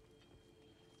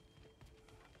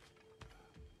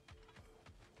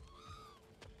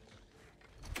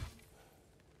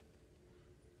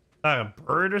 Like a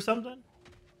bird or something?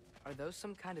 Are those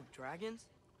some kind of dragons?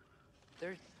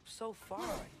 They're so far,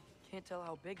 I can't tell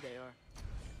how big they are.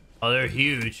 Oh, they're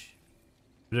huge.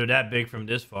 They're that big from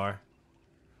this far.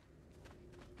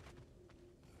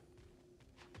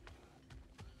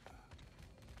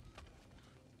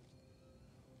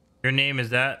 Your name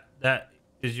is that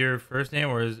is your first name,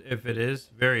 or is, if it is,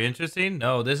 very interesting?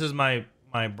 No, this is my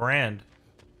brand.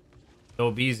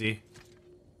 Daobeezy.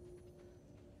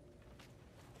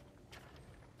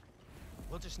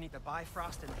 We'll just need the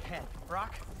Bifrost in the head.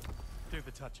 Brock, do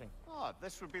the touching. Oh,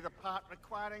 this would be the part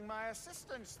requiring my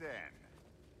assistance then.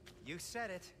 You said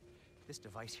it. This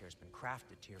device here has been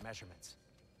crafted to your measurements.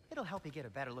 It'll help you get a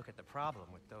better look at the problem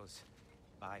with those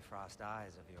Bifrost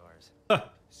eyes of yours.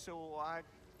 So,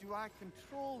 do I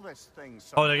control this thing?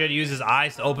 Oh, they're gonna use his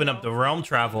eyes to open up the realm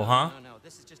travel, huh? No,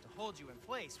 this is just to hold you in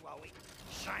place while we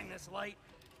shine this light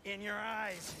in your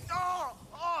eyes. Oh,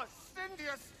 Cindy, you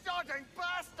sodding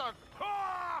bastard!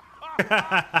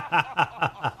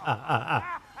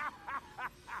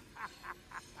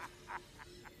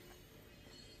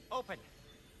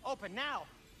 Open now!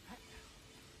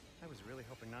 I was really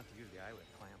hoping not to use the eyelid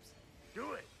clamps.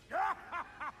 Do it!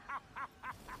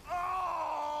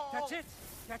 Oh!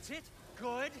 That's it!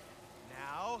 Good!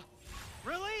 Now,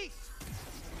 release!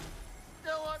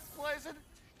 Still unpleasant.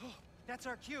 That's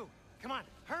our cue. Come on,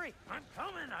 hurry! I'm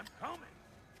coming!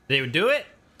 They would do it?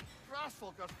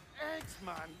 Grassful got eggs,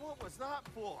 man. What was that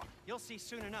for? You'll see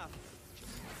soon enough.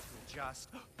 Just have to adjust.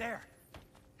 There!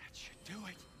 That should do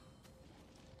it.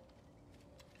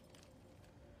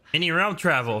 Any realm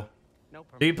travel. No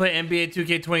Do you play NBA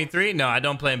 2K23? No, I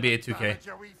don't play NBA 2K.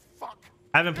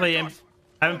 I haven't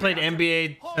played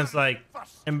NBA since like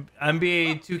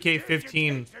NBA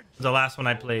 2K15 was the last one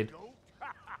I played.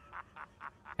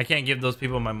 I can't give those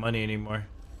people my money anymore.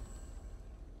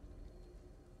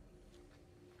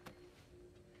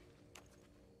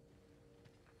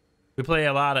 We play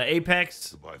a lot of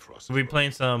Apex. We'll be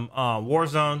playing some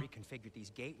Warzone,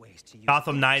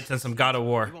 Gotham Knights, and some God of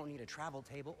War. You won't need a travel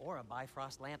table or a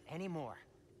Bifrost lamp anymore.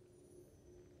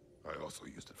 I also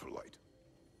used it for light.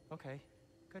 Okay,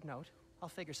 good note. I'll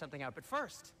figure something out, but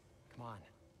first, come on.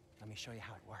 Let me show you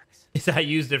how it works. He said I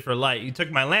used it for light. You took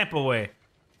my lamp away.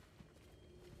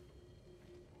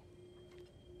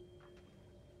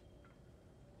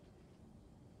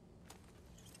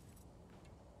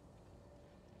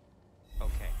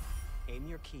 Okay, aim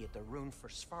your key at the rune for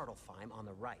Svartalfheim on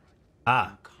the right. Ah.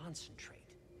 And concentrate.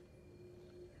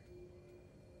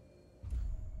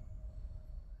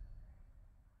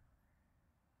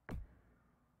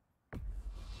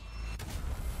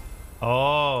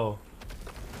 Oh.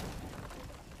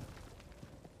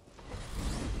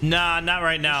 Nah, not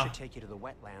right now.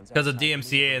 Because of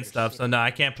DMCA and stuff, so no,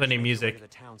 I can't play any music.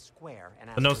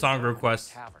 But no song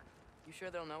requests. You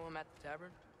sure they'll know him at the tavern?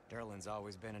 Derlin's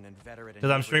always been an inveterate. Because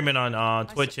I'm streaming on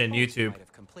Twitch and YouTube.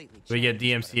 We get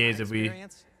DMCAs if we Did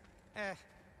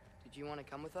you want to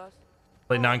come with us?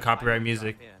 play non-copyright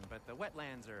music. But the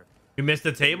wetlands are... You missed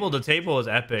the table? The table is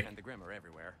epic. And the Grim are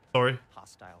everywhere. Sorry.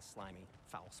 Hostile, slimy,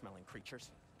 foul-smelling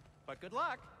creatures. But good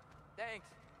luck. Thanks.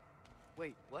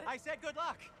 Wait, what? I said good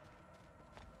luck.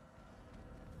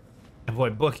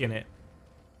 Avoid booking it.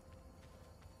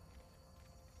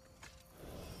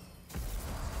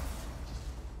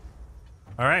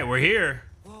 All right, we're here.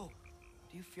 Whoa,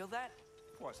 do you feel that?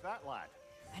 What's that, lad?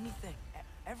 Anything.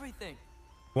 Everything.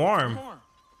 Warm. More.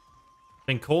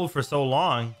 Been cold for so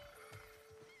long.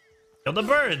 Kill the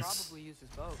birds. Probably use his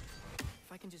boat.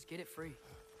 If I can just get it free.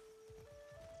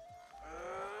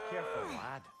 Careful,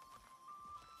 lad.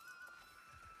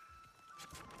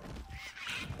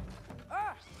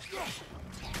 Ah!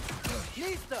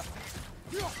 Nista!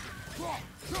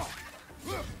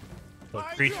 Those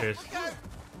creatures.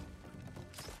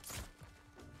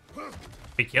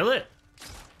 We kill it?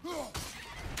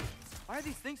 Why are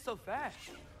these things so fast?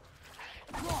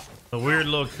 The weird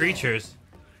little creatures.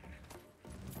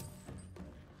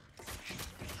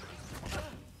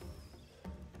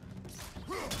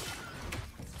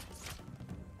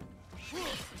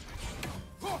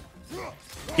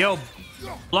 Yo,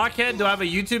 Blockhead, do I have a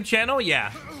YouTube channel?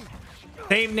 Yeah.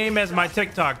 Same name as my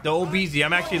TikTok, Daobeezy.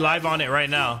 I'm actually live on it right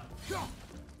now.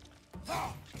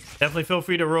 Definitely feel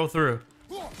free to roll through.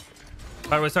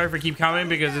 By the way, sorry for keep commenting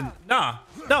because no,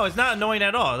 it's not annoying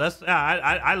at all. That's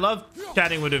I love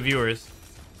chatting with the viewers.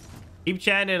 Keep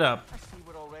chatting it up.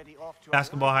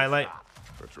 Basketball highlight.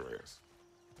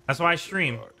 That's why I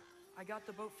stream. I got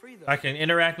the boat free though. I can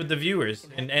interact with the viewers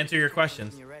and answer your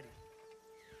questions.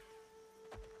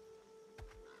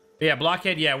 Yeah,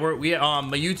 Blockhead. Yeah, my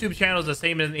YouTube channel is the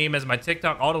same name as my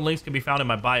TikTok. All the links can be found in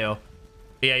my bio.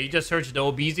 Yeah, you just search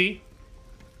Daobeezy,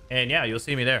 and yeah, you'll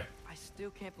see me there. I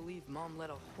still can't believe Mom led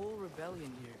a whole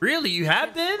rebellion here. Really, you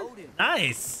have been?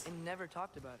 Nice. And never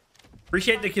talked about it.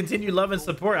 Appreciate the continued love and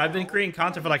support. I've been creating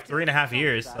content for like 3.5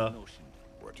 years, so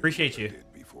appreciate you.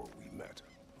 Before we met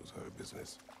was her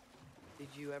business. Did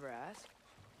you ever ask?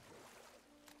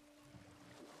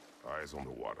 Eyes on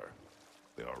the water.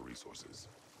 There are resources.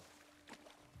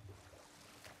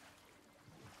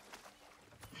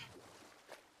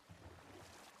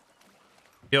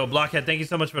 Yo, Blockhead, thank you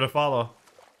so much for the follow.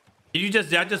 Did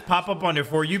that just pop up on your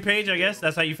For You page, I guess?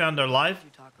 That's how you found our live? What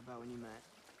did you talk about when you met?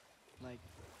 Like,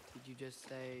 did you just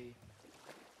say,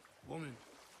 woman,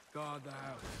 guard the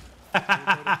house, we'll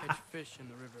go to catch fish in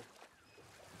the river,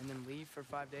 and then leave for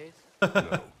 5 days? No.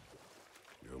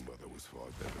 Your mother was far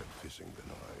better at fishing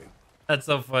than I. That's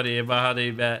so funny about how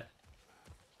they met.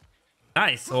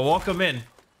 Nice. Well, welcome in.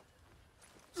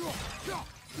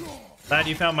 Glad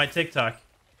you found my TikTok.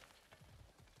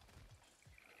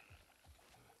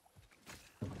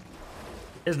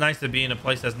 It's nice to be in a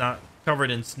place that's not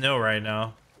covered in snow right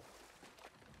now.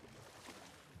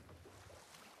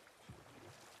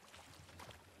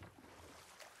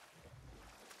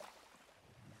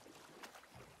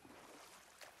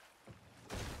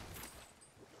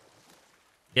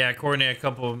 Yeah, I coordinated a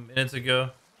couple of minutes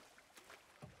ago.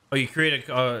 Oh, you created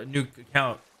a new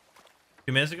account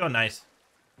 2 minutes ago? Nice.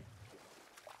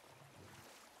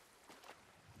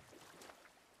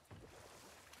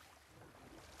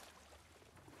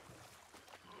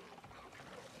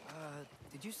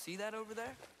 Did you see that over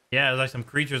there? Yeah, there's like some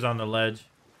creatures on the ledge.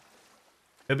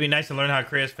 It'd be nice to learn how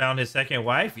Kratos found his second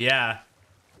wife. Yeah.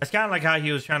 That's kind of like how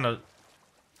he was trying to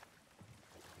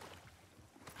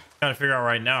figure out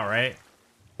right now, right?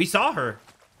 We saw her.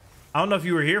 I don't know if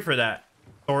you were here for that,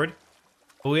 Sword.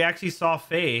 But we actually saw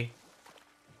Faye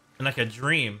in like a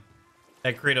dream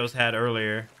that Kratos had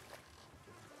earlier.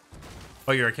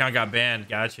 Oh, your account got banned.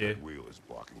 Gotcha. Wheel is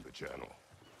blocking the channel.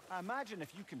 I imagine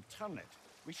if you can turn it,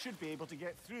 we should be able to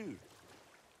get through.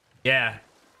 Yeah.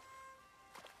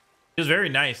 It was very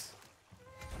nice.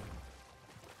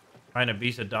 Find a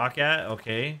beast to dock at.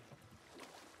 Okay.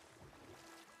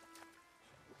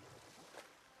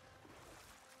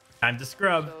 Time to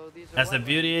scrub. So that's the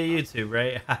beauty of YouTube,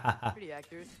 right? Pretty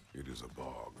accurate. It is a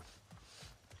bog.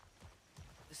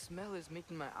 The smell is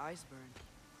making my eyes burn.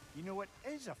 You know, it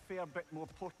is a fair bit more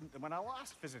potent than when I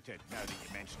last visited, now that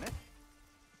you mention it.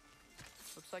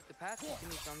 Looks like the path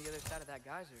continues on the other side of that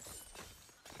geyser.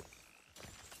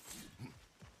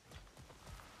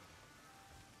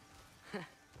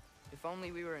 If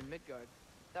only we were in Midgard.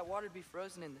 That water'd be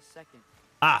frozen in the second.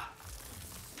 Ah.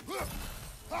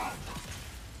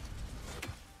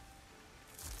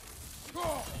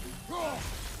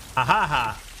 Ha ha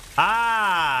ha.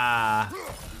 Ah.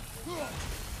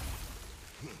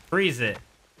 Freeze it.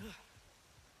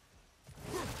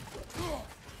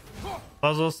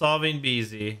 Puzzle solving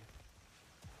Beezy.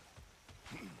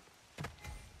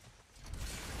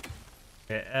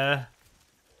 Okay,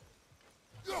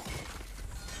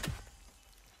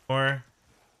 more.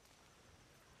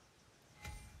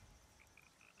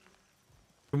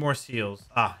 2 more seals.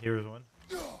 Ah, here's one.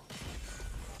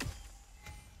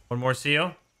 One more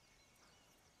seal.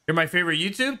 You're my favorite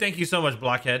YouTube? Thank you so much,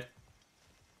 Blockhead.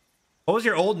 What was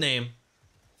your old name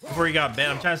before you got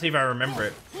banned? I'm trying to see if I remember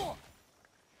it.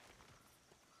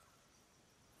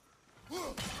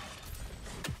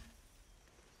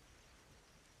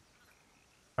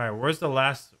 All right, where's the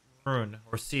last rune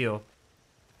or seal?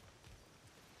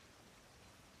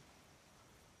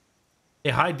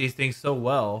 They hide these things so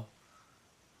well.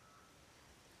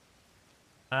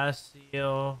 Last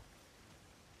seal.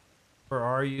 For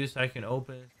our use, I can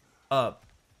open up.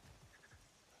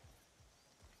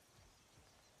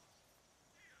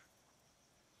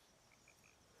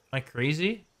 Am I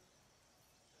crazy?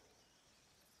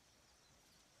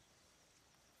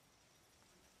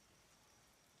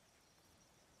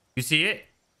 You see it?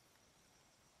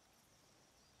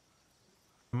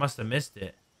 I must have missed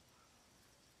it.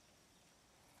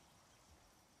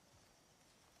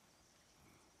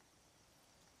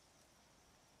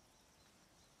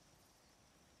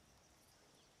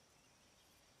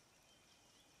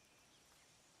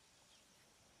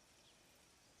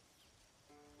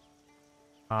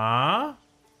 Huh?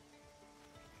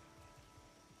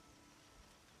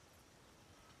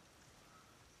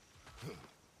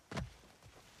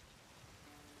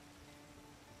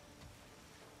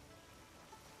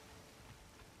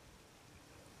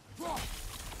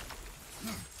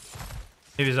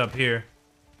 Maybe it's up here.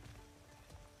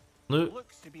 Loot.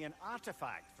 Looks to be an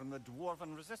artifact from the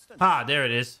Dwarven Resistance. Ah, there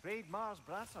it is. Braid Mars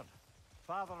Brassard,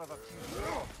 father of a few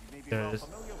dwarves you may be There it well is.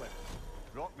 familiar with.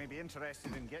 Rock may be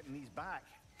interested in getting these back.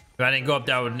 If I didn't go up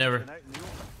there, I would never.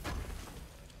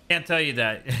 Can't tell you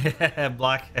that.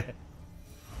 Block.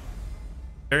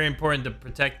 Very important to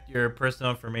protect your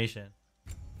personal information.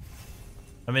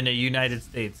 I'm in the United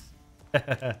States. Think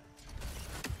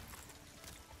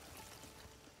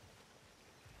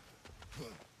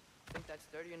that's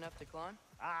sturdy enough to climb?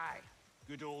 Aye,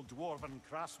 good old Dwarven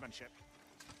craftsmanship.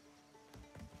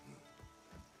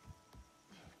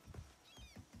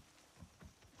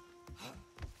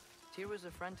 Tyr was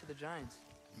a friend to the Giants.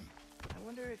 I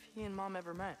wonder if he and Mom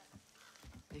ever met.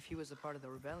 If he was a part of the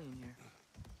rebellion here.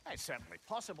 It's certainly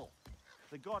possible.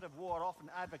 The God of War often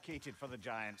advocated for the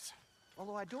Giants.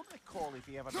 Although I don't recall if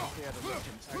he ever declared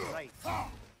allegiance outright.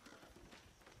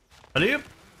 Hello?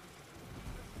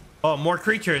 Oh, more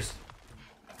creatures.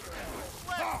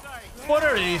 What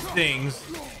are these things?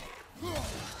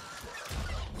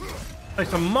 Like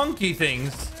some monkey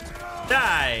things.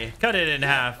 Die. Cut it in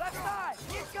half. Left side!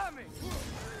 Incoming!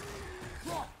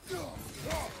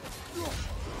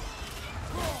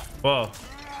 Whoa.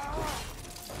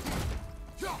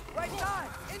 Right side!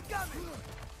 Incoming!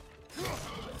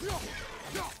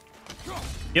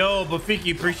 Yo,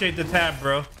 Bafiki, appreciate the tap,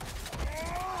 bro.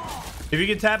 If you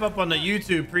can tap up on the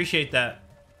YouTube, appreciate that.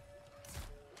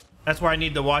 That's where I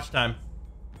need the watch time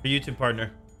for YouTube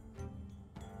partner.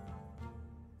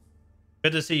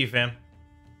 Good to see you, fam.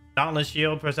 Dauntless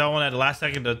shield. Press L1 at the last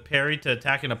second to parry to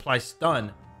attack and apply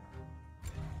stun.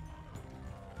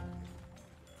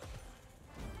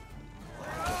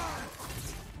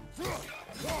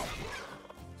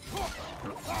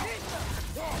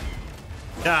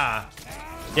 Yeah.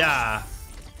 Yeah.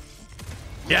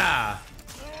 Yeah.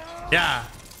 Yeah.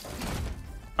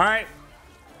 All right.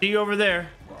 See you over there.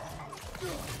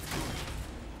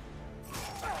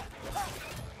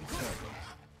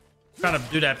 Trying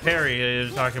to do that parry he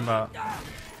was talking about.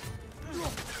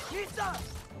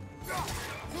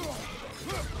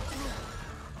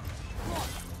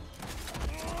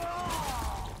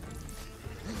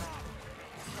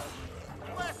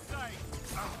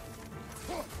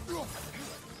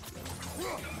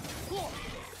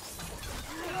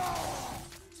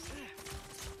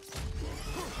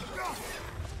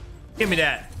 Give me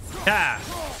that. Ah.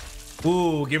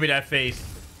 Ooh, give me that face.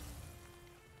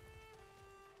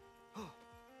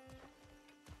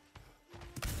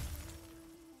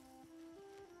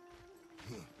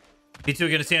 You two are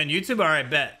gonna see on YouTube? All right,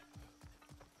 bet.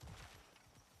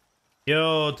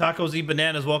 Yo, Tacos Eat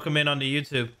Bananas, welcome in on the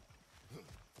YouTube.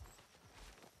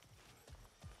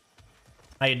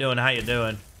 How you doing? How you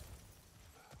doing?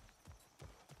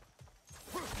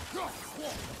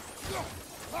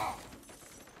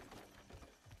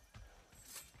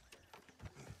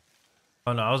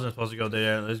 Oh no, I wasn't supposed to go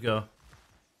there. Let's go.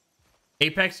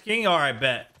 Apex King? All right,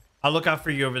 bet. I'll look out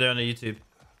for you over there on the YouTube.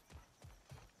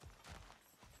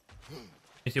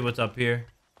 Let me see what's up here.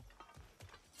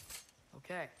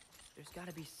 Okay, there's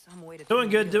gotta be some way to... Doing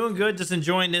good, doing good. Just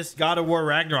enjoying this God of War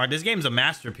Ragnarok. This game's a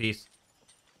masterpiece.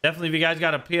 Definitely, if you guys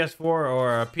got a PS4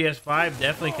 or a PS5,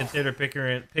 definitely consider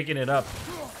picking it up.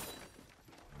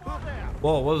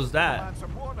 Whoa, what was that? Man's a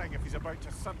warning if he's about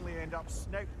to suddenly end up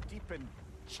snout deep in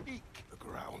cheek. The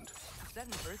ground. Is that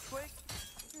an earthquake?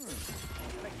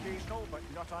 An occasional but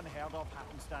not unheard of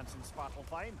happenstance in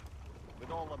Svartalfheim. With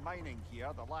all the mining here,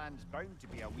 the land's bound to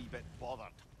be a wee bit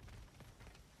bothered.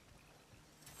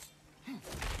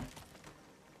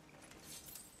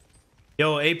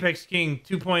 Yo, Apex King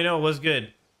 2.0, what's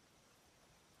good?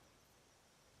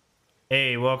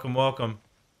 Hey, welcome, welcome.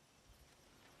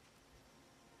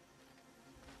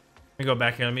 Let me go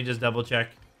back here. Let me just double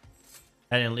check.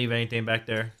 I didn't leave anything back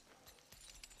there.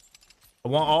 I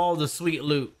want all the sweet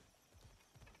loot.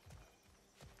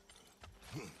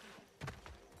 Let's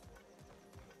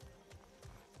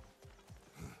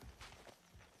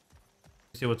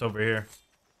see what's over here.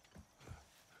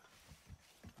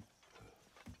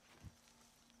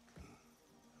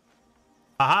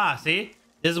 Aha, see?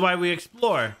 This is why we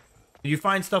explore. You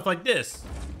find stuff like this.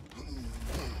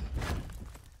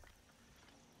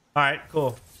 All right,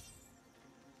 cool.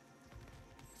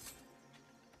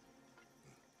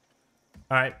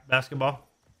 All right, basketball.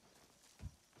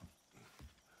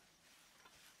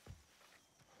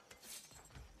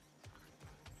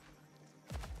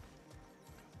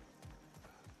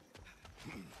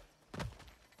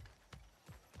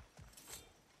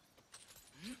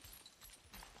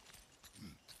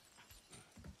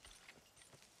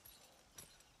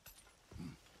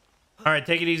 All right,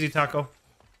 take it easy, Taco.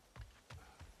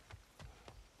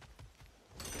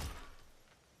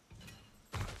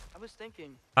 I was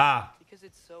thinking, because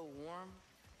it's so warm,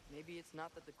 maybe it's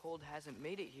not that the cold hasn't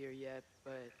made it here yet,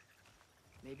 but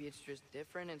maybe it's just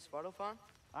different in Svartalfheim?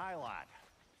 Aye, lad.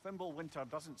 Fimbulwinter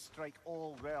doesn't strike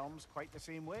all realms quite the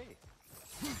same way.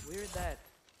 Weird that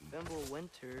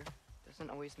Fimbulwinter doesn't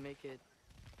always make it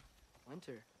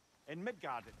winter. In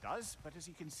Midgard it does, but as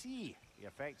you can see, the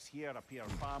effects here appear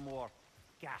far more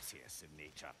gaseous in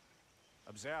nature.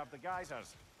 Observe the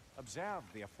geysers. Observe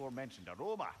the aforementioned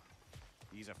aroma.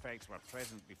 These effects were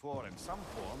present before in some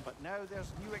form, but now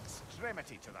there's new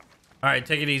extremity to them. All right,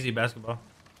 take it easy, basketball.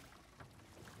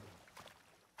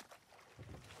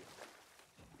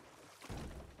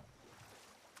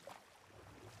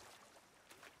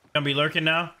 Gonna be lurking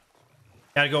now.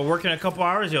 Gotta go work in a couple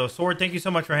hours. Yo, Sword, thank you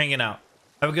so much for hanging out.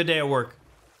 Have a good day at work.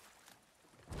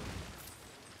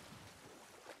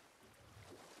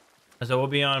 So we'll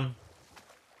be on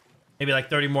maybe like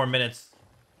 30 more minutes.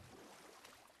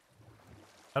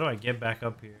 How do I get back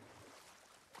up here?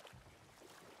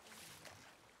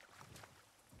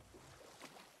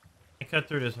 I cut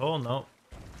through this hole? Nope.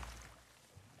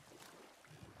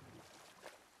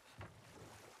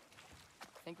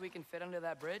 Think we can fit under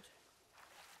that bridge?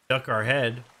 Duck our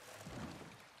head.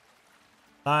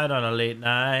 Slide on a late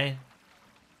night.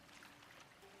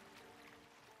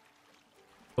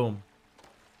 Boom.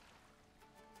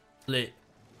 Lit.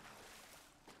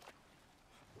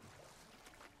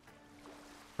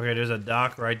 Okay, there's a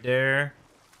dock right there.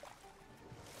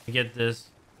 Get this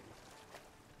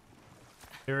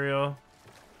material.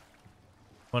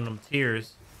 One of them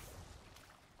tears.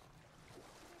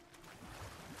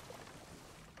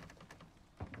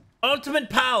 Ultimate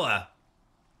power.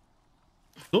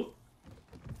 Oop.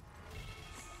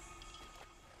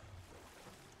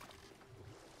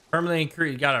 Permanently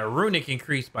increase. Got a runic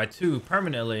increase by 2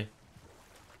 permanently.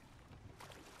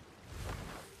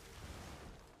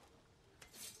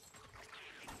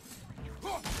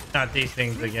 Not these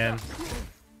things again.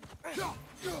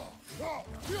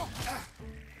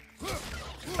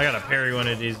 I gotta parry one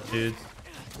of these dudes.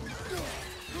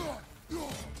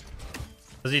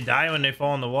 Does he die when they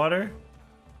fall in the water?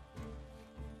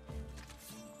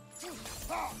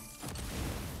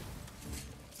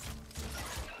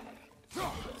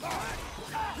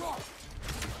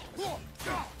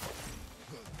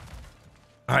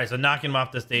 Alright, so knocking him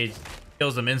off the stage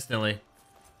kills him instantly.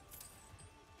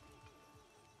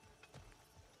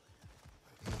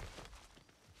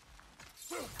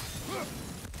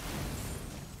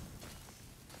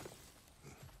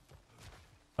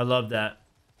 I love that.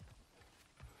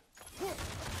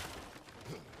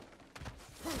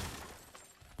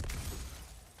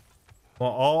 Well,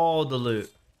 all the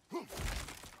loot.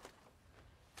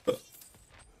 Father,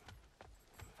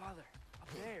 up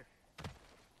there.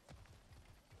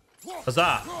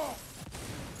 Huzzah!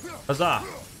 Huzzah!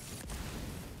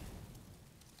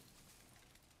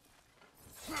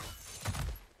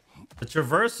 The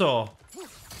traversal.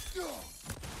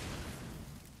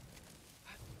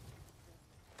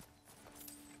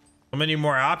 So many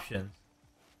more options.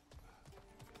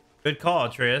 Good call,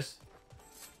 Atreus.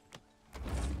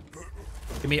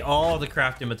 Give me all the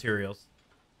crafting materials.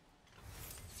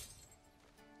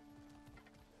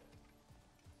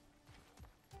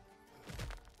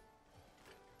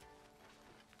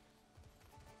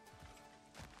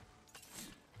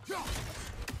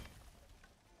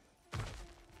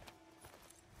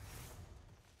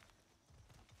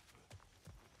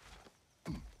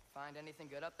 Find anything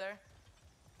good up there?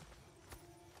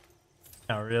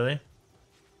 Not really.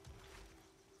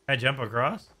 I jump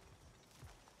across?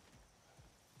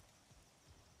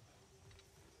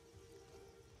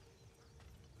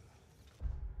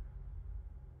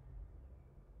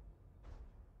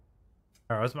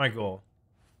 Alright, what's my goal?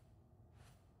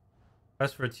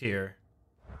 Press for tier.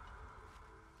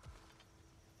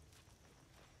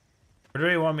 Where do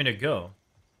they want me to go?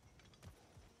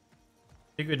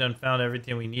 I think we done found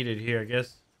everything we needed here, I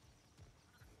guess.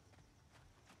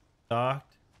 Docked.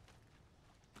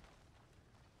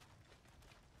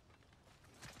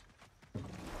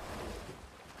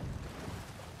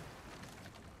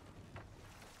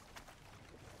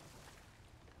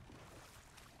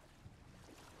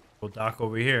 We'll dock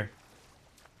over here.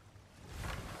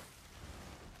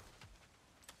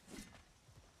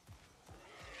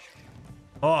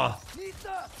 Oh.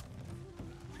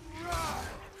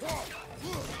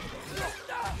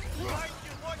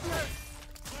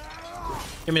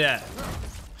 Give me that.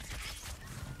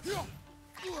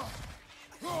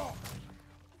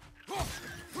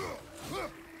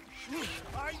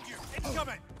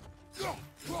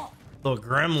 Little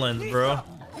gremlins, bro.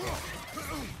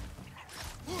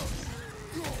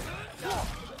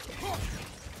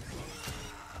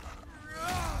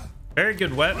 Very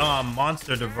good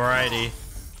monster to variety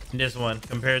in this one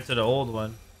compared to the old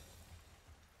one.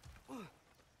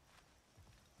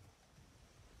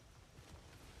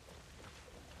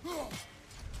 Did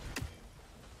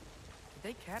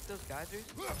they cap those geysers?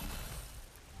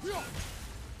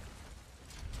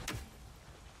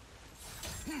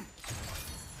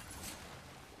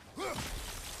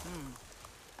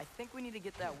 I think we need to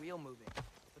get that wheel moving,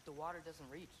 but the water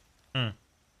doesn't reach.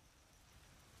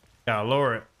 Gotta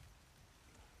lower it.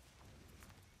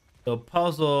 The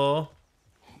puzzle.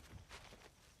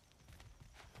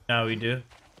 Now we do.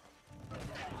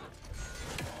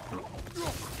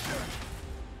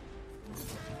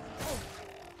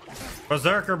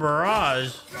 Berserker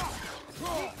Barrage.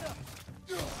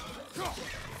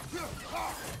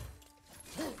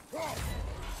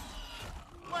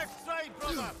 Left side,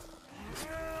 brother.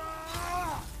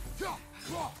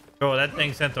 Oh, that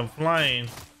thing sent them flying.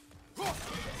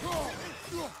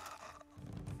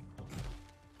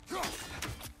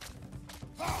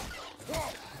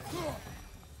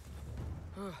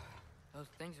 Those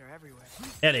things are everywhere.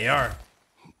 Yeah, they are.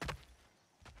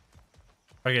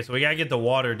 Okay, so we gotta get the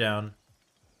water down.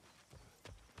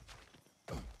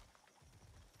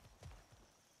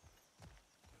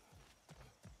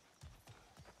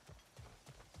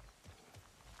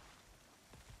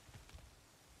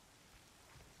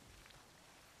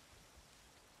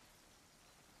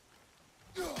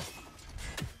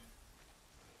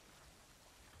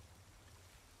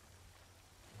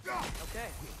 Okay,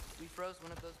 we froze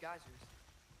one of those geysers.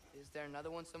 Is there another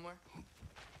one somewhere?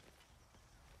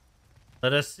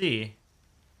 Let us see.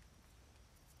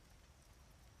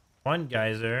 One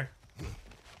geyser.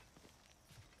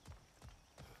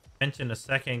 Mention a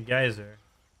second geyser.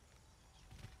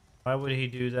 Why would he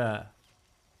do that?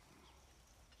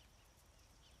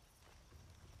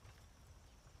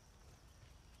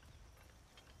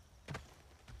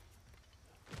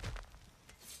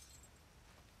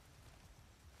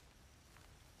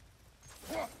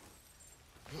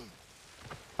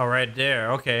 Oh, right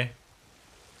there. Okay.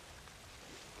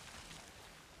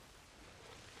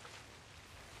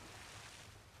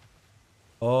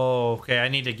 Oh, okay. I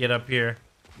need to get up here.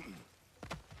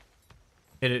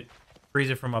 Hit it.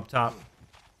 Freeze it from up top.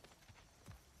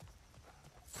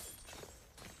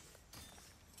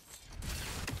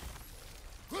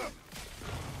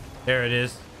 There it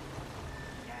is.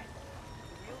 Yes.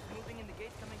 The wheel's moving and the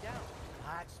gate's coming down.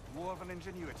 That's dwarven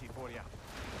ingenuity for you.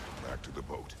 Back to the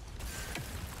boat.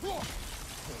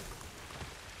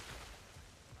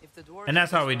 If the dwarves And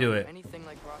that's how we do it. anything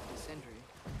like Rock and Sindri,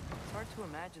 it's hard to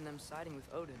imagine them siding with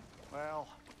Odin. Well,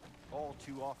 all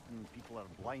too often people are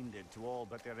blinded to all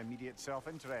but their immediate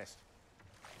self-interest.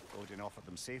 Odin offered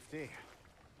them safety,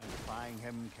 and defying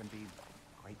him can be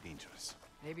quite dangerous.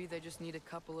 Maybe they just need a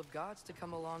couple of gods to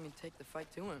come along and take the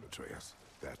fight to him. Atreus,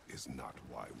 that is not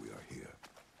why we are here.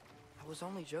 I was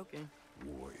only joking.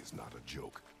 War is not a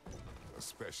joke,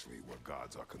 especially where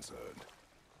gods are concerned.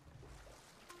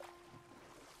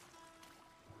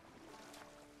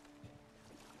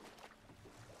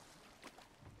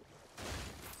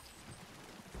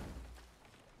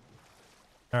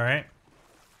 All right.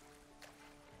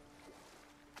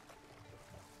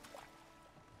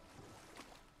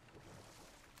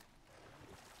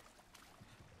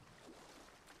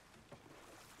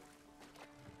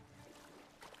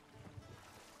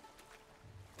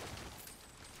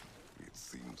 It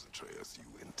seems, Atreus, you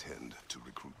intend to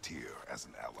recruit Tyr as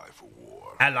an ally for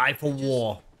war. Ally for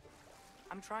war.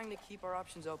 I'm trying to keep our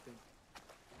options open.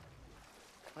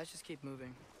 Let's just keep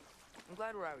moving. I'm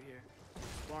glad we're out here,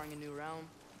 exploring a new realm.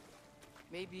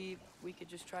 Maybe we could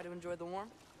just try to enjoy the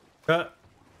warmth? Cut.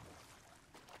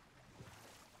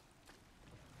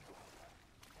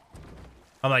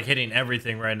 I'm like hitting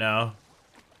everything right now.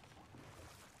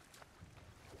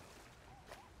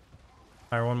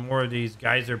 All right, one more of these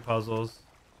geyser puzzles.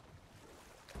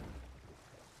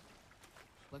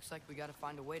 Looks like we gotta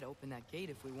find a way to open that gate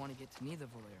if we want to get to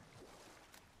Nidavellir.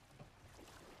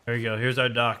 There you go. Here's our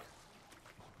dock.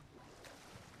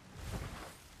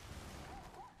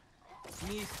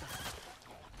 Misa.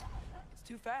 It's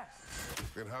too fast.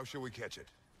 Then how shall we catch it?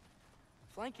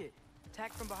 Flank it.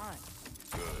 Attack from behind.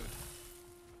 Good.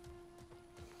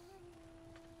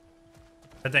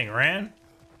 That thing ran?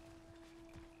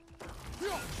 There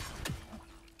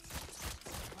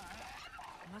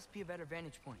must be a better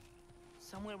vantage point.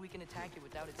 Somewhere we can attack it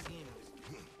without it seeing us.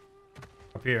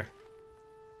 Up here.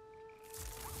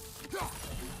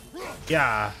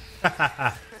 Yeah. We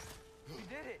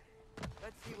did it.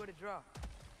 Let's see what it dropped.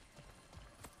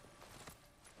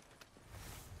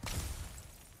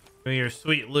 Give me your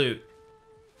sweet loot.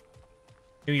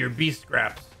 Give me your beast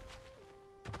scraps.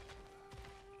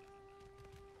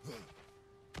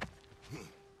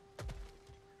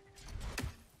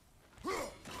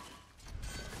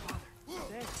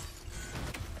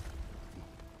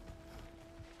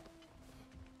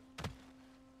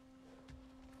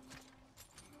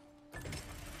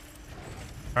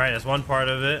 All right, that's one part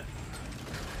of it.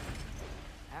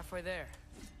 Halfway there.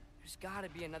 There's gotta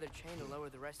be another chain to lower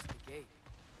the rest of the gate.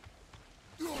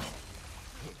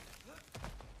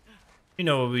 You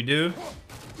know what we do.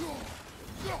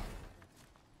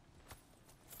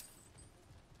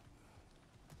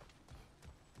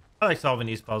 I like solving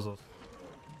these puzzles.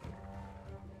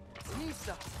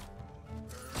 Misa.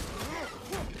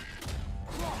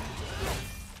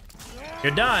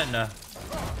 You're done.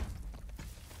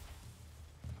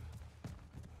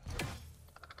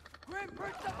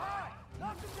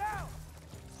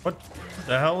 What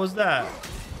the hell was that?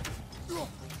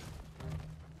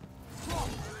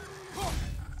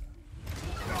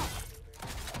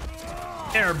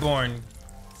 Airborne.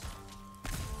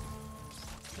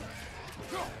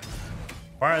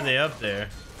 Why are they up there?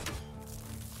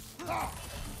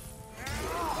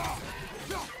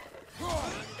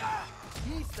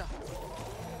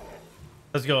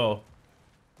 Let's go.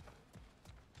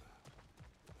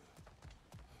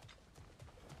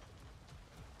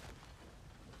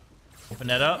 Open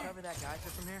that up. Cover that geyser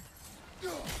from here.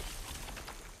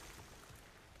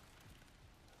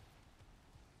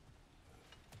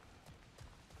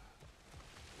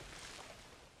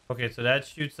 Okay, so that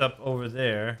shoots up over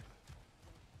there.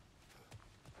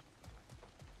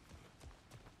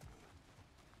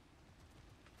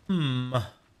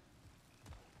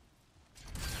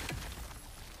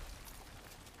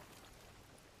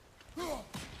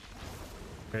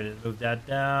 Ready to move that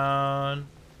down.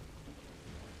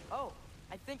 Oh,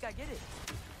 I think I get it.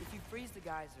 If you freeze the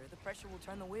geyser, the pressure will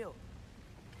turn the wheel.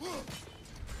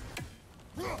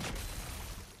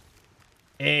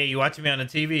 Hey, you watching me on the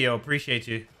TV? Yo, appreciate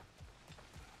you.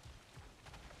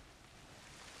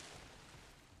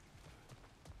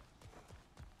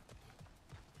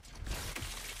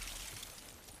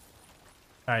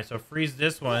 All right, so freeze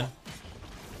this one.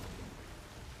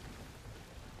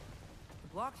 The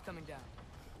block's coming down.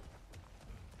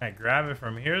 Can I grab it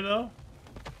from here, though?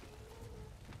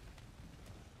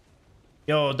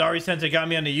 Yo, Dari Sensei got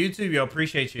me on the YouTube. Yo,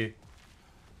 appreciate you.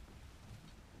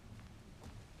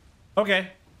 Okay.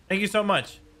 Thank you so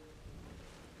much.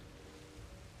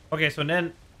 Okay, so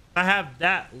then I have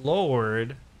that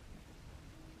lowered.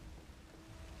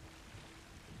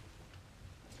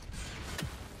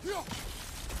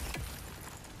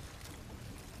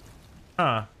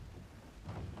 Huh.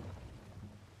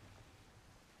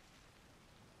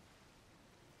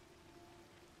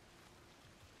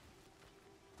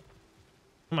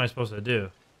 What am I supposed to do?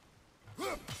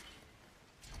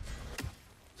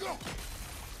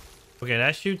 Okay,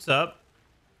 that shoots up.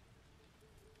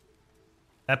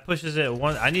 That pushes it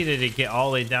one. I needed to get all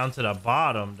the way down to the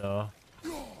bottom, though.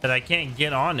 But I can't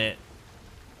get on it.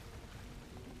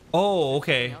 Oh,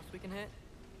 okay. Anything else we can hit?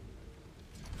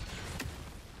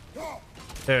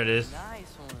 There it is.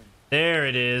 Nice one. There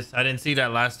it is. I didn't see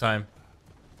that last time.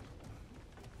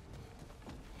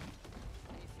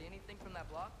 Do you see anything from that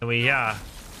block? Yeah.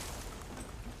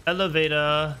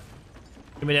 Elevator.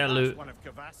 Give me that loot. One of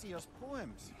Cavassier's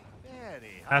poems.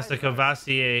 Very That's the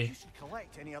Cavassier. You should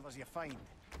collect any others you find.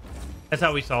 That's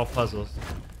how we solve puzzles.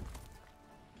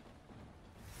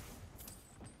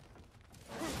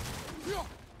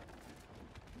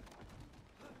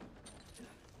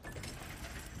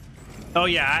 Oh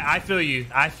yeah, I feel you.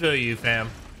 I feel you, fam.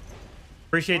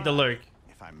 Appreciate the lurk.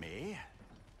 If I may.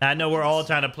 I know we're all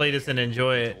trying to play this and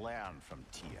enjoy it. Learn from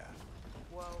Tia.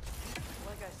 Well,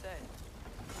 like I said,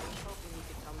 I was hoping you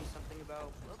could tell me something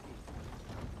about Loki.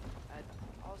 I'd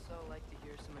also like to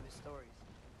hear some of his stories.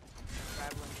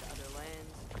 Traveling to other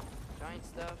lands, giant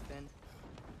stuff, and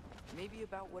maybe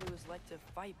about what it was like to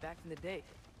fight back in the day.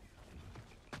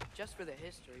 Just for the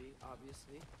history,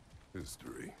 obviously.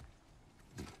 History.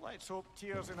 Let's hope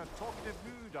Tyr's in a talkative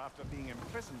mood after being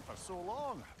imprisoned for so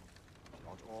long.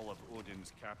 Not all of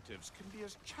Odin's captives can be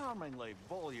as charmingly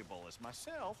voluble as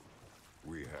myself.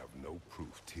 We have no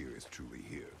proof Tyr is truly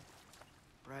here.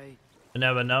 Right. You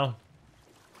never know.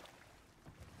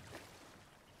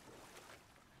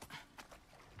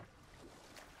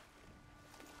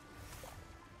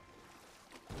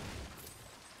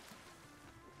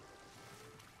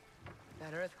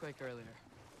 That earthquake earlier.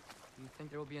 Do you think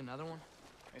there will be another one?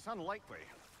 It's unlikely,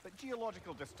 but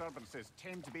geological disturbances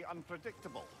tend to be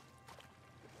unpredictable.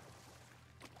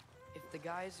 If the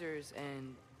geysers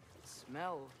and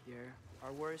smell here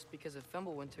are worse because of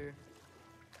Fimbulwinter,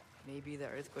 maybe the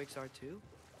earthquakes are too?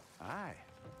 Aye.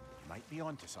 You might be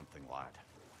onto something, lad.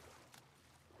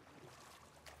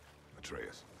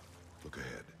 Atreus, look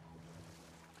ahead.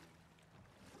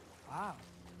 Wow.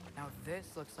 Now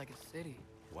this looks like a city.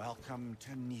 Welcome to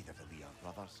Nidavellir,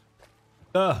 brothers.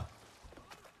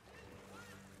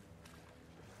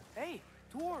 Hey,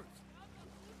 dwarves!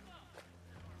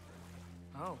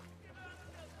 Oh.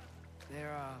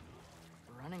 They're,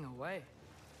 running away.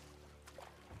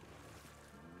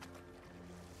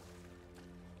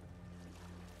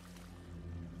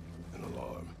 An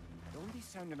alarm. Don't be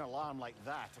sounding an alarm like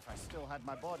that if I still had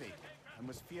my body and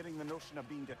was fearing the notion of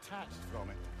being detached from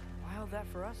it. Wild that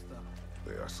for us, though.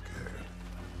 They are scared.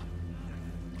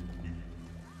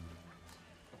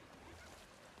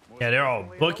 Yeah, they're all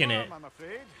booking it. I'm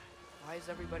afraid. Why is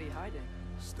everybody hiding?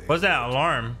 What's that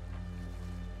alarm?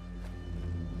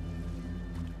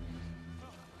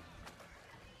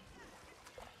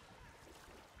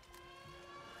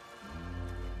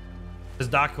 This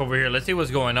doc over here. Let's see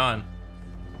what's going on.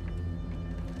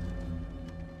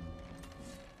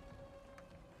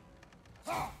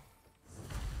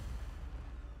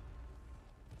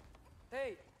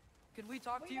 Hey, could we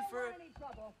talk to you for...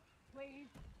 trouble, please.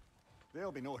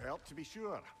 There'll be no help, to be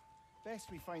sure.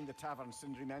 Best we find the tavern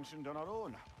Sindri mentioned on our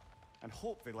own, and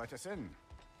hope they let us in.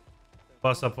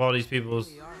 Bust up all these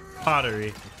people's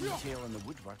pottery. The detail in the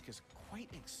woodwork is quite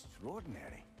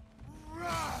extraordinary.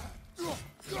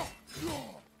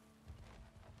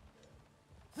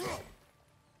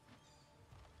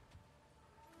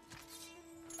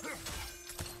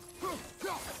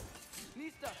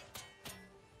 Mista!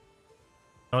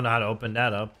 Don't know how to open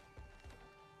that up.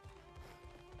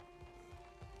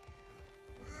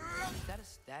 Is that a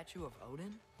statue of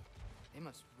Odin? They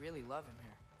must really love him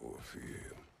here. Or fear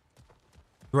him.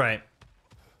 Right.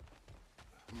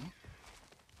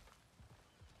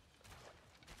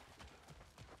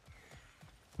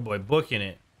 Boy, booking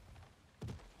it.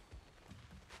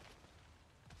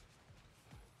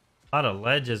 A lot of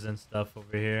ledges and stuff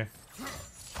over here.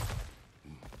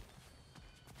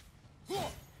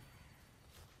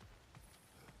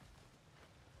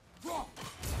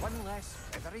 One less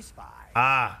feathery spy.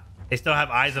 Ah, they still have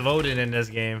Eyes of Odin in this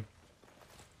game.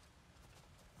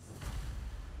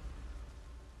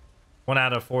 1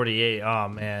 out of 48. Oh,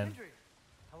 man.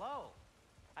 Hello.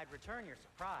 I'd return your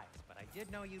surprise, but I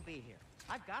did know you'd be here.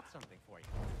 I've got something for you.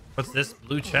 What's this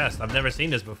blue chest? I've never seen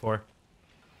this before.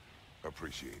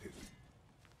 Appreciate it.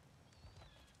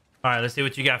 All right, let's see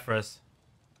what you got for us.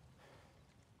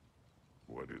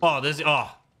 What is Oh, this is,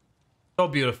 oh, so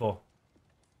beautiful.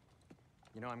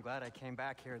 You know, I'm glad I came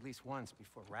back here at least once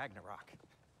before Ragnarok.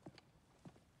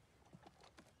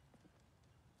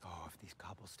 Oh, if these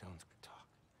cobblestones could talk.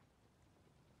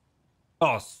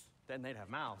 Oh, Then they'd have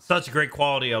mouths. such great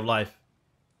quality of life.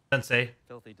 Sensei.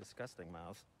 Filthy, disgusting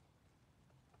mouths.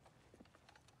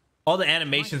 All the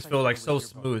animations feel like so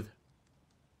smooth.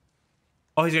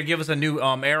 Oh, he's gonna give us a new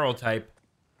arrow type.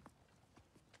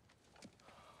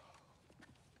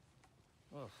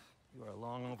 Oh, you are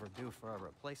long overdue for a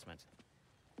replacement.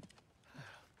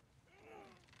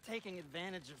 Taking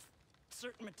advantage of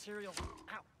certain materials.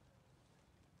 Ow.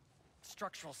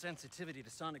 Structural sensitivity to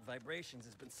sonic vibrations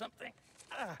has been something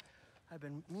I've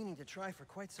been meaning to try for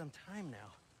quite some time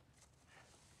now.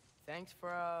 Thanks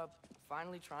for,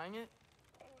 finally trying it.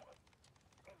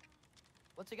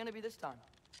 What's it gonna be this time?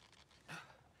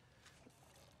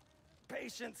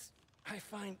 Patience. I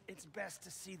find it's best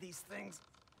to see these things,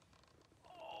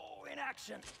 in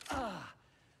action.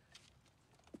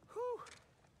 Whew.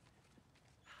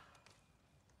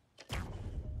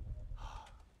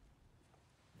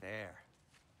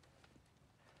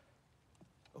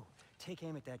 take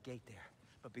aim at that gate there.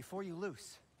 But before you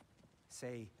loose,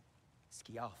 say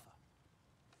Skialfa.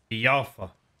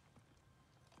 Skialfa.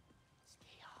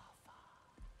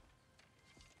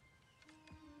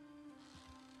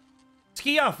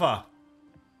 Skialfa.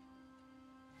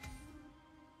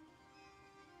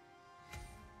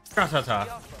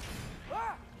 Krasata.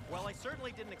 Well, I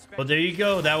certainly didn't expect. Well, there you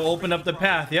go. That will open up the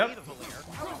path. Yep.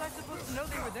 How was I supposed to know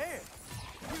they were there?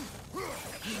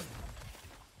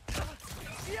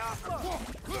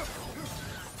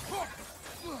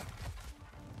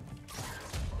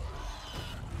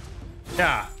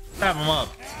 Yeah. Tap him up.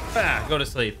 Ah, go to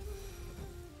sleep.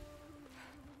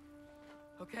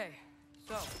 Okay,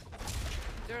 so,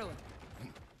 Sterling.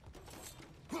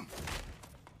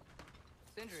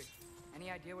 Sindri,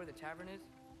 any idea where the tavern is?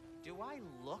 Do I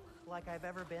look like I've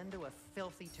ever been to a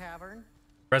filthy tavern?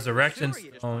 Resurrection Sure, you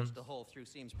just stone. punched the hole through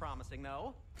seems promising,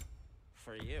 though.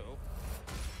 For you.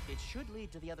 It should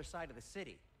lead to the other side of the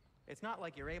city. It's not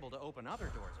like you're able to open other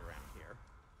doors around here.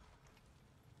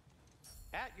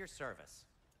 At your service.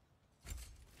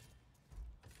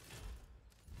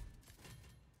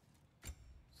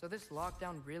 So this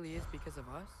lockdown really is because of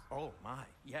us? Oh my,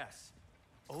 yes.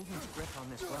 Odin's grip on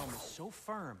this realm is so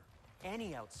firm,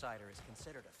 any outsider is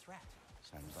considered a threat.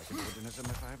 Sounds like an Odinism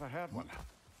if I ever heard one.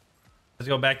 Let's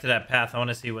go back to that path. I want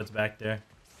to see what's back there.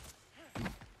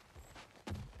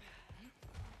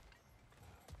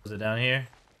 Was it down here?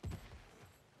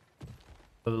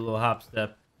 With a little hop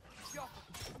step.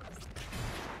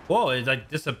 Whoa, it like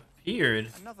disappeared.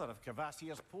 Another of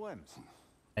Cavassier's poems.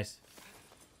 Nice.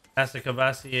 That's the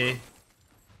Cavassier.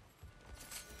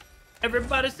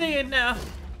 Everybody see it now.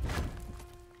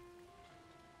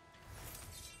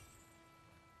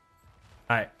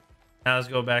 Alright. Now let's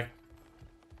go back.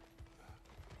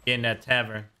 Get in that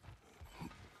tavern.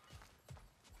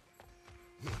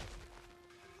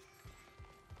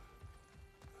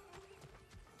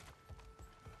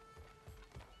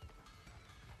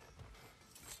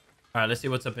 Alright, let's see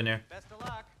what's up in there. Best of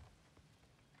luck.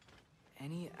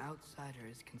 Any outsider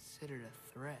is considered a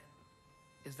threat.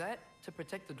 Is that to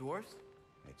protect the dwarves?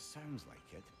 It sounds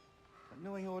like it. But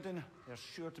knowing Odin, there's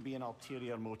sure to be an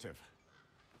ulterior motive.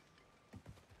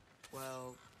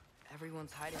 Well,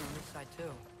 everyone's hiding on this side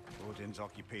too. Odin's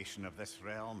occupation of this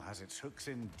realm has its hooks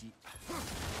in deep.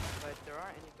 But there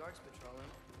aren't any guards patrolling.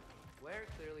 We're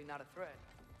clearly not a threat.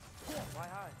 Why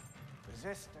hide?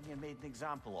 Resist and you're made an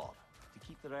example of, to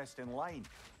keep the rest in line.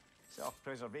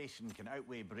 Self-preservation can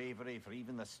outweigh bravery for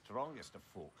even the strongest of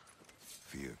folk.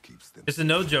 Fear keeps them. It's a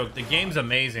no joke. The game's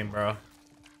amazing, bro.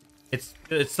 It's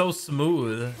so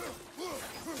smooth.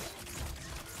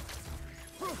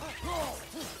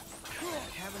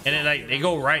 And it like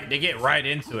they get right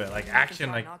into it. Like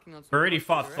action, like we already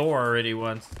fought Thor already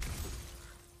once.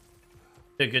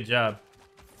 Did a good job.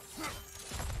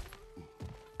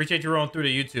 Appreciate you rolling through to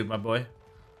YouTube, my boy.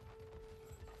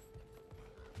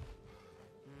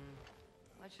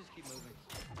 Let's just keep moving.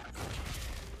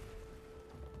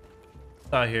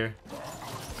 What's out here?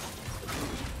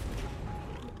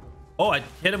 Oh, I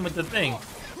hit him with the thing.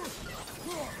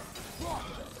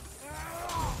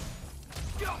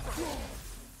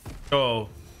 Oh.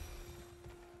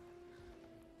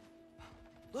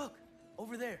 Look,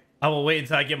 over there. I will wait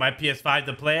until I get my PS5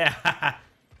 to play.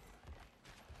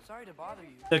 Sorry to bother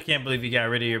you. Still can't believe you got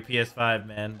rid of your PS5,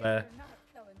 man. But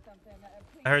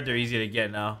I heard they're easy to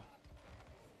get now.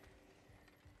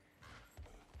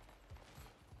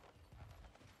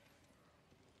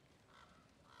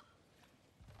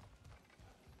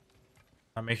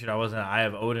 I'll make sure that wasn't an Eye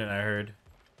of Odin, I heard.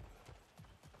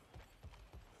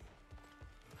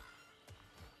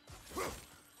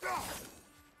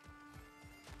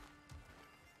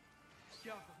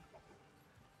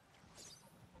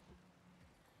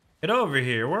 Get over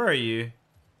here. Where are you?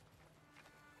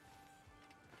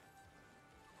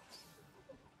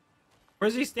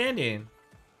 Where's he standing?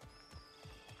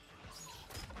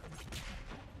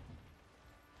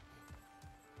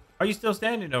 Are you still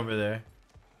standing over there?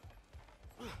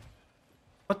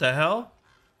 What the hell?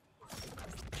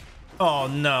 Oh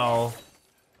no.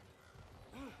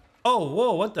 Oh,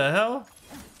 whoa, what the hell?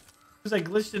 He was like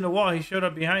glitched in the wall. He showed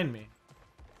up behind me.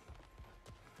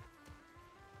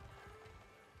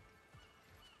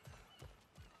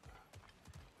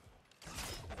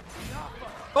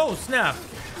 Oh, snap.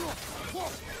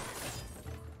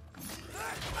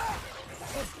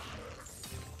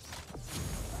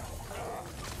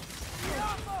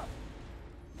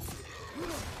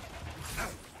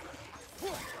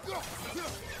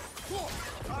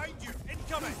 Behind you,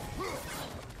 incoming.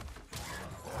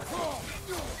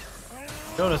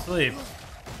 Go to sleep.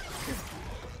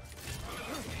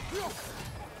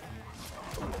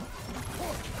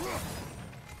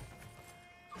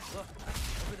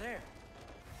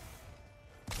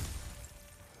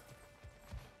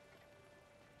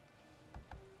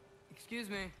 Excuse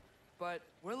me, but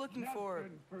we're looking for...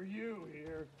 Nothing for you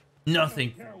here.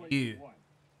 Nothing I don't care for what you. want.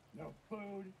 No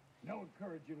food, no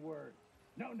encouraging words,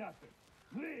 no nothing.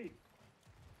 Leave.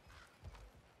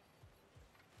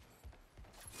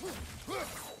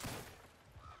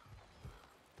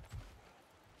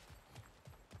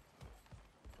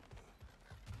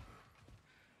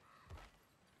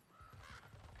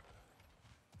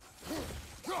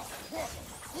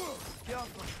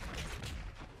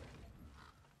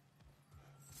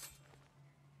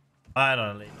 I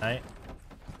don't know, late night.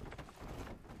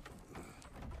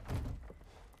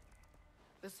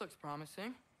 This looks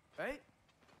promising, right?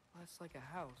 That's like a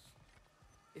house.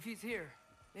 If he's here,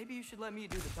 maybe you should let me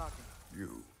do the talking.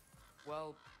 You.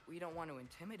 Well, we don't want to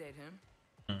intimidate him.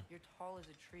 You're tall as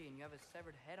a tree and you have a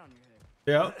severed head on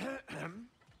your head. Yeah.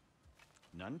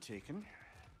 None taken.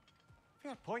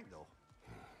 Fair point, though.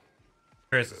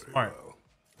 Chris is smart.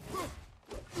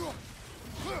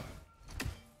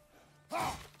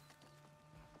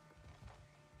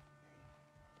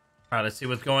 Alright, let's see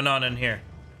what's going on in here.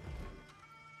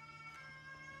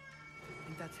 I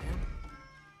think that's him.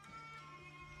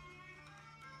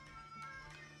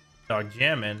 Dog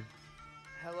jamming.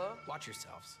 Hello? Watch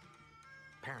yourselves.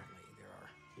 Apparently, there are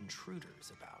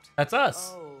intruders about. That's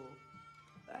us. Oh,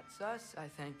 that's us, I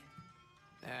think.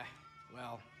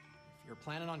 Well, if you're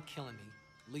planning on killing me,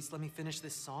 at least let me finish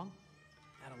this song.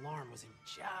 That alarm was in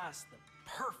just the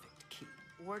perfect key.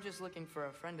 We're just looking for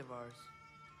a friend of ours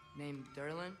named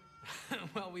Derlin.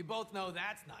 Well, we both know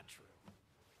that's not true.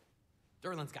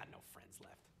 Derlin's got no friends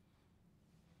left.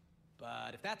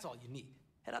 But if that's all you need,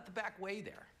 head out the back way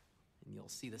there, and you'll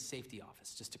see the safety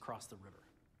office just across the river.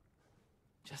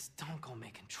 Just don't go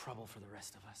making trouble for the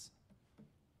rest of us.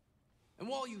 And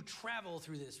while you travel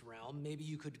through this realm, maybe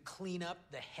you could clean up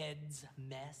the head's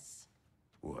mess.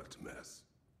 What mess?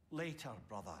 Later,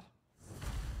 brother.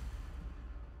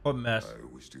 What mess? I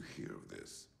wish to hear of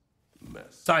this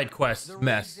mess. Side quest The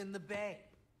mess. rigs in the bay.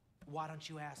 Why don't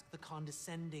you ask the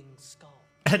condescending skull?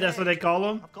 That's what they call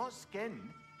him? I've got skin.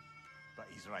 But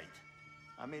he's right.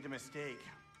 I made a mistake.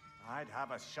 I'd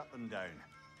have us shut them down.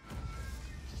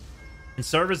 In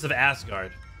service of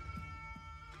Asgard.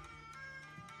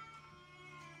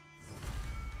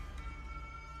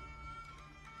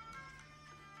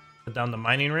 Put down the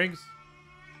mining rigs.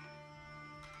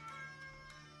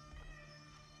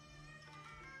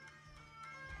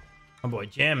 Oh boy,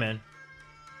 jamming.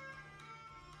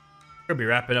 We'll be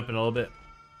wrapping up in a little bit.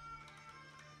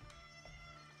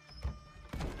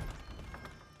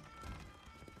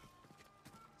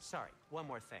 Sorry, one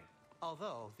more thing.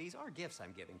 Although, these are gifts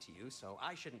I'm giving to you, so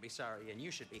I shouldn't be sorry and you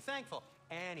should be thankful.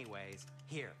 Anyways,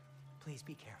 here, please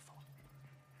be careful.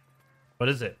 What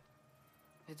is it?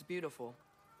 It's beautiful.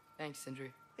 Thanks,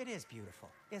 Sindri. It is beautiful,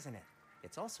 isn't it?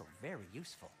 It's also very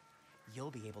useful. You'll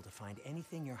be able to find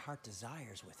anything your heart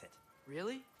desires with it.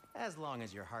 Really? As long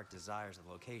as your heart desires the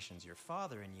locations your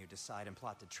father and you decide and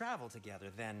plot to travel together,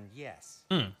 then yes.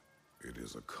 It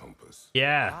is a compass.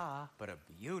 Yeah. Ah, but a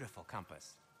beautiful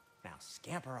compass. Now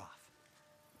scamper off.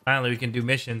 Finally, we can do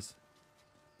missions.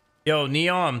 Yo,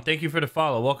 Neon, thank you for the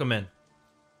follow. Welcome in.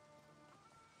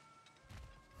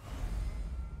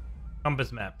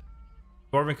 Compass map.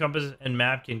 Dwarven compass and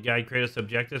map can guide Kratos'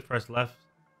 objectives. Press left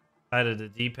side of the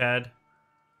D-pad.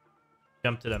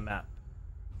 Jump to the map.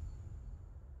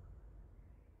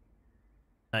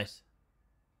 Nice.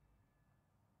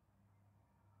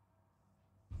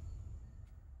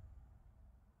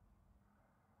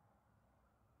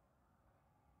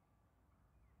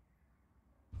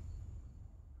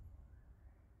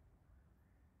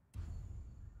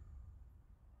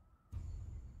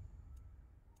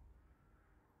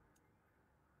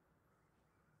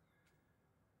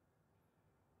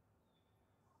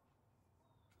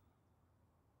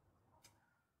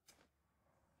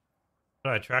 How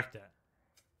do I track that?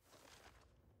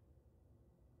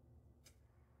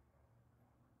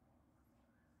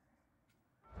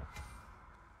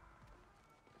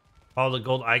 Follow the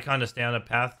gold icon to stay on the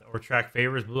path or track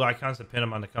favors. Blue icons to pin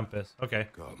them on the compass. Okay.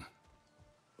 Come.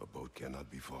 A boat cannot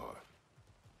be far.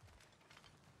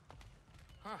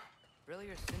 Huh.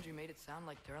 Earlier, Sindri made it sound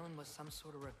like Derlin was some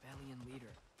sort of rebellion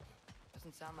leader.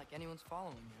 Doesn't sound like anyone's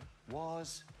following him.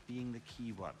 Was being the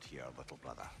key word here, little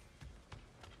brother.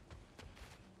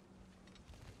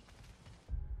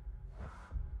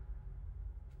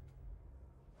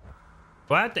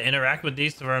 Do I have to interact with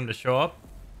these for them to show up?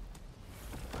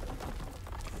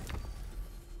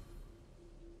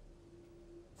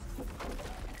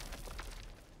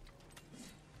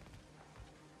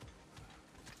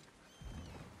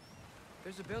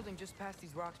 There's a building just past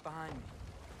these rocks behind me.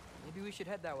 Maybe we should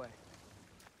head that way.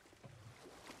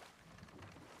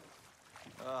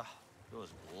 Ugh, those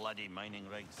bloody mining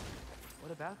rigs.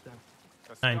 What about them?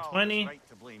 The 920. Skull is right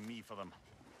to blame me for them.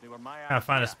 They were my Gotta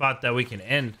find a idea. spot that we can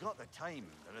end. Got the time.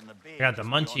 They're in the bay I got the just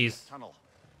beyond munchies. this tunnel.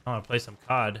 I want to play some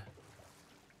COD.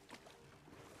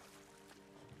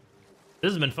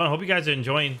 This has been fun. Hope you guys are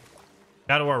enjoying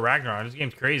God of War Ragnarok. This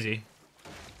game's crazy.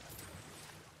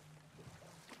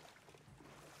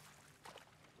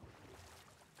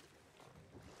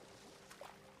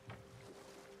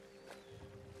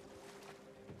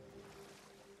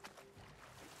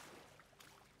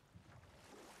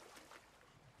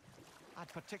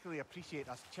 I'd particularly appreciate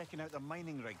us checking out the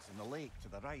mining rigs in the lake to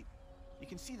the right. You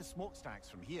can see the smokestacks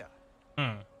from here.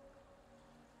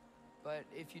 But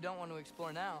if you don't want to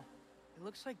explore now, it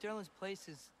looks like Derlin's place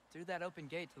is through that open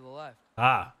gate to the left.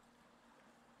 Ah.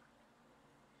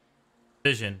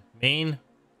 Vision. Main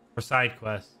or side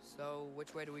quest? So,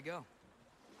 which way do we go?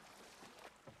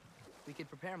 We could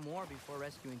prepare more before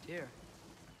rescuing Tyr.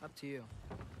 Up to you.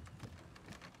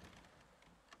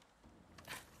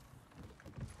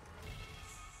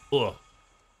 Ugh.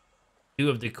 2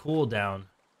 of the cooldown.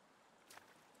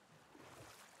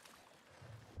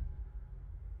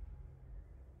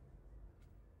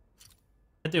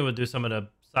 I think we'll do some of the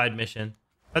side mission.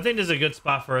 I think this is a good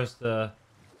spot for us to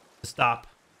stop.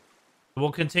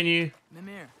 We'll continue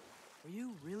Mimir, were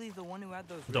you really the one who had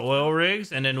those the oil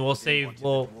rigs, and then we'll save.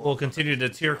 We'll continue the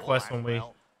tier quest when we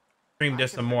stream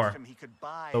this some more.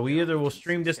 So we either will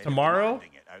stream this tomorrow,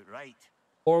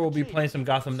 or we'll be playing some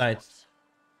Gotham Knights.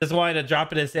 Just wanted to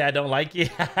drop it and say I don't like you.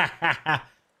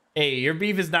 Hey, your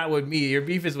beef is not with me. Your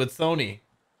beef is with Sony,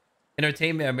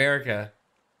 Entertainment America.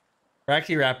 We're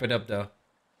actually wrapping up though.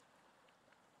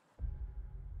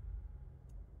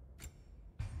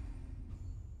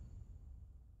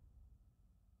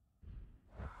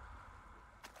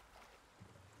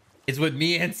 It's with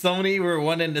me and Sony. We're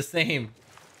one and the same.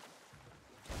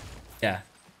 Yeah.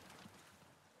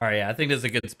 All right. Yeah, I think this is a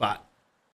good spot.